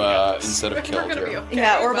instead of killed. We're gonna be Here. okay.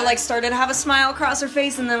 Yeah, Orba like started to have a smile across her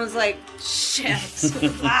face and then was like, shit.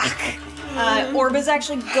 Orba's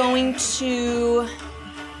actually going to...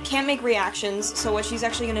 Can't make reactions, so what she's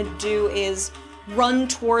actually going to do is run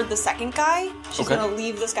toward the second guy. She's Okay. going to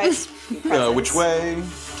leave this guy's presence. Which way?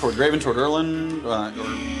 Toward Graven, toward Erland? Or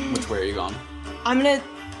which way are you going? I'm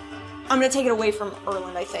gonna take it away from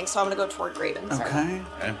Erland, I think, so I'm gonna go toward Graven. Sorry. Okay.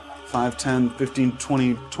 5, 10, 15,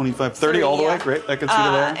 20, 25, 30, all the way. Yeah. Great. I can see the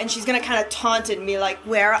way. And she's gonna kind of taunt it and be like,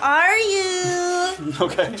 "Where are you?"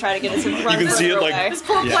 Okay. Try to get us to run. You can see it, further like, away. This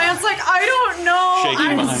poor plant's like, I don't know. Shaking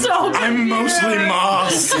I'm behind so it. I'm mostly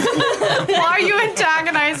moss. Why you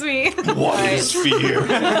antagonize me? What is fear? It's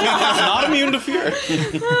not immune to fear.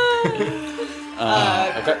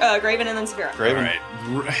 Graven and then Severa. Graven.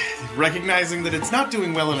 All right. Recognizing that it's not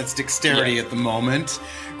doing well in its dexterity at the moment,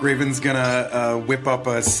 Graven's gonna whip up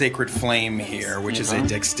a sacred flame here, which is a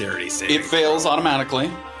dexterity save. It fails automatically.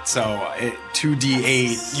 So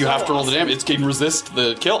 2d8. You have to roll the damage. It can resist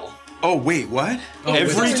the kill. Oh wait, what?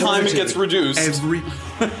 Every time it gets reduced, Every.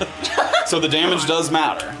 so the damage does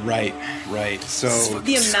matter. Right. So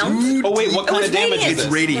The amount. Oh wait, what kind of damage is it's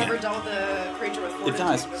this? radiant. Never dealt the creature with It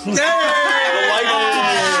dies. Hey! The light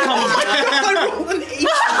comes back. I rolled an 85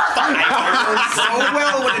 so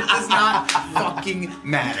well when it does not fucking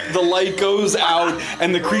matter. The light goes out,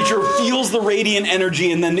 and the creature feels the radiant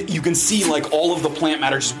energy, and then you can see like all of the plant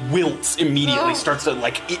matter just wilts immediately. Starts to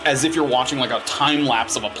as if you're watching like a time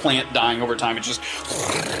lapse of a plant dying over time. It just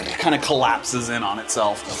kind of collapses in on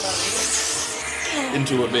itself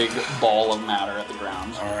into a big ball of matter at the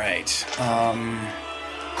ground. All right.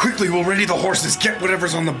 Quickly, we'll ready the horses. Get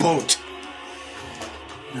whatever's on the boat.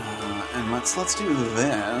 And let's do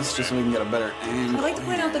this just so we can get a better angle. I'd like to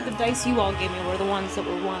point out that the dice you all gave me were the ones that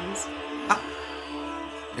were ones.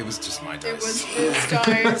 It was just my dice. It was his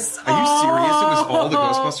dice. Are you serious? It was all the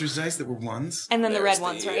Ghostbusters dice that were ones? And then the red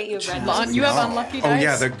ones, right? You have red ones. You have unlucky dice. Oh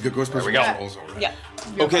yeah, the Ghostbusters go. rolls over. Yeah.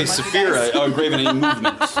 Okay, Saphira, Graven, any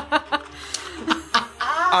movements?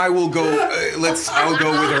 I will go. I'll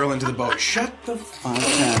go with Earl into the boat. Shut the. 5,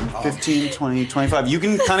 10, 15, 20, 25. You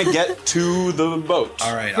can kind of get to the boat.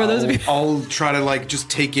 All right. For those of you- I'll try to like just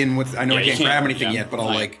take in what I know. Yeah, I you can't grab can't, anything yeah. yet, but I'll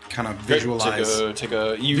Right. like kind of Great. visualize.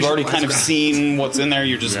 You've already kind of around. seen what's in there.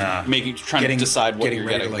 You're just trying to decide what you're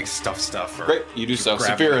ready getting. to like stuff. Or Great, you do so.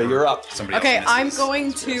 grab Saphira, whatever you're up. somebody Okay, else I'm misses.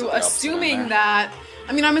 going to, assuming that...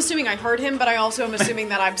 I mean, I'm assuming I heard him, but I also am assuming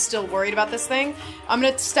that I'm still worried about this thing. I'm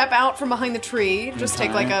going to step out from behind the tree, just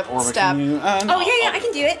take like a Orba, step. can you- no. Oh, yeah, I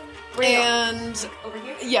can do it. And Over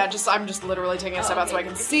here? yeah, I'm just literally taking a step out so I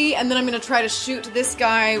can see, and then I'm gonna try to shoot this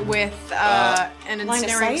guy with an line of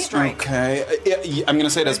ensnaring sight? strike. Okay, I'm going to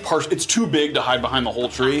say it as partial. It's too big to hide behind the whole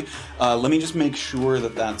tree. Let me just make sure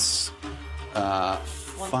that that's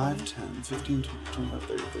 5, 10, 15, 25,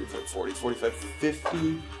 30, 35, 40, 45,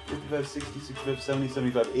 50, 55, 60, 65, 70,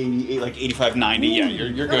 75, 80, like 85, 90. Yeah,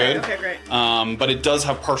 you're good. Okay, great. But it does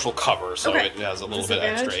have partial cover, so Okay. it has a little bit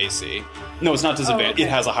extra Disadvantage? AC. No, it's not disadvantage. okay. It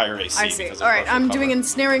has a higher AC. I see. because of All right, partial I'm cover. doing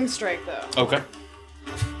ensnaring strike though. Okay.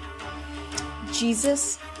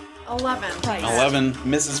 Jesus. 11. 11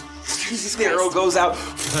 misses. The arrow goes out.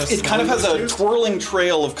 It kind of has a twirling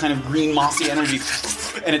trail of kind of green mossy energy,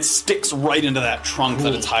 and it sticks right into that trunk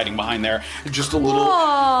that it's hiding behind there. Just a little.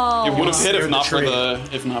 It would have hit if not for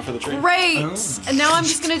the tree. Great. And now I'm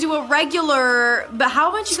just gonna do a regular. But how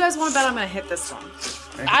much you guys want to bet I'm gonna hit this one?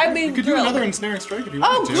 I've been You could do another ensnaring strike if you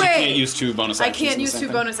Oh, wanted to. You great. can't use 2 bonus I actions. can't in the use same 2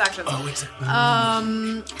 thing. bonus actions.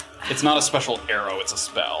 It's not a special arrow; it's a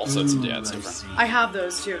spell, so it's different. I have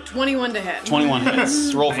those too. 21 to hit. 21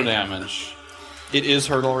 hits. Roll for damage. It is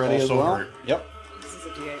hurt already as Also well. hurt. Yep. This is a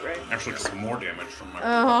D8, right? Actually, some more damage from my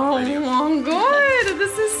Oh, radiant. good.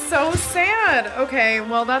 This is so sad. Okay,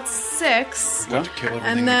 well that's 6. Okay. Kill everything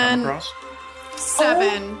And you then- come across.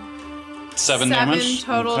 7. 7 damage.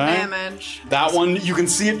 total Okay. damage. That one, you can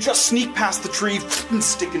see it just sneak past the tree and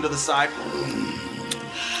stick into the side.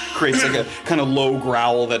 Creates like a kind of low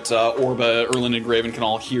growl that Orba, Erlin, and Graven can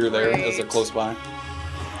all hear there as they're Great. close by.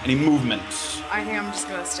 Any movement? I think I'm just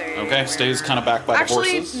gonna stay. Okay, where- stays kind of back by the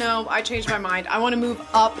Actually, horses. no, I changed my mind. I want to move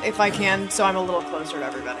up if I can, so I'm a little closer to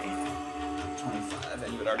everybody. 25,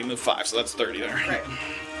 and you had already moved 5, so that's 30 there. Right.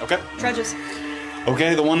 Okay. Trudges.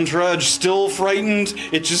 Okay, the one trudge, still frightened,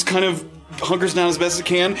 it just kind of hunkers down as best it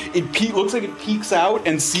can. It looks like it peeks out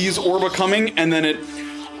and sees Orba coming, and then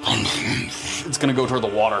it's gonna go toward the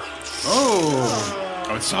water.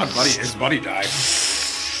 Oh, it saw his buddy die.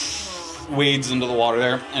 Wades into the water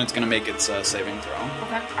there, and it's gonna make its saving throw.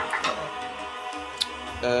 Okay.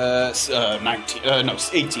 19, no,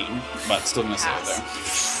 18, but still gonna save it there.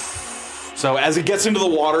 So as it gets into the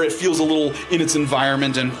water, it feels a little in its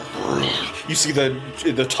environment, and you see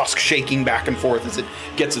the tusk shaking back and forth as it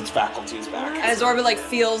gets its faculties back. As Orba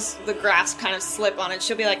feels the grasp kind of slip on it,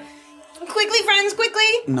 she'll be like, "Quickly, friends, quickly!"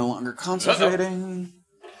 No longer concentrating.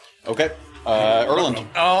 Okay, Erland.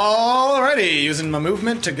 Alrighty, using my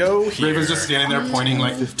movement to go here. Raven's just standing there pointing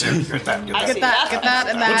like, get that. Get that,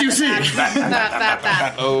 and that. What do you see?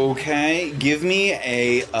 That. Okay, give me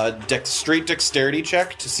a straight dexterity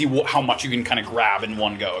check to see how much you can kind of grab in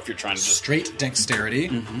one go if you're trying to just Straight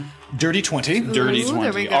dexterity. Dirty 20. dirty Ooh, 20.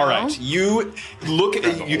 there we go. All right, you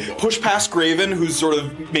push past Graven, who's sort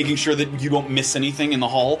of making sure that you don't miss anything in the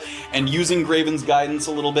hall, and using Graven's guidance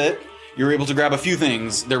a little bit, you're able to grab a few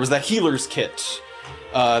things. There was that healer's kit.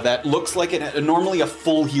 That looks like it. Normally, a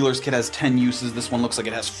full healer's kit has 10 uses. This one looks like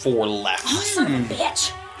it has 4 left. Son of a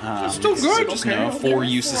bitch. Still good. So just know 4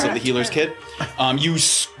 uses of the healer's kit. You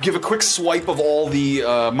give a quick swipe of all the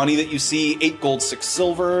money that you see: 8 gold, 6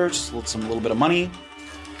 silver. Just some little bit of money.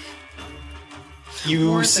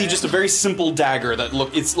 You see just a very simple dagger that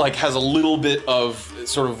has a little bit of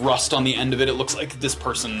sort of rust on the end of it. It looks like this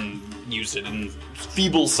person used it in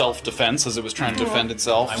feeble self-defense as it was trying to defend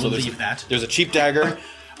itself. I will believe that. There's a cheap dagger,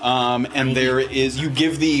 and you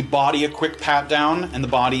give the body a quick pat down, and the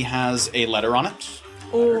body has a letter on it.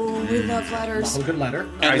 Oh, we love letters. A good letter.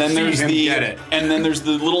 And then there's get it. and then there's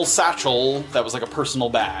the little satchel that was like a personal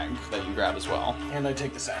bag that you grab as well. And I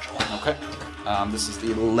take the satchel. Okay. This is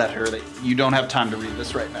the letter that you don't have time to read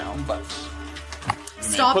this right now, but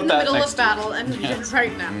Stop put in the that middle next of to you. battle and read it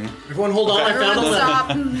right now. Everyone hold on, I found a Everyone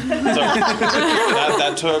letter. stop. So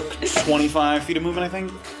that took 25 feet of movement, I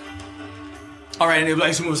think. Alright, and I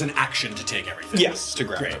assume it was an action to take everything. Yes, to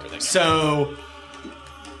grab Great. everything. So,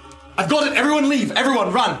 I've got it. Everyone leave.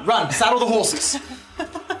 Everyone run. Saddle the horses.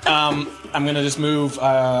 I'm gonna just move.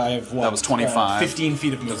 I have what? That was 25. 15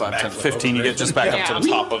 feet of movement. 10, 15, you get just back up to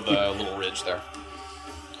the top of the little ridge there.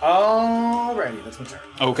 Alrighty, that's my turn.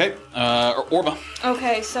 Okay, Orba.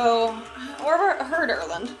 Okay, so Orba heard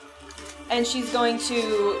Erland, and she's going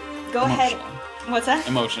to go ahead. What's that?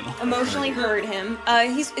 Emotionally heard him.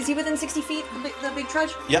 Is he within 60 feet? The big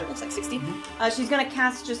trudge? Yep. Looks like 60. She's gonna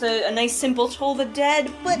cast just a nice simple Toll the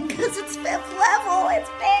Dead, but because it's 5th level, it's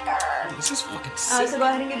bigger. This is fucking sick. So go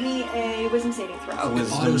ahead and give me a Wisdom saving throw.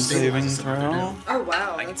 Wisdom saving throw. Oh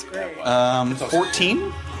wow, that's great.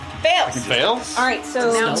 14. Fails. Fails. All right,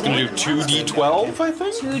 so It's gonna do 2d12, I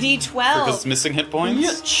think. 2d12. Because it's missing hit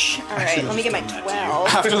points. All right, let me get my 12.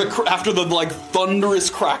 After the like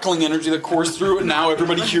thunderous crackling energy that coursed through it, now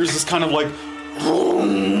everybody hears this kind of like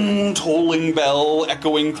tolling bell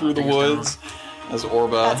echoing through the woods as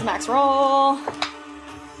Orba. That's a max roll.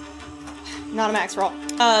 Not a max roll.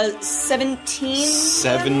 17.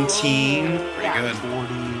 17. Yeah. Good.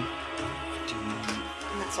 40. And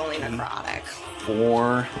that's only necrotic.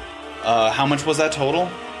 4. How much was that total?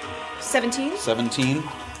 17. 17.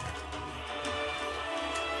 Oh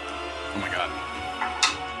my god.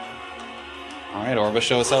 All right, Orba,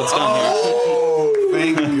 show us how it's done here.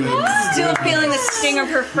 Thank goodness. Still feeling the sting of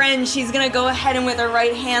her friend, she's gonna go ahead and with her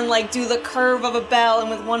right hand, like, do the curve of a bell, and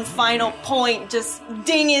with one final point, just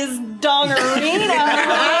ding his dongarina.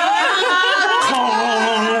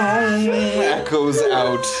 Echoes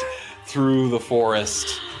out through the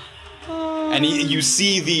forest. And you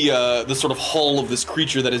see the sort of hull of this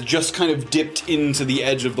creature that has just kind of dipped into the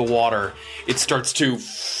edge of the water. It starts to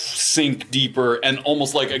sink deeper, and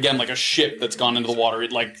almost like a ship that's gone into the water,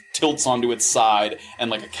 it like tilts onto its side,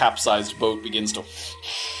 and like a capsized boat begins to...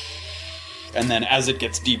 And then as it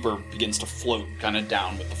gets deeper, begins to float kind of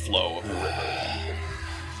down with the flow of the river.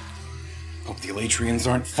 Hope the Elatrians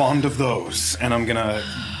aren't fond of those. And I'm gonna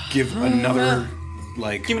give another,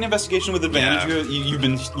 like... Give me an investigation with advantage. Yeah. You've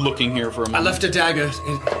been looking here for a I moment. left a dagger,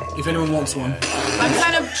 if anyone wants one. I'm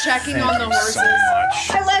kind of checking on the horses. so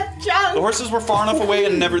much. I left John. The horses were far enough away,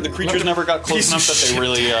 and the creatures never got close enough that they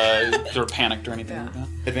really sort of panicked or anything like that.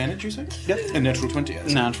 Advantage, you say? Yeah. A natural 20.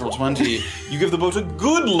 Yes. Natural 20. You give the boat a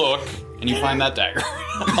good look, and you find that dagger.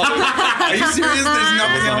 Are you serious? There's There's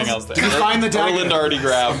nothing else. there. Did you find the dagger? Erland already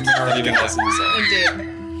grabbed anything else you said. Indeed.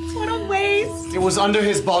 What a waste. It was under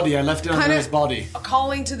his body. I left it under Kinda- his body.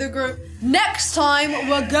 Calling to the group. Next time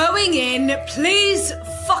we're going in, please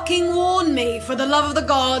fucking warn me. For the love of the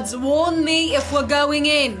gods, warn me if we're going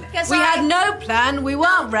in. Yes, we I- had no plan. We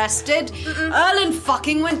weren't rested. Erland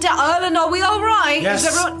fucking went down. Erland, are we all right? Yes.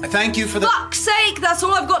 Is everyone... Thank you for the... Fuck's sake, that's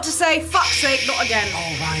all I've got to say. Fuck's sake, not again.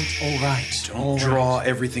 All right. Don't draw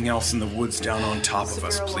everything else in the woods down on top of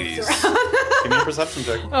us, please. Give me a perception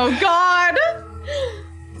check. Oh, God.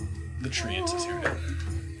 The treant is here now.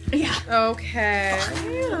 Okay.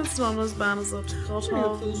 That's not as bad as I thought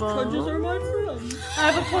of.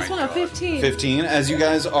 I have a plus 1 of 15. 15. As you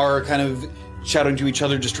guys are kind of shouting to each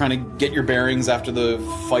other, just trying to get your bearings after the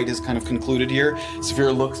fight is kind of concluded here,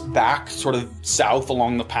 Saphira looks back, sort of south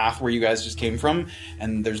along the path where you guys just came from,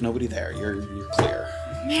 and there's nobody there. You're clear.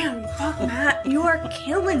 Man, fuck Matt, you are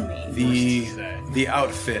killing me. The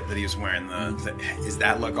outfit that he was wearing, is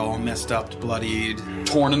that like all messed up, bloodied?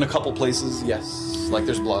 Torn in a couple places, yes. Like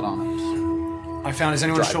there's blood on it. I found, is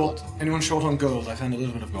anyone Dry short? Anyone short on gold? I found a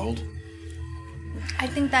little bit of gold. I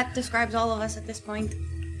think that describes all of us at this point.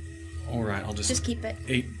 All right, I'll Just keep it.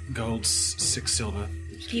 8 gold, 6 silver.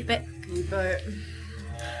 Keep it. But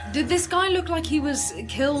did this guy look like he was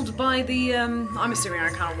killed by the? I'm assuming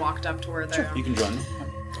I kind of walked up to where they're. You can join them.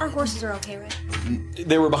 Our horses are okay, right?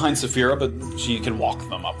 They were behind Saphira, but she can walk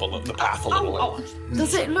them up the path a little way.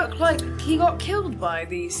 Does it look like he got killed by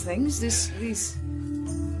these things? These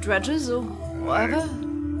dredges or whatever?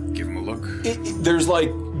 Give him a look. There's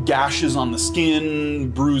like gashes on the skin,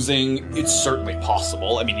 bruising. It's certainly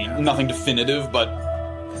possible. I mean, nothing definitive, but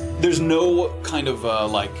there's no kind of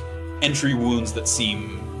like entry wounds that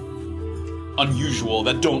seem unusual,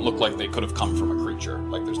 that don't look like they could have come from a creature.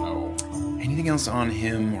 Like there's no... Anything else on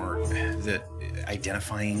him or that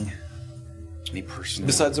identifying any person?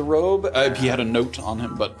 Besides a robe, he had a note on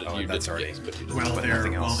him, but that's already. But you didn't. While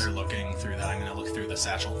nothing else. they're looking through that, I'm going to look through the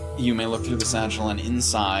satchel. You may look through the satchel, and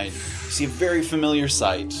inside you see a very familiar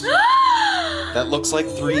sight. that looks like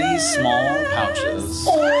 3 small pouches.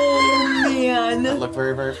 Oh, man. That look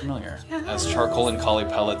very, very familiar. As charcoal and collie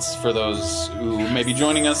pellets for those who may be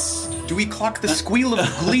joining us. Do we clock the squeal of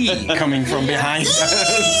glee coming from behind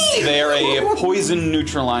us? They are a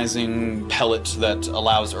poison-neutralizing pellet that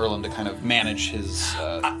allows Erland to kind of manage his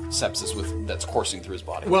sepsis that's coursing through his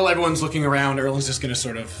body. While everyone's looking around, Erland's just going to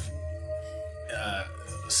sort of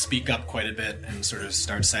speak up quite a bit and sort of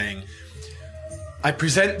start saying, I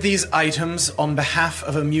present these items on behalf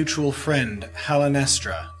of a mutual friend,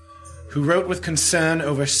 Halanestra, who wrote with concern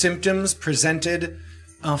over symptoms presented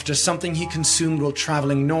after something he consumed while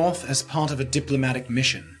traveling north as part of a diplomatic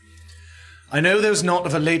mission. I know those not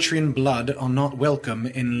of Elatrian blood are not welcome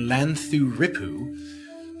in Lanthu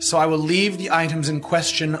Ripu, so I will leave the items in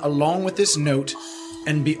question along with this note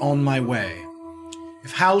and be on my way.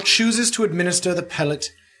 If Hal chooses to administer the pellet,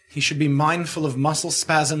 he should be mindful of muscle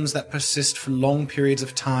spasms that persist for long periods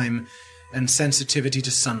of time and sensitivity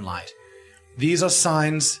to sunlight. These are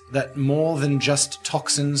signs that more than just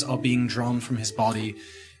toxins are being drawn from his body,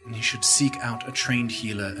 and he should seek out a trained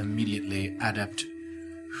healer immediately, Adept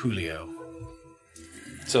Julio.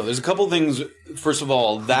 So there's a couple things. First of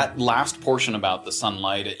all, that last portion about the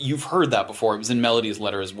sunlight, you've heard that before. It was in Melody's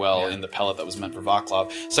letter as well, in the pellet that was meant for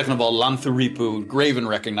Vaclav. Second of all, Lanthuripu, Graven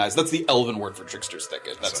recognized. That's the elven word for Trickster's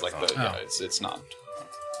Thicket. That's like the, it's not.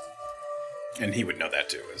 And he would know that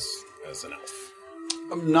too, as an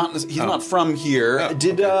elf. He's not from here.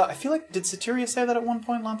 I feel like, did Satyria say that at one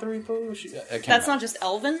point, Lanthuripu? That's not just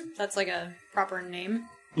elven? That's like a proper name?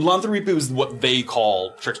 Lanthuripu is what they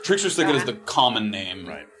call Trickster's Thicket is the common name.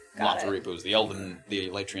 Right. Lanthuripu is the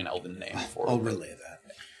Elatrian elven name for it. I'll relay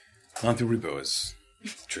that. Lanthuripu is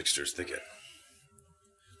Trickster's Thicket.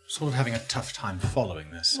 Sort of having a tough time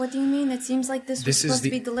following this. What do you mean? It seems like this was This is supposed to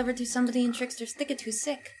the- be delivered to somebody in Trickster's Thicket who's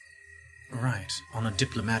sick. Right, on a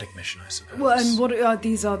diplomatic mission, I suppose. Well, and what are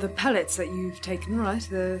these are the pellets that you've taken, right?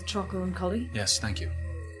 The charcoal and collie? Yes, thank you.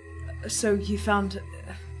 So you found...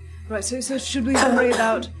 Right, so should we worry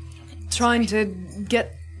about trying to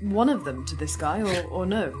get one of them to this guy, or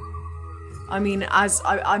no? I mean, as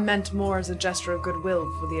I meant more as a gesture of goodwill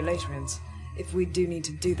for the Elatrians, if we do need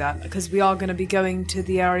to do that, because we are going to be going to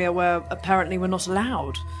the area where apparently we're not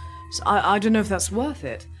allowed. So I don't know if that's worth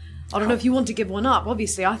it. I don't know if you want to give one up.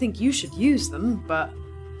 Obviously, I think you should use them, but...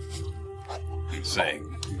 I'm saying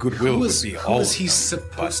goodwill would be all Who is of he them,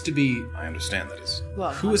 supposed to be... I understand that is.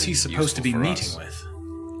 Well, Who is he supposed to be useful for meeting us. with?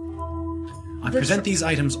 I present these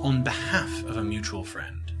items on behalf of a mutual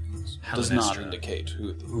friend. Does not Halanestra, indicate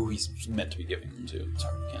who he's meant to be giving them to.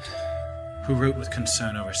 Sorry, can't tell. who wrote with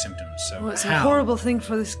concern over symptoms. So Well, it's a how? horrible thing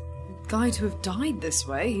for this guy to have died this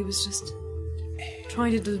way. He was just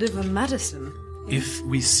trying to deliver medicine. If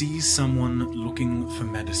we see someone looking for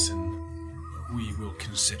medicine, we will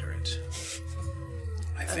consider it.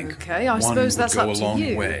 I think Okay, I one suppose would that's go up to a long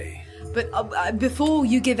you. way. But before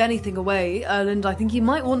you give anything away, Erland, I think you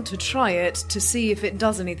might want to try it to see if it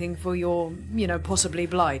does anything for your, possibly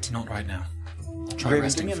blight. Not right now. Try Graven, give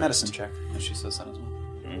resting me a first. medicine check. If she says that as well.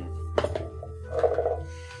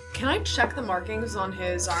 Can I check the markings on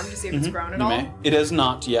his arm to see if it's grown at You all? may. It has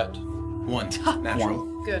not yet. One.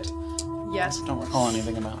 Natural. Good. Yes. Don't recall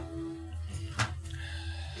anything about.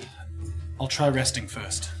 I'll try resting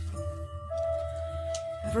first.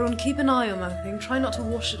 Everyone keep an eye on that thing. Try not to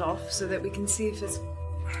wash it off so that we can see if it's...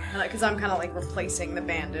 Because I'm kind of like replacing the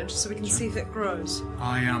bandage, so we can see if it grows.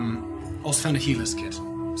 I also found a healer's kit,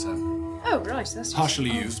 so Oh, right. That's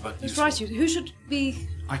partially used, but That's useful. right. Who should be...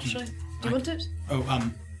 I can- should do you want it? Oh,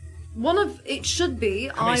 One of... It should be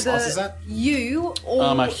How many either slots is that? you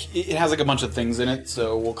or... It has like a bunch of things in it,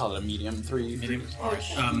 so we'll call it a medium. 3. medium.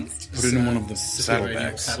 Put it in one of the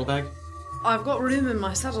saddlebags. Saddlebag. I've got room in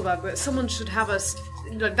my saddlebag, but someone should have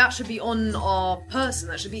that should be on our person.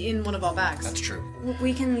 That should be in one of our bags. That's true.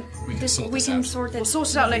 We can sort this out. sort it. We'll sort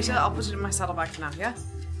it out later. I'll put it in my saddlebag for now, yeah?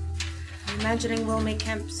 I'm imagining we'll make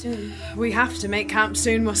camp soon. We have to make camp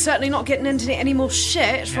soon. We're certainly not getting into any more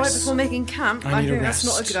shit right before making camp. I need think a rest.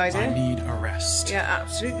 that's not a good idea. I need a rest. Yeah,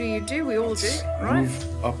 absolutely you do. We all do, right?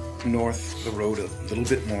 Move up north the road a little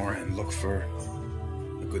bit more and look for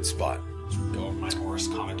a good spot. Go over my horse,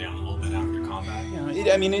 calm it down a little bit after combat.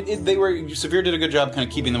 Severe did a good job kind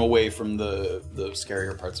of keeping them away from the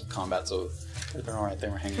scarier parts of combat, so they're all right. They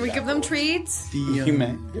were hanging. Can we back give a them little. treats? You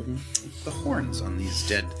may. The horns on these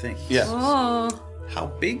dead things. Yeah. Oh. How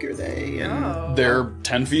big are they? And They're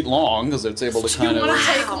 10 feet long because it's able to kind You want to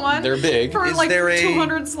of. take one? They're big. For Is like there a-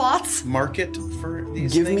 200 slots? market for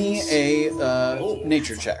these Give things? me a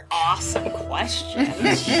nature check. Awesome question.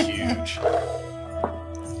 Huge.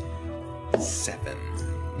 7.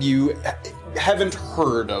 You haven't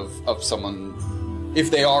heard of someone. If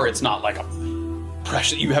they are, it's not like a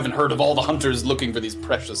precious. You haven't heard of all the hunters looking for these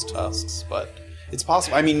precious tusks, but it's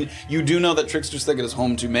possible. I mean, you do know that Trickster's Thicket is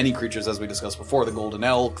home to many creatures, as we discussed before: the golden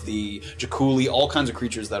elk, the jaculi, all kinds of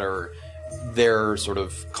creatures that are their sort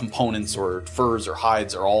of components or furs or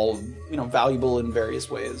hides are all valuable in various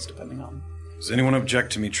ways, depending on. Does anyone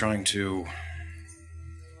object to me trying to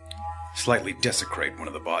slightly desecrate one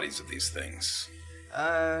of the bodies of these things?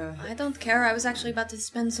 I don't care. I was actually about to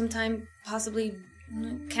spend some time possibly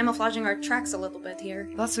camouflaging our tracks a little bit here.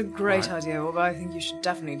 That's a great idea, Orba. I think you should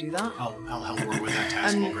definitely do that. I'll help her with that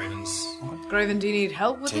task while Graven's... Graven, do you need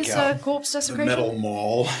help with Take this out corpse the desecration? metal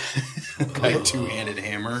maul, a two-handed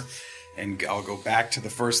hammer, and I'll go back to the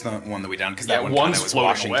first one that we down because that one kind of was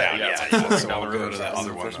washing down. Yeah, so I'll go to that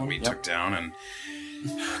other one that we took down and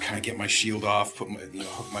kind of get my shield off, put my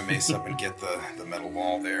hook my mace up, and get the metal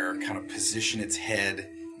maul there. Kind of position its head,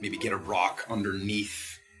 maybe get a rock underneath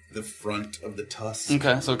the front of the tusk.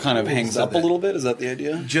 Okay, so it kind of hangs up a little bit. Is that the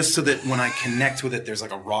idea? Just so that when I connect with it, there's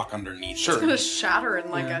like a rock underneath. Sure. It's gonna shatter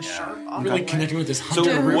in like a sharp object. Really connecting with this So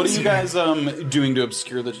hunter. what are you guys doing to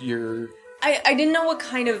obscure your... I didn't know what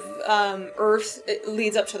kind of earth it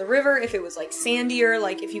leads up to the river, if it was like sandier,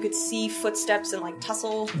 like if you could see footsteps and like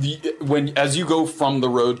tussle. As you go from the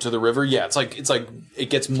road to the river, it's like it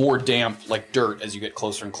gets more damp, like dirt, as you get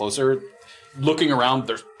closer and closer. Looking around,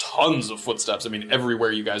 there's tons of footsteps. I mean,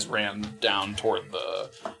 everywhere you guys ran down toward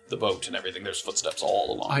the boat and everything, there's footsteps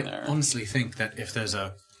all along there. I honestly think that if there's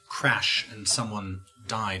a crash and someone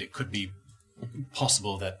died, it could be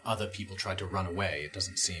possible that other people tried to run away. It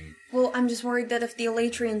doesn't seem... Well, I'm just worried that if the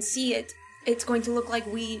Elatrians see it, it's going to look like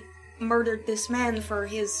we murdered this man for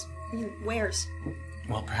his wares.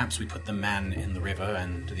 Well, perhaps we put the man in the river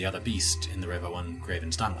and the other beast in the river when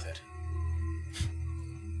Graven's done with it.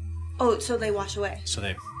 Oh, so they wash away? So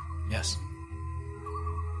they... Yes.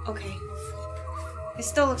 Okay. It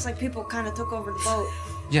still looks like people kind of took over the boat.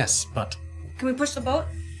 Yes, but... Can we push the boat?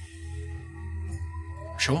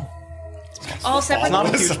 Sure. All separate? It's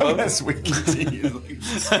not a huge boat. As we continue.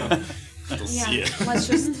 Yeah, let's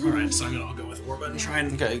just... Alright, so I'll go with Orba and try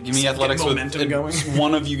and... Okay, give me athletics with... momentum going.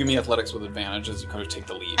 One of you give me athletics with advantage as you kind of take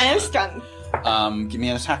the lead. I am strong. Give me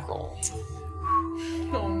an attack roll.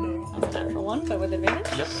 Oh no. That's time for one, but with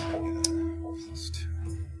advantage? Yep.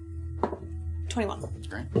 21.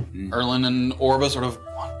 Great. Erlin and Orba sort of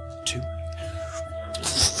 1, 2.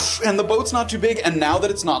 And the boat's not too big, and now that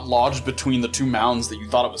it's not lodged between the two mounds that you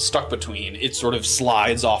thought it was stuck between, it sort of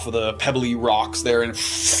slides off of the pebbly rocks there and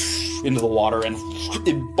into the water, and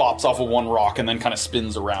it bops off of one rock and then kind of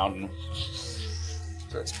spins around and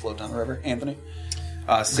starts to float down the river. Anthony?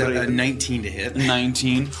 19 to hit.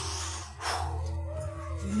 19.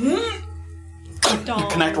 You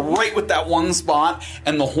connect right with that one spot,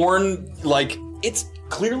 and the horn, like, it's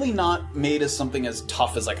clearly not made as something as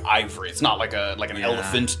tough as like ivory. It's not like an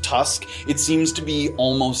elephant tusk. It seems to be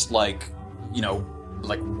almost like,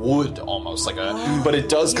 like wood almost, like but it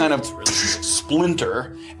does kind of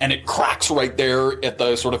splinter, and it cracks right there at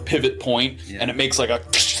the sort of pivot point, and it makes like a,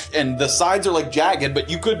 and the sides are like jagged, but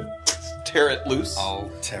you could tear it loose.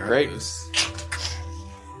 I'll tear Great. it loose.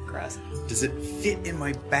 Gross. Does it fit in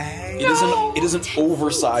my bag? It is an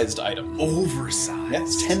oversized item. Oversized. Yeah,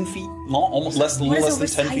 it's 10 feet long, almost less than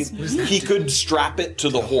 10 feet. He could strap it to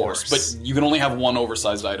the horse, but you can only have one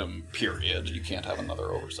oversized item, period. You can't have another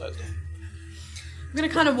oversized item. I'm gonna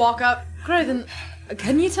kind of walk up. Graven,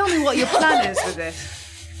 can you tell me what your plan is with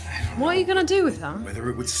this? What are you gonna do with that? Whether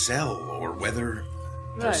it would sell or whether...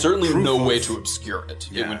 There's certainly Proof no of- way to obscure it.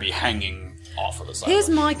 It Yeah. would be hanging off of the side. Here's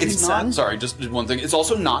my It's concern. not, sorry, just one thing. It's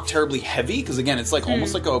also not terribly heavy, because again, it's like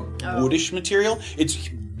almost like a woodish material. It's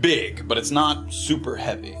big, but it's not super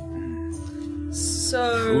heavy.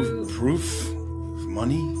 So... Proof of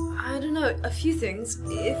money? I don't know, a few things.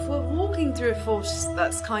 If we're walking through a force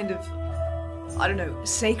that's kind of, I don't know,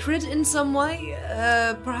 sacred in some way,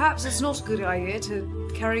 perhaps it's not a good idea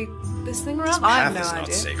to carry this thing around. I have Path no is not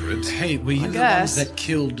idea. sacred. Hey, were you the guess. ones that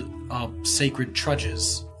killed our sacred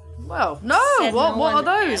trudges? Well, no, Said what no are one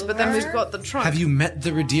those? But then we've ever? got the trunk. Have you met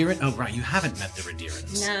the Redirant? Oh, right, you haven't met the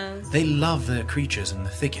Redirants. No. They love their creatures in the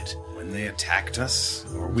thicket. When they attacked us,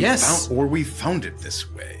 or we Yes. found it this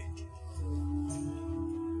way.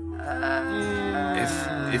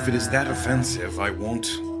 If it is that offensive, I won't.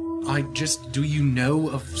 Do you know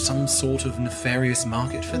of some sort of nefarious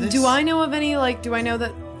market for this? Do I know of any, do I know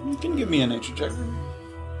that... You can give me a nature check. Worth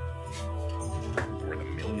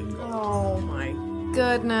 $1 million. Oh my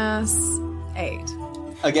goodness. 8.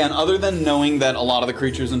 Again, other than knowing that a lot of the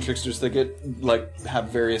creatures in Trickster's Thicket like have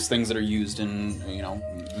various things that are used in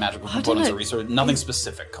magical components or research, nothing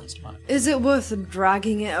specific comes to mind. Is it worth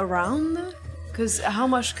dragging it around though? Because how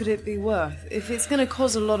much could it be worth? If it's going to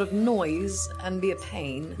cause a lot of noise and be a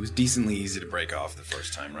pain. It was decently easy to break off the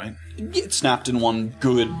first time, right? It snapped in one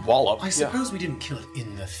good wallop. I suppose we didn't kill it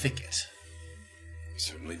in the thicket. We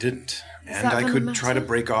certainly didn't. And I could try to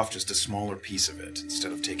break off just a smaller piece of it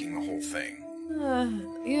instead of taking the whole thing.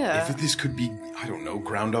 Yeah. If this could be, I don't know,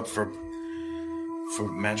 ground up for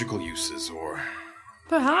magical uses or...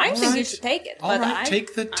 Perhaps. I think you should take it. All right,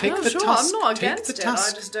 take the tusk. I'm not Take against the it. I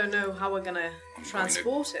tusk. just don't know how we're going to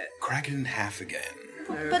transport it. Crack it in half again.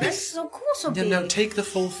 But this is so cool, so No, big. no, take the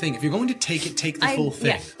full thing. If you're going to take it, take the full thing.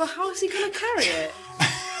 Yeah. But how is he going to carry it?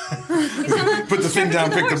 Put the thing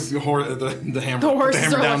down, pick the hammer. The horses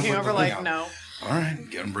hammer are down, looking put over the like, thing no. All right,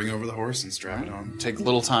 bring over the horse and strap it on. Take a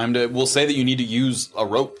little time to. We'll say that you need to use a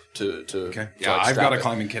rope to. Okay. to Yeah, I've strap got a it.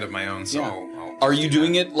 climbing kit of my own, so. Yeah. I'll Are you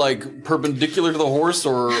doing it like perpendicular to the horse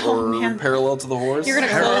or parallel to the horse? You're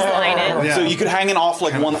gonna clothesline it. Yeah. So you could hang it off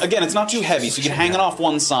like one. Again, it's not too heavy, so you can hang it off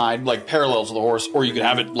one side, like parallel to the horse, or you could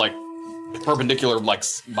have it like perpendicular, like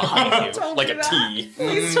behind you, like a T.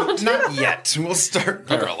 Not yet. We'll start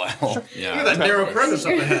parallel. Yeah. That narrow crevice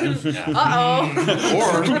up ahead.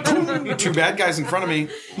 Or two bad guys in front of me.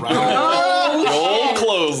 Right. Old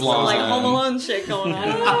clothesline. Like Home Alone shit going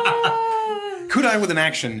on. Could I, with an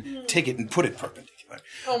action, take it and put it perpendicular?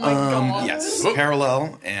 Oh my god. Yes,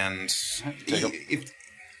 parallel, and if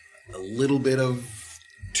a little bit of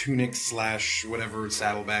tunic / whatever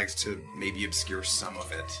saddlebags to maybe obscure some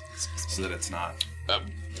of it, so that it's not.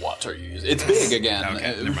 What are you using? It's big again.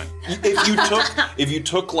 Okay, never mind. If you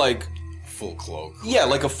took like Full cloak. yeah,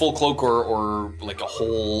 like a full cloak or like a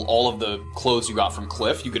whole all of the clothes you got from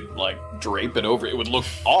Cliff, you could like drape it over. It would look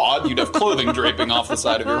odd. You'd have clothing draping off the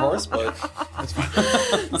side of your horse, but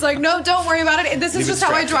It's like, no, don't worry about it. This is just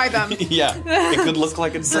how I dry them. yeah, it could look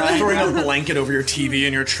like it's Throwing a blanket over your TV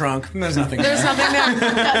in your trunk. There's nothing There's there.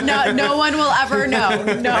 nothing there. No one will ever know.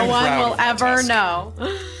 No one proud will of that ever tusk. know.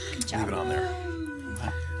 Leave it on there.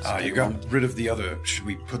 You got rid of the other. Should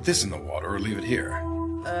we put this in the water or leave it here?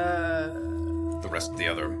 The rest of the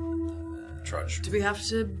other trudge. Do we have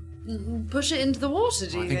to push it into the water,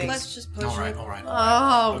 do you think? Let's just push All right, it. all right. Oh,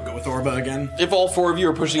 I'll go with Orba again. If all four of you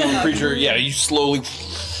are pushing on the creature, yeah, you slowly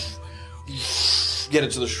get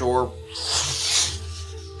it to the shore.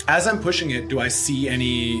 As I'm pushing it, do I see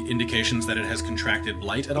any indications that it has contracted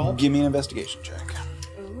blight at all? Give me an investigation check.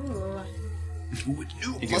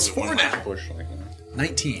 Plus 4 now. Push, like,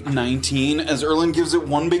 19. 19, as Erlen gives it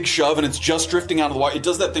one big shove and it's just drifting out of the water. It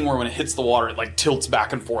does that thing where when it hits the water, it like tilts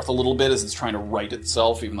back and forth a little bit as it's trying to right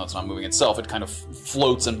itself, even though it's not moving itself. It kind of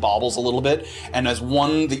floats and bobbles a little bit. And as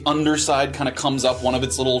the underside kind of comes up, one of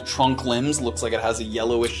its little trunk limbs looks like it has a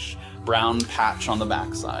yellowish brown patch on the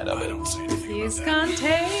backside of it. I don't say anything he's about that.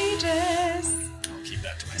 contagious. I'll keep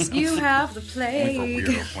that to myself. You have the Only for plague.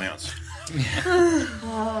 weirdo plants.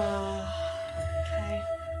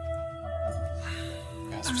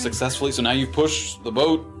 Successfully, so now you've pushed the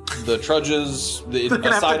boat, the trudges.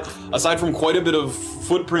 Aside from quite a bit of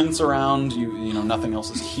footprints around, you know nothing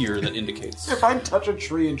else is here that indicates. If I touch a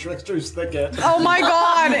tree in Trickster's Thicket. Oh my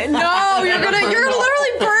god, no! You're gonna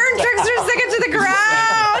literally burn Trickster's Thicket to the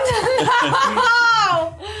ground!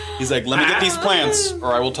 No! He's like, let me get these plants,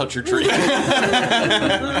 or I will touch your tree. That's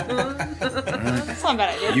not a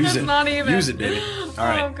bad idea. Use it. not even. Use it, baby. All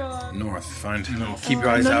right. Oh god. North. Keep your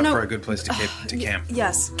eyes out no. for a good place to camp.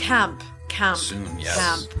 Yes, camp. Soon, yes.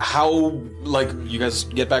 Camp. How, like, you guys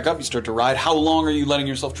get back up, you start to ride. How long are you letting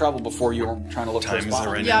yourself travel before you're trying to look for a Time is spot?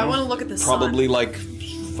 it right Yeah, I now? want to look at the Probably like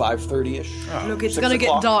 5:30ish. Look, it's 6 gonna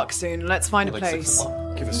o'clock. get dark soon. Let's find a Like 6 place.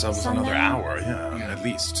 o'clock. Give ourselves another hour, at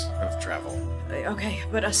least, of travel. Okay,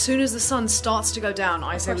 but as soon as the sun starts to go down,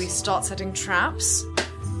 I say we start setting traps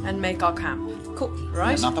and make our camp. Cool.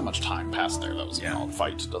 Right? Not that much time passed there. That was a long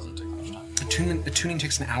fight. Doesn't take much time. The tuning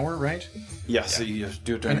takes an hour, right? Yes, so you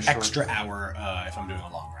do it during An a short- extra hour if I'm doing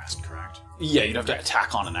a long rest, correct? Yeah, you'd have to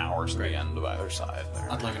tack on an hour to the end of either side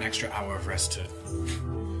there. I'd like an extra hour of rest to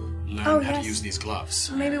learn Oh, how yes. to use these gloves.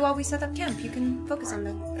 Maybe while we set up camp, you can focus on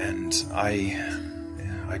that. And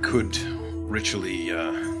I could ritually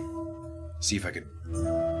see if I could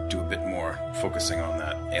do a bit more focusing on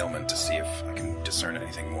that ailment to see if I can discern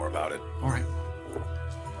anything more about it. All right.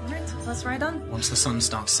 Alright, let's ride on. Once the sun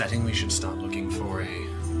starts setting, we should start looking for a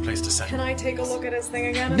place to settle. Can I take a look at his thing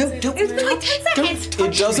again? No, don't. It's been like 10 seconds.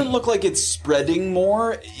 It doesn't look like it's spreading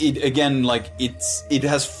more. It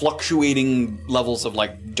has fluctuating levels of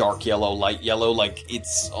like dark yellow, light yellow. Like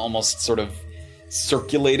it's almost sort of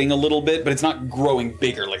circulating a little bit, but it's not growing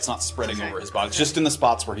bigger, like it's not spreading over his body. It's just in the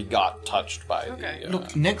spots where he got touched by the...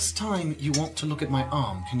 Look, next time you want to look at my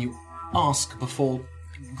arm, can you ask before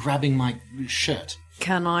grabbing my shirt?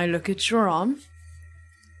 Can I look at your arm?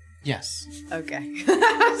 Yes. Okay.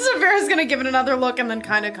 So Vera's gonna give it another look and then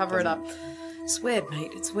kind of cover it up. It's weird,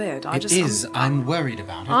 mate. It's weird. I'm worried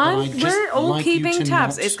about it. We're all like keeping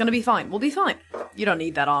tabs. Not... It's gonna be fine. We'll be fine. You don't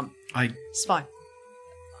need that arm. It's fine.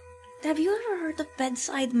 Have you ever heard of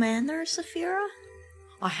bedside manner, Saphira?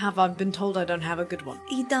 I have. I've been told I don't have a good one.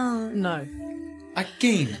 You don't? No.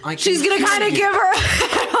 Again, She's gonna kind of give her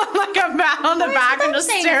like a pat on the back and just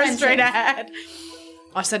stare straight ahead.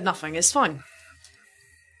 I said nothing. It's fine.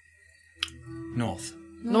 North.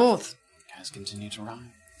 You guys continue to ride.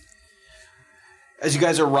 As you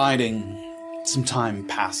guys are riding, some time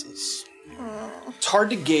passes. It's hard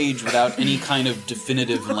to gauge without any kind of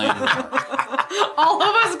definitive landmark. All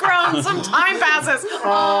of us grown, some time passes.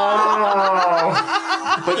 Oh.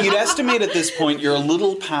 But you'd estimate at this point you're a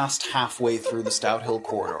little past halfway through the Stout Hill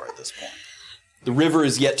corridor at this point. The river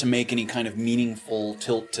is yet to make any kind of meaningful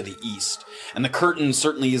tilt to the east, and the curtain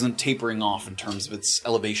certainly isn't tapering off in terms of its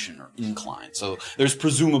elevation or incline, so there's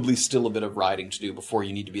presumably still a bit of riding to do before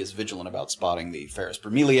you need to be as vigilant about spotting the Ferris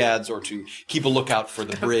bromeliads or to keep a lookout for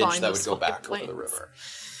the bridge that would go back over the river.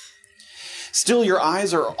 Still, your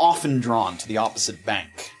eyes are often drawn to the opposite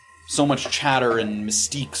bank. So much chatter and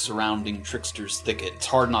mystique surrounding Trickster's Thicket, it's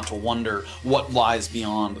hard not to wonder what lies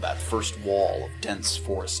beyond that first wall of dense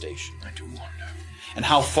forestation. I do wonder. And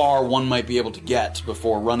how far one might be able to get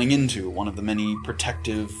before running into one of the many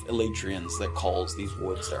protective elatrians that calls these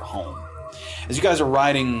woods their home. As you guys are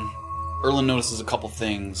riding, Erlen notices a couple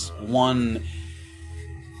things. One,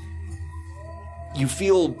 you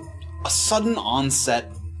feel a sudden onset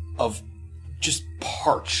of just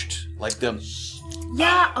parched, like the...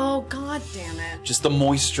 Yeah, oh god damn it. Just the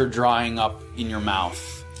moisture drying up in your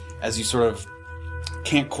mouth as you sort of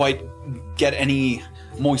can't quite get any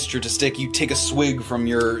moisture to stick. You take a swig from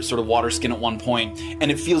your sort of water skin at one point,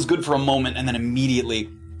 and it feels good for a moment, and then immediately,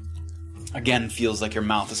 again, feels like your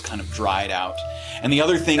mouth is kind of dried out. And the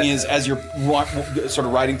other thing is, as you're sort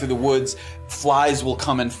of riding through the woods, flies will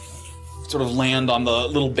come and sort of land on the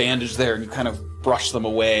little bandage there, and you kind of brush them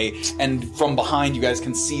away. And from behind, you guys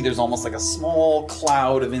can see there's almost like a small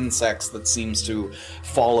cloud of insects that seems to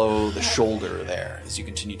follow the shoulder there as you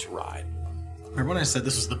continue to ride. Remember when I said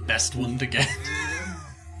this was the best one to get?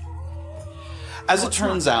 As it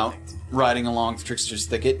turns out, riding along the Trickster's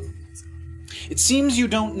Thicket, it seems you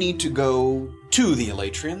don't need to go to the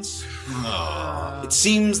Elatrians. It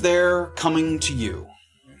seems they're coming to you.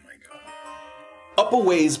 Oh my god. Up a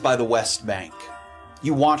ways by the west bank,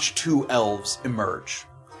 you watch two elves emerge.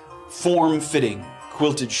 Form-fitting,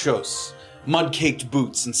 quilted chausse, mud-caked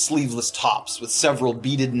boots and sleeveless tops with several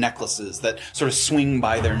beaded necklaces that sort of swing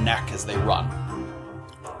by their neck as they run.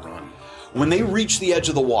 When they reach the edge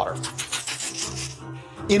of the water,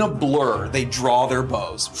 in a blur, they draw their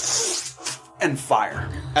bows and fire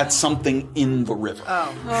at something in the river.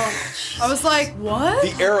 Oh. I was like, what?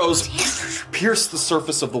 The arrows pierce the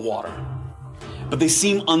surface of the water, but they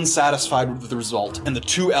seem unsatisfied with the result, and the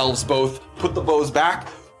two elves both put the bows back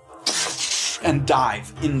and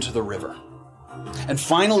dive into the river. And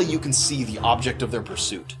finally you can see the object of their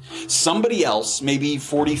pursuit. Somebody else, maybe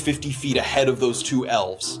 40, 50 feet ahead of those two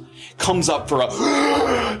elves, comes up for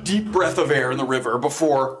a deep breath of air in the river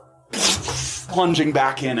before plunging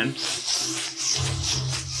back in and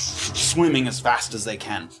swimming as fast as they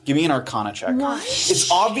can. Give me an Arcana check. What? It's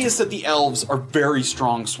obvious that the elves are very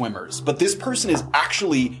strong swimmers, but this person is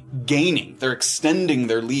actually gaining. They're extending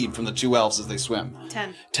their lead from the two elves as they swim.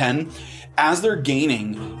 10. As they're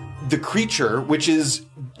gaining, the creature,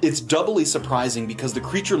 it's doubly surprising because the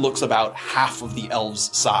creature looks about half of the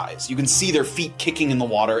elves' size. You can see their feet kicking in the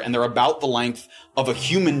water, and they're about the length of a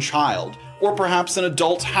human child, or perhaps an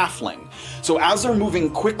adult halfling. So as they're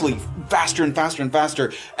moving quickly, faster and faster and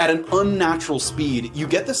faster, at an unnatural speed, you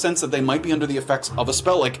get the sense that they might be under the effects of a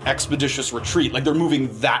spell like Expeditious Retreat. Like they're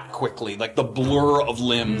moving that quickly. Like the blur of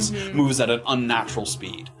limbs moves at an unnatural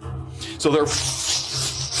speed. So they're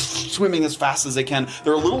swimming as fast as they can.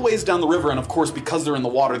 They're a little ways down the river, and of course, because they're in the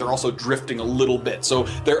water, they're also drifting a little bit. So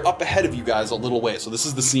they're up ahead of you guys a little way. So this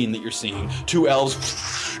is the scene that you're seeing. Two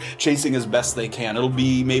elves chasing as best they can. It'll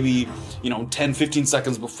be maybe, 10, 15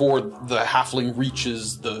 seconds before the halfling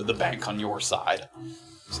reaches the bank on your side.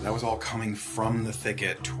 So that was all coming from the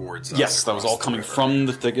thicket towards us. Yes, that was all coming from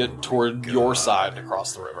the thicket toward your side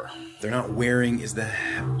across the river. They're not wearing... Is the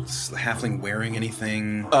halfling wearing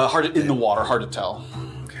anything? In the water, hard to tell.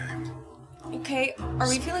 Okay. Okay, are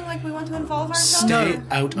we feeling like we want to involve ourselves? Stay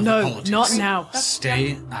out of the politics. not now.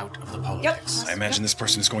 Stay out of the politics. I imagine this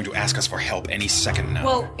person is going to ask us for help any second now.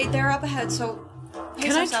 Well, they're up ahead, so...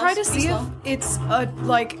 Can I try to see if it's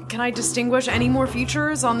can I distinguish any more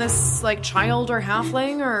features on this child or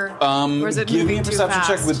halfling or is it give me a moving too perception fast?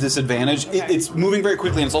 check with disadvantage. Okay. It's moving very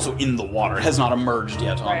quickly and it's also in the water. It has not emerged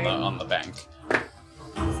yet on the bank.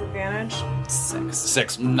 Disadvantage 6.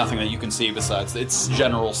 6, nothing that you can see besides its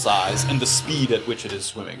general size and the speed at which it is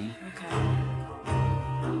swimming. Okay.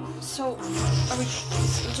 So, are we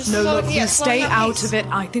just No, look, you slowing stay our out pace. of it.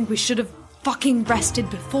 I think we should have fucking rested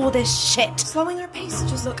before this shit. Slowing our pace,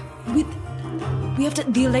 just look. We have to.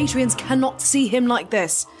 The Elatrians cannot see him like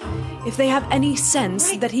this. If they have any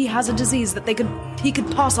sense that he has a disease that he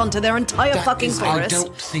could pass on to their entire fucking forest. I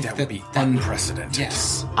don't think that would be unprecedented.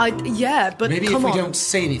 Yes. Yeah, but maybe come if we on. don't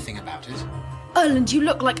say anything about it. Erland, you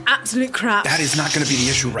look like absolute crap. That is not going to be the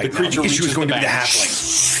issue right now. The issue is going to be the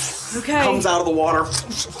halfling. Okay. Comes out of the water,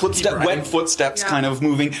 wet footsteps kind of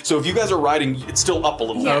moving. So if you guys are riding, it's still up a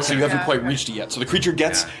little bit, so you haven't quite reached it yet. So the creature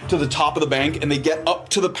gets to the top of the bank, and they get up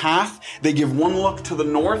to the path. They give one look to the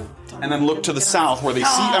north, and then look to the south, where they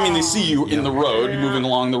see. They see you in the road, moving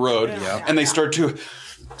along the road, and they start to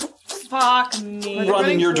Fuck me. run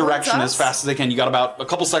in your direction as fast as they can. You got about a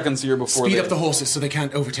couple seconds here before Speed up the horses so they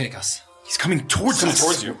can't overtake us. He's coming towards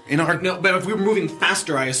you. No, but if we were moving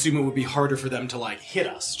faster, I assume it would be harder for them to hit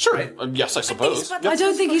us. Sure. Right? Yes, I suppose. I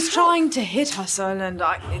don't think he's trying to hit us, Erland.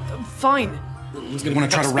 Fine. I want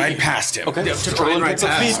to try to ride past him. Okay. To try and ride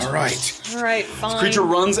past. All right. Alright, fine. Creature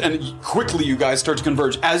runs, and quickly you guys start to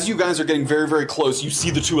converge. As you guys are getting very, very close, you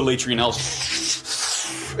see the two Elatrian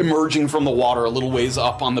elves emerging from the water a little ways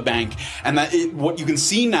up on the bank. And what you can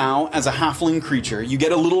see now as a halfling creature, you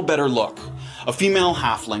get a little better look. A female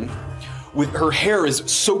halfling. With her hair is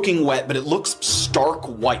soaking wet, but it looks stark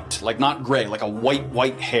white, like not gray, like a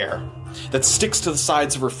white hair that sticks to the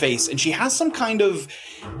sides of her face. And she has some kind of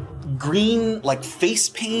green, face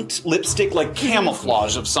paint, lipstick,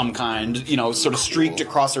 camouflage of some kind, sort of streaked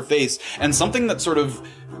across her face. And something that sort of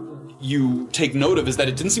you take note of is that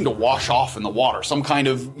it didn't seem to wash off in the water. Some kind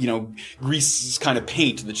of, grease kind of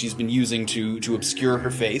paint that she's been using to obscure her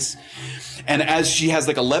face. And as she has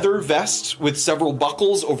a leather vest with several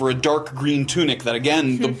buckles over a dark green tunic that,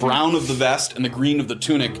 again, the brown of the vest and the green of the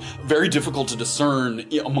tunic, very difficult to discern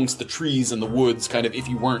amongst the trees and the woods, kind of, if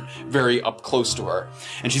you weren't very up close to her.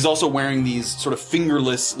 And she's also wearing these sort of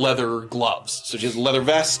fingerless leather gloves. So she has a leather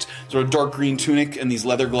vest, sort of dark green tunic, and these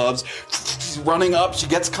leather gloves. She's running up. She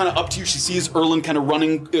gets kind of up to you. She sees Erland kind of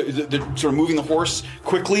running, sort of moving the horse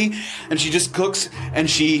quickly. And she just looks and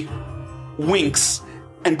she winks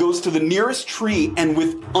and goes to the nearest tree and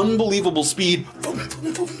with unbelievable speed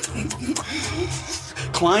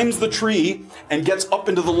climbs the tree and gets up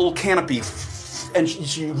into the little canopy. And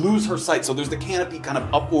you lose her sight. So there's the canopy kind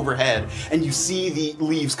of up overhead, and you see the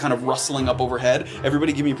leaves kind of rustling up overhead.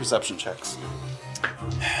 Everybody give me perception checks.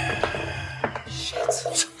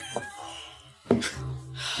 Shit.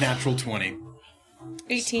 Natural 20.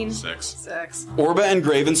 18. 6. Orba and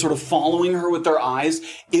Graven sort of following her with their eyes.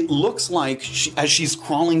 It looks like as she's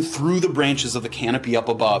crawling through the branches of the canopy up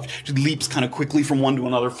above, she leaps kind of quickly from one to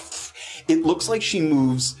another. It looks like she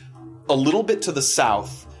moves a little bit to the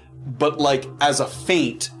south, but as a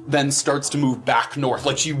feint, then starts to move back north.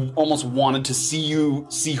 Like she almost wanted to see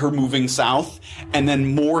her moving south, and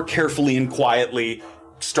then more carefully and quietly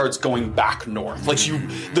starts going back north.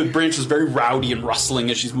 The branch is very rowdy and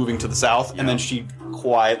rustling as she's moving to the south, and then she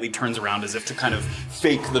quietly turns around as if to kind of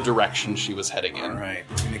fake the direction she was heading in. All right.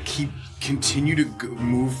 I'm going to continue to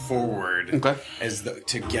move forward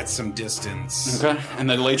to get some distance. Okay. And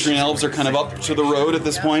the Elatrian elves are kind of up to the road at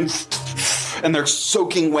this point. And they're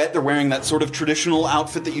soaking wet. They're wearing that sort of traditional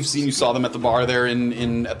outfit that you've seen. You saw them at the bar there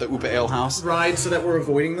at the Upa Ale House. Ride so that we're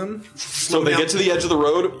avoiding them. So they get to the edge of the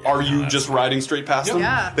road. Are you just riding straight past them?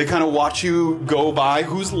 Yeah. They kind of watch you go by.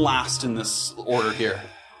 Who's last in this order here?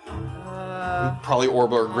 Probably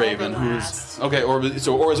Orba or Graven. Okay, Orba.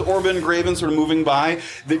 So as Orba and Graven sort of moving by,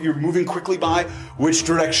 that you're moving quickly by. Which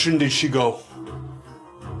direction did she go?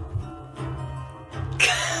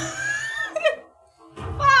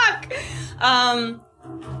 Fuck!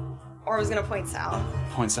 Or was gonna point south.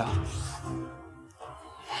 Point south.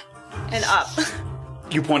 And up.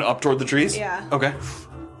 You point up toward the trees? Yeah. Okay.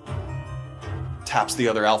 Taps the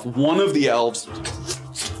other elf. One of the elves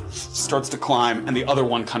starts to climb, and the other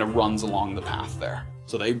one kind of runs along the path there.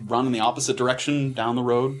 So they run in the opposite direction down the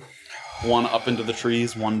road. One up into the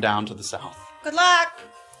trees, one down to the south. Good luck!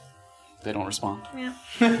 They don't respond. Yeah.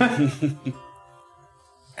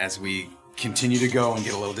 As we continue to go and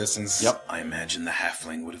get a little distance. Yep. I imagine the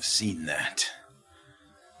halfling would have seen that.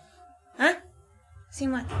 Huh?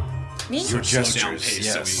 Seen what? Me? Your gestures, pace,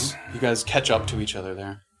 yes. You guys catch up to each other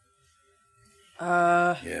there.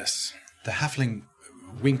 Yes. The halfling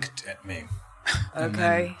winked at me. And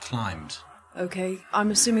Okay. then climbed. Okay,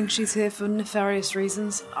 I'm assuming she's here for nefarious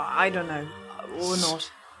reasons. I don't know. Or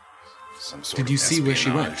not. Some sort Did you of see where she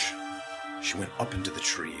went? espionage. She went up into the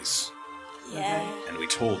trees. Yeah. And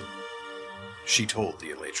she told the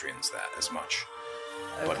Elatrians that as much.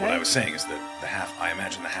 But what Okay. I was saying is that I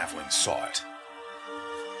imagine the halfling saw it.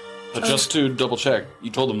 But just to double check,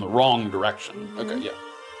 you told them the wrong direction. Okay, yeah.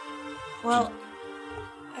 Well,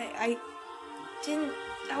 I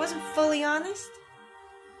wasn't fully honest.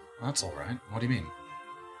 That's all right. What do you mean?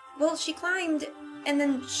 Well, she climbed, and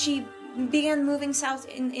then she began moving south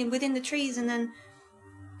within the trees, and then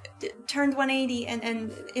turned 180,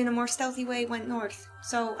 and in a more stealthy way went north.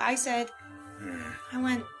 So I said, I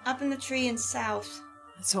went up in the tree and south.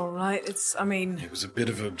 It's all right. It was a bit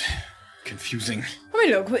of a confusing...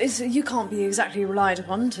 Look, you can't be exactly relied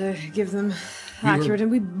upon to give them accurate, and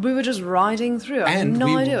we were just riding through. I had And no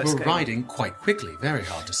we idea what's were going on. riding quite quickly. Very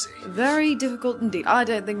hard to see. Very difficult indeed. I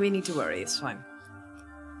don't think we need to worry. It's fine.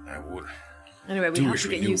 I would Anyway, we do have wish to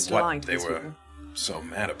we get knew used to what lying to they these were people. so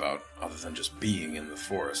mad about, other than just being in the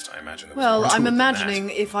forest. I imagine there was Well, more to I'm it than that. imagining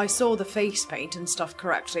if I saw the face paint and stuff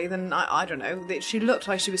correctly, then I don't know, that she looked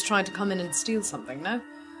like she was trying to come in and steal something, no?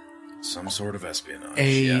 Some sort of espionage,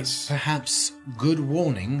 A yes. perhaps good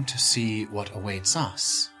warning to see what awaits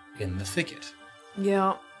us in the thicket.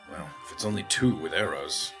 Yeah, Well, if it's only 2 with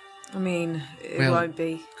arrows, it Well- won't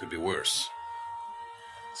be. could be worse.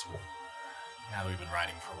 So, now that we've been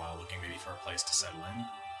riding for a while, looking maybe for a place to settle in.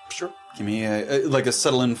 Sure. Give me a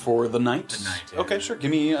settle in for the night. The night, yeah. Okay, sure. Give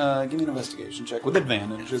me an investigation check with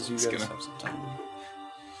advantage as you guys gonna- have some time.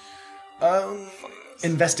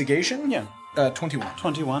 Investigation? Yeah. 21.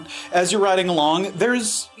 21. As you're riding along,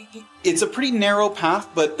 it's a pretty narrow path,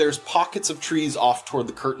 but there's pockets of trees off toward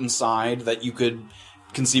the curtain side that you could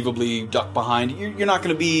conceivably duck behind. You're not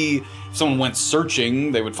going to be, if someone went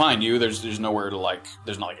searching, they would find you. There's nowhere to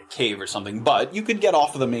there's not like a cave or something, but you could get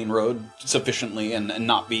off of the main road sufficiently and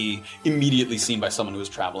not be immediately seen by someone who is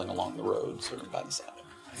traveling along the road, sort of by the side.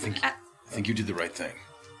 I think you did the right thing.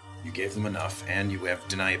 You gave them enough, and you have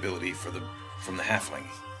deniability from the halfling.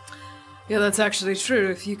 Yeah, that's actually true.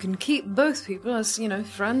 If you can keep both people as,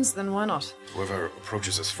 friends, then why not? Whoever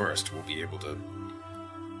approaches us first will be able to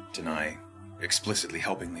deny explicitly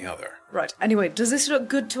helping the other. Right. Anyway, does this look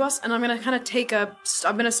good to us? And I'm going to kind of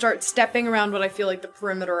I'm going to start stepping around what I feel like the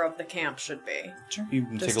perimeter of the camp should be. Sure. You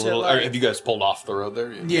can Just take a to, little... like- have you guys pulled off the road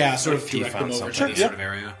there? Yeah, sort of He direct found them over to something. any sort of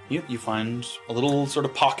area. Yep, you find a little sort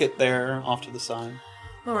of pocket there off to the side.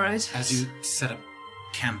 All right. As you set up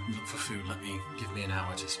camp and look for food, give me an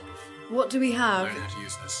hour to sort of What do we have learn how to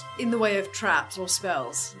use this. in the way of traps or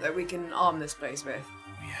spells that we can arm this place with?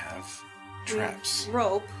 We have traps.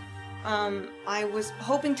 Rope. I was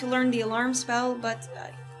hoping to learn the alarm spell, but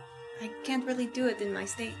I can't really do it in my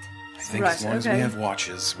state. I think Right, as long as we okay. have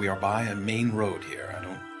watches, we are by a main road here.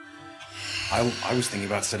 I was thinking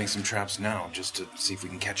about setting some traps now, just to see if we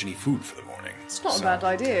can catch any food for the morning. It's not a bad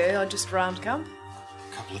idea. I just round camp.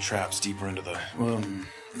 A couple of traps deeper into the... Well,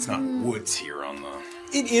 it's not woods here on the...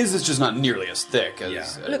 It is, it's just not nearly as thick as... Yeah.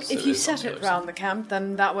 as Look, if you is on set the it other side. round the camp,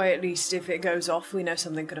 then that way at least if it goes off, we know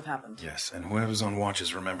something could have happened. Yes, and whoever's on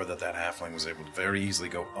watches, remember that halfling was able to very easily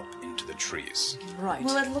go up into the trees. Right.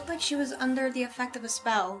 Well, it looked like she was under the effect of a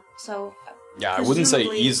spell, so... Yeah, I wouldn't say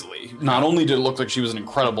presumably- easily. Not only did it look like she was an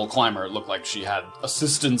incredible climber, it looked like she had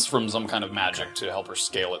assistance from some kind of magic to help her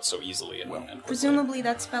scale it so easily and quickly. Presumably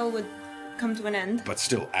that spell would come to an end. But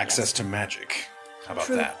still, access to magic. How about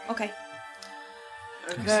True. that? Okay.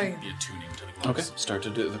 Okay. Be attuning to the Okay, gloves. start to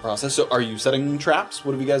do the process. So are you setting traps?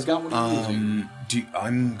 What have you guys got? What are you using?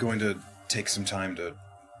 I'm going to take some time to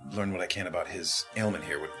learn what I can about his ailment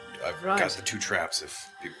here. I've Right. got the 2 traps.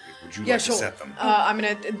 Would you Yeah, like sure. to set them?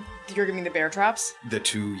 You're giving me the bear traps? The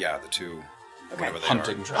 2, whatever they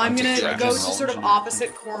Hunting are. traps. I'm gonna traps. go to General sort of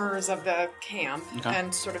opposite corners of the camp Okay.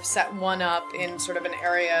 and sort of set one up in sort of an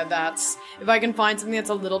area that's, if I can find something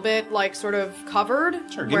that's a little bit sort of covered,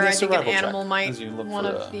 Sure, give where me a I think an survival check animal might as you look want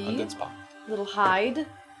for to a be. good spot. Little hide.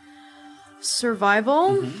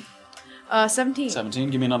 Survival. 17.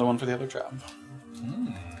 17, give me another one for the other trap.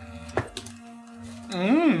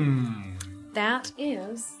 That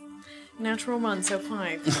is natural one, so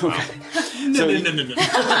 5. So Nice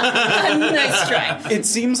try. it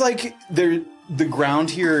seems like the ground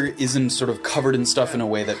here isn't sort of covered in stuff in a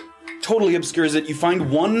way that totally obscures it. You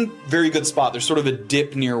find one very good spot. There's sort of a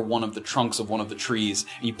dip near one of the trunks of one of the trees,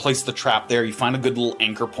 and you place the trap there. You find a good little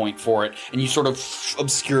anchor point for it, and you sort of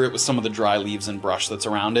obscure it with some of the dry leaves and brush that's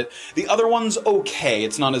around it. The other one's okay.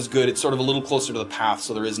 It's not as good. It's sort of a little closer to the path,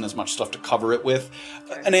 so there isn't as much stuff to cover it with.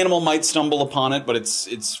 An animal might stumble upon it, but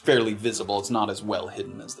it's fairly visible. It's not as well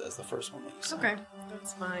hidden as the first one that you saw. Okay,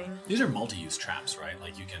 that's fine. These are multi-use traps, right?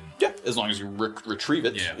 Like you can... Yeah, as long as you retrieve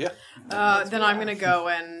it. Yeah. Then I'm gonna go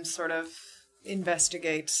and sort of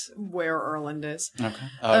investigate where Erland is.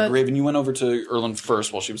 Okay. Raven, you went over to Erland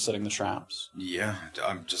first while she was setting the traps. Yeah,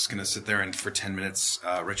 I'm just gonna sit there and for 10 minutes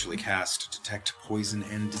ritually cast Detect Poison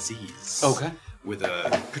and Disease. Okay. With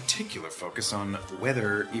a particular focus on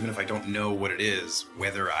whether, even if I don't know what it is,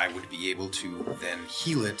 whether I would be able to then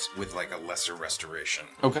heal it with like a lesser restoration.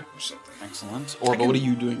 Okay. Or something. Excellent. But what are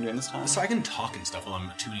you doing during this time? So I can talk and stuff while I'm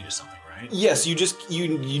attuning to something, right? Yes, you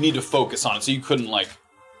need to focus on it, so you couldn't like...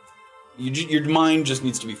 your mind just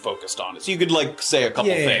needs to be focused on it. So you could like say a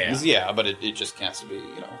couple things, but it just has to be,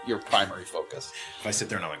 your primary focus. If I sit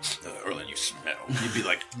there and I'm like, Erland, you smell, you'd be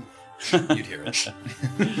like, you'd hear it.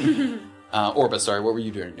 Orba, sorry, what were you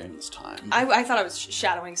doing during this time? I thought I was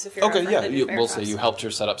shadowing Saphira. Okay, yeah, we'll say you helped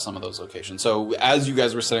her set up some of those locations. So as you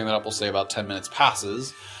guys were setting that up, we'll say about 10 minutes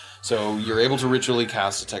passes. So you're able to ritually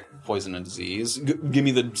cast Detect Poison and Disease. Give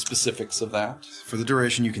me the specifics of that. For the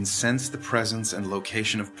duration, you can sense the presence and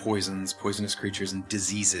location of poisons, poisonous creatures, and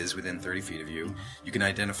diseases within 30 feet of you. You can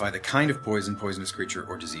identify the kind of poison, poisonous creature,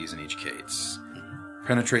 or disease in each case.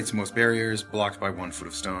 Penetrates most barriers, blocked by 1 foot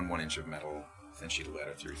of stone, 1 inch of metal. Then sheet of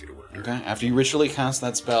ladder, 3 feet of wood. Okay. After you ritually cast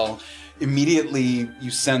that spell, immediately you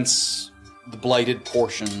sense the blighted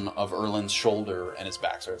portion of Erland's shoulder and his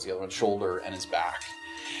back. Sorry, it's the other one, shoulder and his back.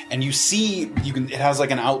 And you see, it has like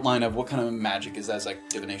an outline of what kind of magic is that? Is like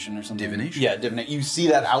divination or something? Divination? Yeah, divination. You see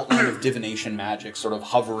that outline of divination magic sort of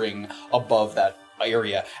hovering above that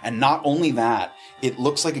area. And not only that, it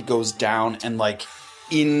looks like it goes down and like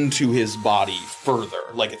into his body further,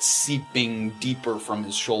 like it's seeping deeper from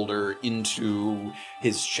his shoulder into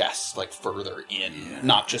his chest, like further in,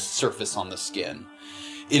 not just surface on the skin.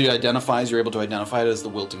 You're able to identify it as the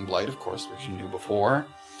Wilting Blight, of course, which you knew before.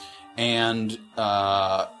 And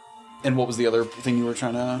what was the other thing you were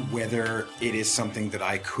trying to... Whether it is something that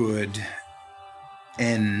I could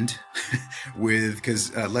end with,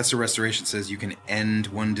 because Lesser Restoration says you can end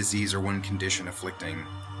 1 disease or 1 condition afflicting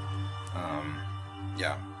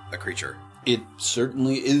a creature. It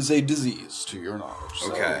certainly is a disease, to your knowledge.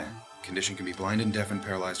 So. Okay. Condition can be blinded, deafened,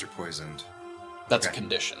 paralyzed, or poisoned. That's a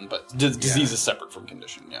condition, but disease is separate from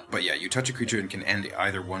condition, yeah. But yeah, you touch a creature and can end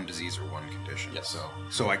either 1 disease or 1 condition. Yes.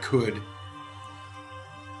 So I could...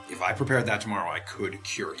 If I prepared that tomorrow, I could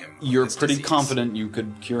cure him of You're this pretty disease. confident you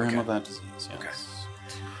could cure him of that disease, yes. Okay.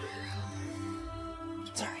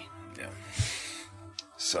 Sorry. Yeah.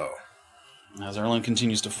 So... As Erland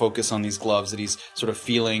continues to focus on these gloves that he's sort of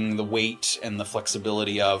feeling the weight and the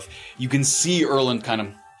flexibility of, you can see Erland kind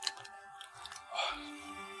of...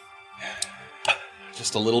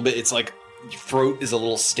 just a little bit. It's like your throat is a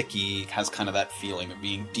little sticky, has kind of that feeling of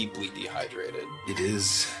being deeply dehydrated. It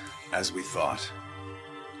is, as we thought.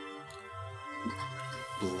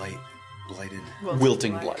 Blighted...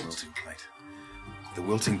 Wilting Blight. Wilting Blight. The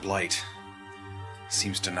Wilting Blight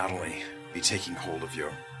seems to not only be taking hold of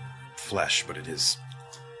your flesh, but it is,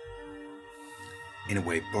 in a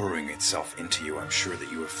way, burrowing itself into you. I'm sure that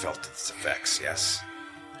you have felt its effects, yes?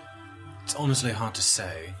 It's honestly hard to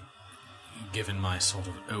say, given my sort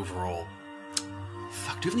of overall...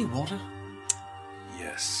 Fuck, do you have any water?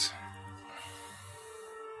 Yes.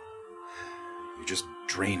 You just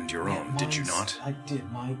drained your own, did you not? I did.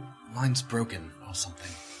 Mine's broken or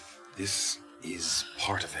something. This is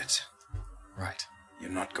part of it. Right. You're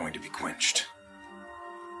not going to be quenched.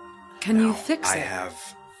 Can you fix it?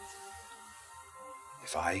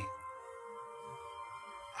 If I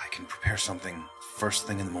can prepare something first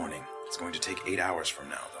thing in the morning. It's going to take 8 hours from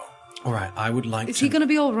now, though. All right, I would like Is he going to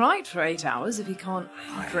be all right for 8 hours if he can't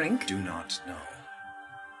drink? I do not know.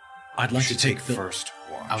 I'd like to take the first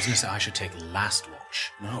watch. I was going to say I should take last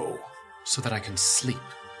watch. No. So that I can sleep.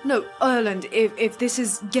 No, Erland, if this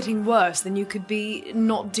is getting worse, then you could be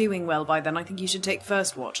not doing well by then. I think you should take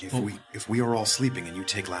first watch. If we are all sleeping and you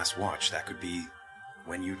take last watch, that could be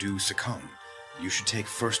when you do succumb. You should take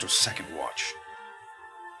first or second watch.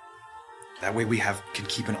 That way we can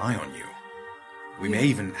keep an eye on you. We may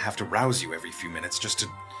even have to rouse you every few minutes just to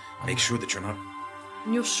make sure that you're not...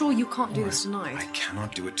 And you're sure you can't do this tonight? I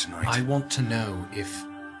cannot do it tonight. I want to know if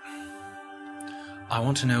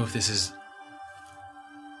this is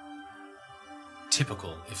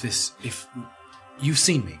typical. If you've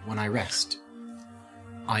seen me when I rest.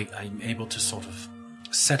 I'm able to sort of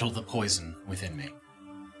settle the poison within me.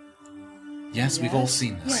 Yes, we've all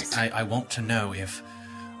seen this. Yes. I want to know if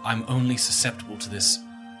I'm only susceptible to this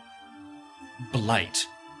blight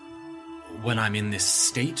when I'm in this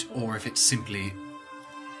state, or if it's simply...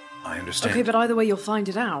 I understand. Okay, but either way, you'll find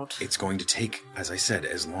it out. It's going to take, as I said,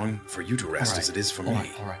 as long for you to rest as it is for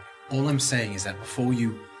me. All right. All I'm saying is that before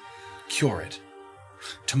you cure it,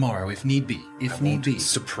 tomorrow, if need be, I won't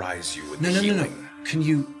surprise you with No. healing. Can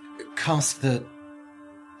you cast the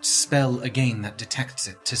spell again that detects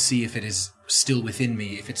it to see if it is still within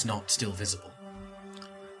me, if it's not still visible?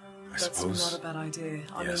 That's not a bad idea.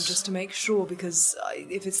 I mean, Yes. just to make sure, because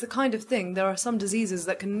if it's the kind of thing, there are some diseases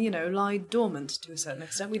that can, lie dormant to a certain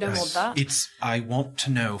extent. We don't want that. I want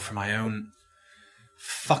to know for my own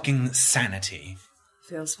fucking sanity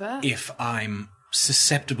Feels fair. if I'm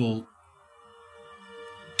susceptible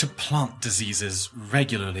to plant diseases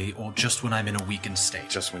regularly or just when I'm in a weakened state.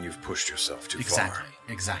 Just when you've pushed yourself too Exactly. far.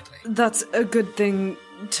 Exactly. That's a good thing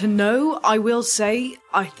to know. I will say,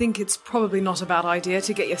 I think it's probably not a bad idea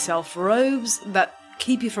to get yourself robes that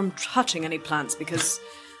keep you from touching any plants, because...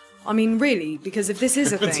 I mean, really, because if this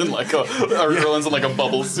is a It's in thing... Erlen's in like a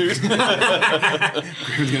bubble suit. We're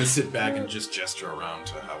going to sit back and just gesture around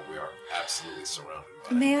to how we are absolutely surrounded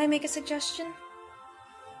by May I make a suggestion?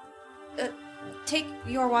 Take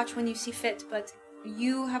your watch when you see fit, but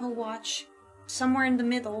you have a watch somewhere in the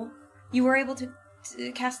middle. You were able to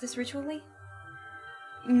cast this ritually?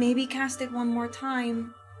 Maybe cast it one more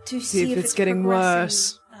time to see if it's getting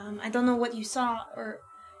progressing. worse. I don't know what you saw, or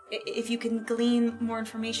if you can glean more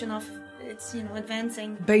information off its,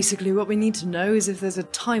 advancing. Basically, what we need to know is if there's a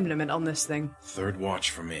time limit on this thing. Third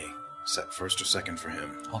watch for me. Set first or second for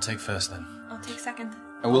him. I'll take first then. I'll take second.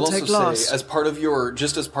 I will I'll take also last. say, as part of your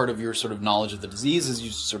sort of knowledge of the disease, as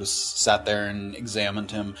you sort of sat there and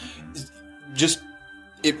examined him,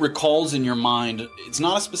 it recalls in your mind, it's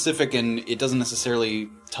not a specific and it doesn't necessarily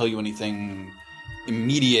tell you anything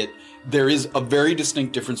immediate. There is a very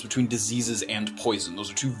distinct difference between diseases and poison.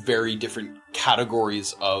 Those are two very different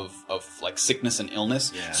categories of like sickness and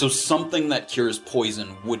illness. Yeah. So something that cures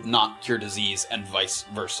poison would not cure disease and vice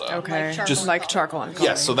versa. Okay, Like just like charcoal and coffee.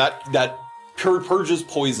 Yes, so that purges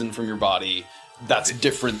poison from your body. That's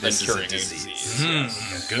different than This is a curing a disease. disease.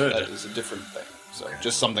 Yes. Good. That is a different thing. So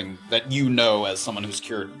just something that you know as someone who's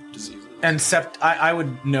cured diseases. And I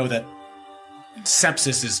would know that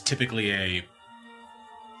sepsis is typically a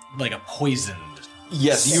poisoned.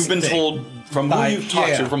 Yes, you've been thing. told from who you've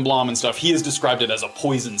talked to, yeah. from Blom and stuff, he has described it as a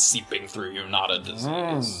poison seeping through you, not a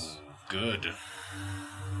disease. Good.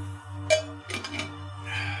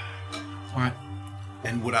 Alright.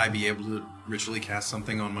 And would I be able to ritually cast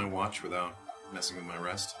something on my watch without messing with my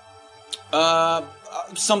rest?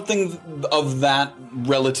 Something of that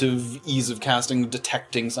relative ease of casting,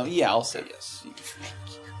 detecting something. Yeah, I'll say yes.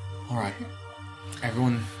 Alright.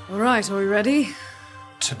 Everyone All right, are we ready?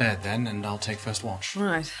 to bed then, and I'll take first watch. All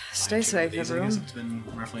right, stay safe, everyone. It's been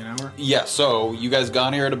roughly an hour. Yeah, so you guys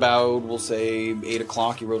got here at about, we'll say, 8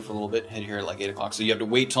 o'clock. You rode for a little bit, hit here at like 8 o'clock. So you have to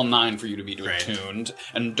wait till 9 for you to be attuned.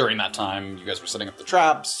 And during that time, you guys were setting up the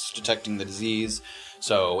traps, detecting the disease.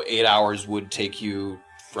 So 8 hours would take you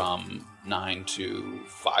from 9 to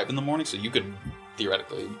 5 in the morning. So you could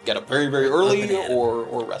theoretically get up very, very early or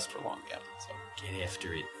rest for long. Yeah. So, Get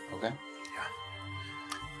after it. okay.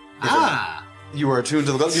 Ah! You are attuned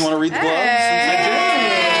to the gloves. You want to read the gloves?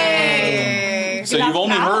 Hey! So you've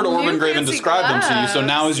only heard Orban Graven fancy describe them to you, so gloves.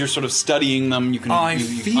 now as you're sort of studying them, you can I you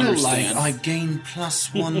feel understand. like I gain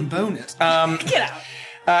 +1 bonus.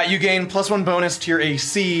 You gain +1 bonus to your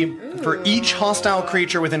AC for each hostile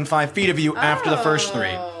creature within 5 feet of you after the first 3.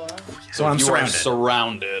 So I'm you surrounded. are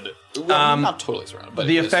surrounded. Well, not totally surrounded, but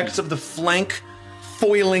The it is- effects of the flank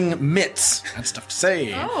foiling mitts That's tough to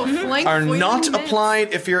say. Oh, flank are foiling not mitts.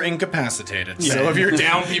 applied if you're incapacitated. So if you're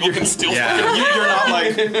down, people can still. You're not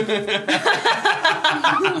like That'd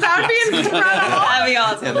be incredible. That'd be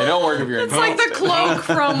awesome. yeah, they don't work if you're It's like the cloak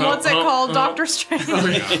from what's it called, Doctor Strange.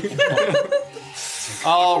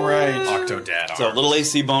 All right. Octodad. So a little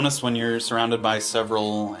AC bonus when you're surrounded by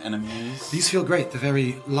several enemies. These feel great. They're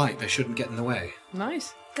very light. They shouldn't get in the way.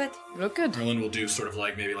 Nice. Good. Look good. Merlin will do sort of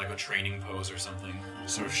like maybe like a training pose or something,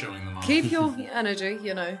 sort of showing them off. Keep your energy,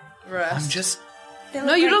 rest. I'm just... They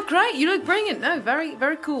No, you great. look great. You look brilliant. No, very,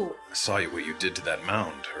 very cool. I saw what you did to that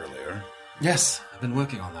mound earlier. Yes, I've been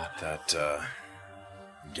working on that. That,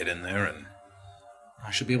 get in there and... I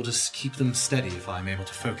should be able to keep them steady if I'm able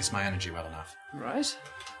to focus my energy well enough. Right.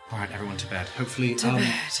 All right, everyone to bed. Hopefully, To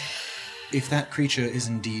bed. if that creature is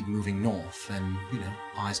indeed moving north, then,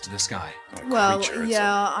 eyes to the sky. a Well, creature, it's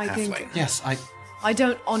yeah, a I think- halfling. Yes, I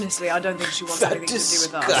don't think she wants anything to do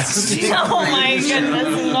with us. Oh my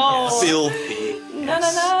goodness, no. Filthy. No.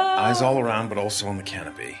 Eyes all around, but also on the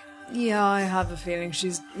canopy. Yeah, I have a feeling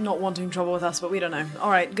she's not wanting trouble with us, but we don't know. All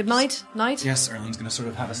right, good night. Night? Yes, Erlen's going to sort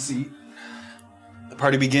of have a seat. The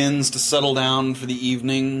party begins to settle down for the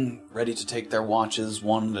evening, ready to take their watches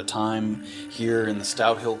one at a time here in the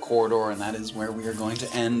Stout Hill corridor, and that is where we are going to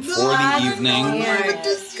end for the evening. Oh my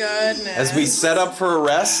goodness. As we set up for a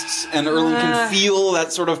rest, and Erlen can feel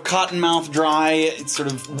that sort of cottonmouth dry, it's sort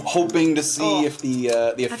of hoping to see if the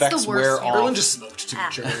effects wear off. Erlen just smoked too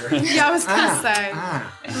much earlier. Yeah, I was going to say.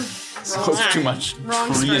 Smoked too much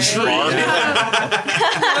Wrong tree and strain.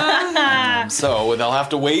 So they'll have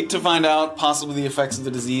to wait to find out possibly the effects of the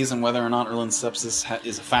disease and whether or not Erlen's sepsis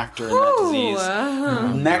is a factor in that disease.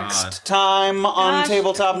 Next time on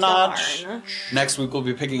Tabletop Notch. Next week we'll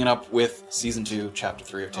be picking it up with Season 2, Chapter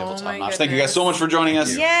 3 of Tabletop Notch. Thank you guys so much for joining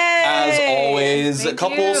us. Yay! As always, a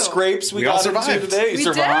couple scrapes we all got into survived. today. We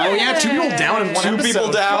survived. did. Yeah, 2 people down and 1 Two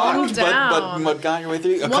people down, down. but got your way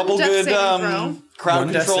through. A One couple death good saving throw. crowd One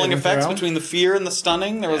death controlling saving effects throw. between the fear and the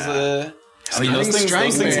stunning. There was a... I mean, Stunning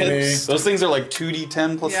strike, baby. those things are like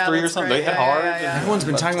 2d10 plus 3 or that's something. great. They hit Yeah, hard. yeah, yeah. Everyone's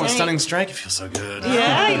been talking about Stunning Strike. It feels so good.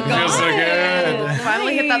 Yeah, you got feels so good.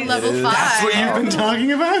 Finally hit that level 5. That's what you've been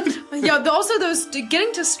talking about? Yeah, also those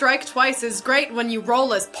getting to strike twice is great when you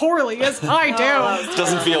roll as poorly as I do. It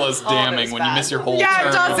doesn't feel as damning when you miss your whole Yeah, turn.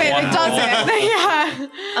 it doesn't. with one It roll.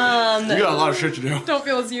 doesn't. Yeah. You got a lot of shit to do. Don't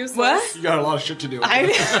feel as useless. What? You got a lot of shit to do. Yeah,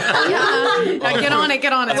 get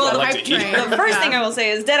on it. Well, the the hype train. The first thing I will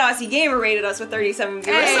say is Dead Aussie Gamer rated us with 37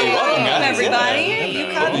 viewers. Hey. So welcome, guys. everybody. Yeah.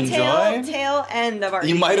 You caught the Enjoy. tail end of our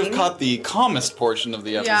You might have evening. caught the calmest portion of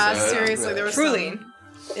the episode. Yeah, seriously, there was Truly.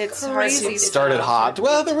 It's Crazy hard to Started hot.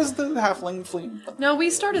 Well, there was the halfling flame. No, we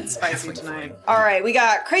started spicy tonight. All right, we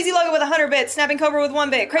got Crazy Logo with 100 bits, Snapping Cobra with 1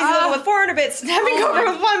 bit, Crazy Logo with 400 bits, Snapping Cobra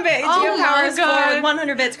with 1 bit, Oh Geo my Powers God. with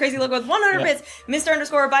 100 bits, Crazy Logo with 100 bits,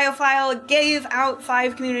 Mr_Biophile gave out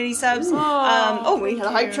 5 community subs. We had a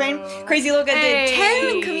hype train. Crazy Logo did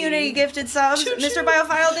 10 community gifted subs. Mr.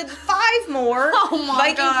 Biophile did 5 more. Oh my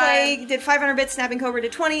Viking God. Plague did 500 bits, Snapping Cobra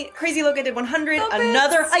did 20, Crazy Logo did 100.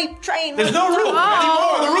 Another hype train. There's no roof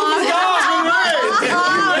anymore. The roof is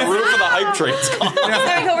gone. The roof of the hype train's gone.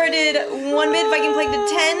 Snapping Cobra did 1 bit, Viking Plague did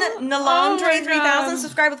 10, Nalandre my 3000 God.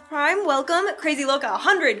 subscribed with Prime, welcome, Crazy Loca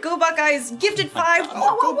 100, Go Buckeyes gifted 5,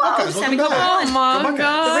 whoa, Snapping Cobra 1. Oh my The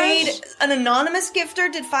god. raid, an anonymous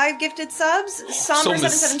gifter did 5 gifted subs,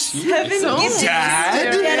 Somber777 So gifted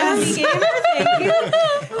Dad? Dead Assy Gamer, thank you.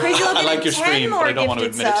 Crazy Loca I like did your 10 stream, but more I don't want to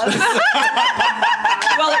gifted admit it. subs.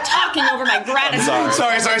 While they're talking over my gratitude.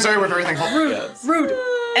 Sorry, we're very thankful. Rude.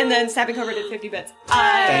 And then Snapping Cobra did 50 bits.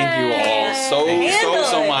 Thank you all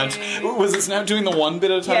so much. Was it Snap doing the 1 bit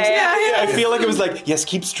at a time? Yeah. I feel like it was like, yes,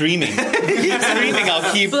 keep streaming. Keep streaming,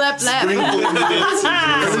 I'll keep Blep, blep. sprinkling the bits.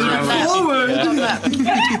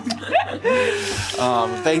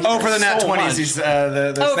 Thank you Oh, for the nat so 20s, much. he's the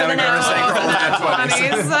for the Snapping nat Cobra saying for all the nat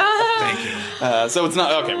 20s. Thank you. So it's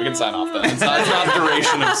not, okay, we can sign off then. It's not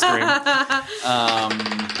duration of stream.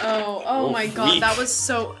 Oh my god, weak. that was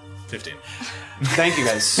so. 15. Thank you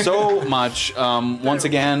guys so much. Once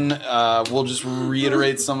again, we'll just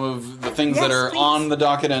reiterate some of the things that are on the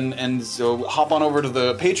docket, and so hop on over to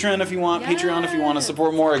the Patreon if you want. Patreon if you want to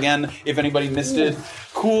support more. Again, if anybody missed it,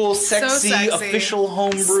 cool, sexy, official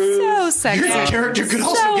homebrew. So sexy. Your character could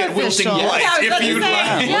also get wilting official. light Yeah, I was if about to you'd say.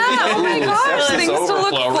 like. Yeah, oh my gosh, Sepsis things to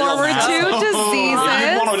look overflow, real forward fast. to, If you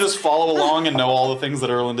diseases. want to just follow along and know all the things that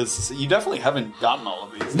Erland is, you definitely haven't gotten all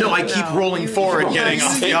of these. No, I keep rolling forward, getting You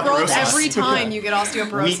osteoporosis. roll every time you get Weak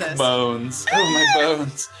osteoporosis. bones. Oh, my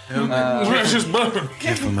bones.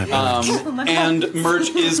 Careful, my bones. And merch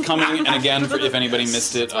is coming, and again, if anybody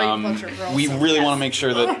missed it, we really want to make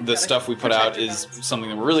sure that the stuff we put out is something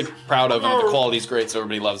that we're really proud of, and the quality is great, so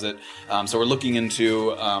everybody loves it. So we're looking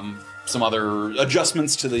into some other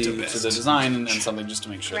adjustments to the design and something just to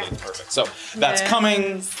make sure that it's perfect. So that's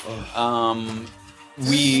coming.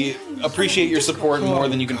 We appreciate your support more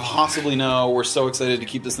than you can possibly know. We're so excited to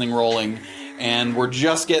keep this thing rolling. And we're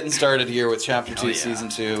just getting started here with Chapter 2, Season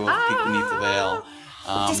 2 of Peek Beneath the Veil.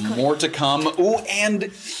 More to come. Ooh,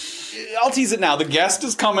 and I'll tease it now. The guest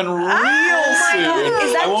is coming real soon.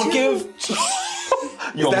 Is that I won't too- give...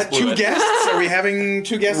 You Is that 2 guests? Are we having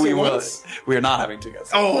 2 guests at once? We are not having 2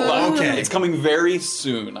 guests. Oh, okay. It's coming very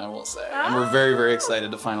soon, I will say. And we're very, very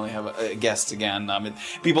excited to finally have a guest again.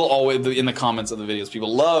 People always, in the comments of the videos,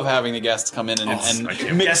 people love having the guests come in and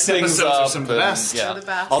mix things up. Are some of the best. Yeah. The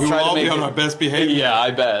best. I'll try to make be on our best behavior. Yeah,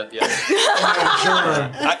 I bet. Yeah.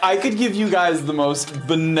 I could give you guys the most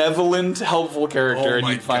benevolent, helpful character, and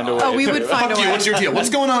you'd find a way. Oh, we would find a way. What's your deal? What's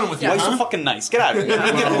going on with you? Why are you so fucking nice? Get out of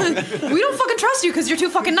here. We don't fucking trust you because you're too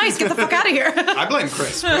fucking nice. Get the fuck out of here. I blame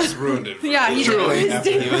Chris. Chris ruined it. Yeah, he Truly.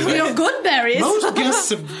 You know, good berries. Most guests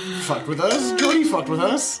have fucked with us. Jody fucked with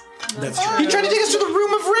us. That's true. He tried to take us to the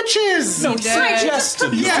room of riches. No,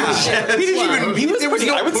 suggested. Yeah. He didn't even. He was there was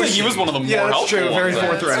pretty, no I would say he pushing. was one of the more Yeah, that's helpful true. Very ones.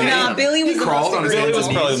 forthright. Nah, Billy was He the crawled most on his Billy hands was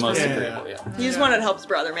and probably knees. the most Yeah. agreeable, yeah. He just wanted to help his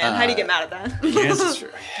brother, man. How'd he get mad at that? Yes, it's true.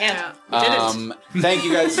 Yeah. Thank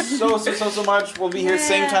you guys so much. We'll be here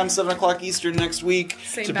same time, 7 o'clock Eastern next week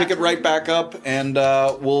Same to pick it right back up, and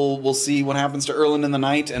we'll see what happens to Erland in the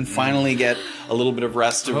night, and finally get a little bit of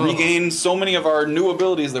rest to regain so many of our new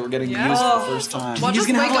abilities that we're getting to use for the first time. Well, He's just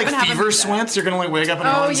gonna wake have up like and have fever a- sweats. You're gonna like wake up and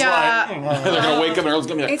Oh everyone's yeah. They're gonna wake up and Erland's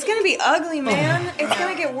gonna be like, It's gonna be ugly, man. It's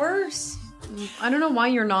gonna get worse. I don't know why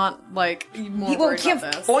you're not like more He won't worried give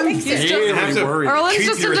about this. fix He's it. just, worried. Erland's Keep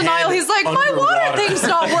just in your denial. head He's like, my water underwater. thing's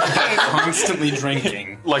not working. Constantly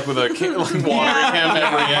drinking. like with a like watering him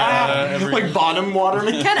every like bottom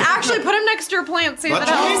waterman. Ken, actually put him next to your plant. See if it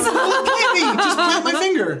helps. Just plant my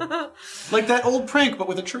finger. Like that old prank, but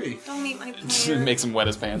with a tree. Don't eat my It plant. makes him wet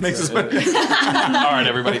his pants. All right,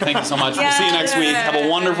 everybody. Thank you so much. We'll see you next week. Have a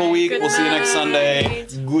wonderful week. Good We'll see you next night. Sunday.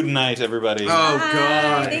 Good night, everybody. Oh,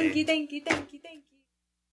 God. Thank you, thank you, thank you, thank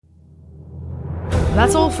you.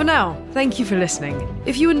 That's all for now. Thank you for listening.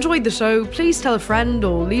 If you enjoyed the show, please tell a friend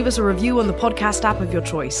or leave us a review on the podcast app of your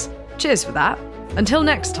choice. Cheers for that. Until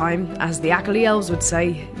next time, as the Ackley Elves would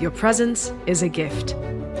say, your presence is a gift.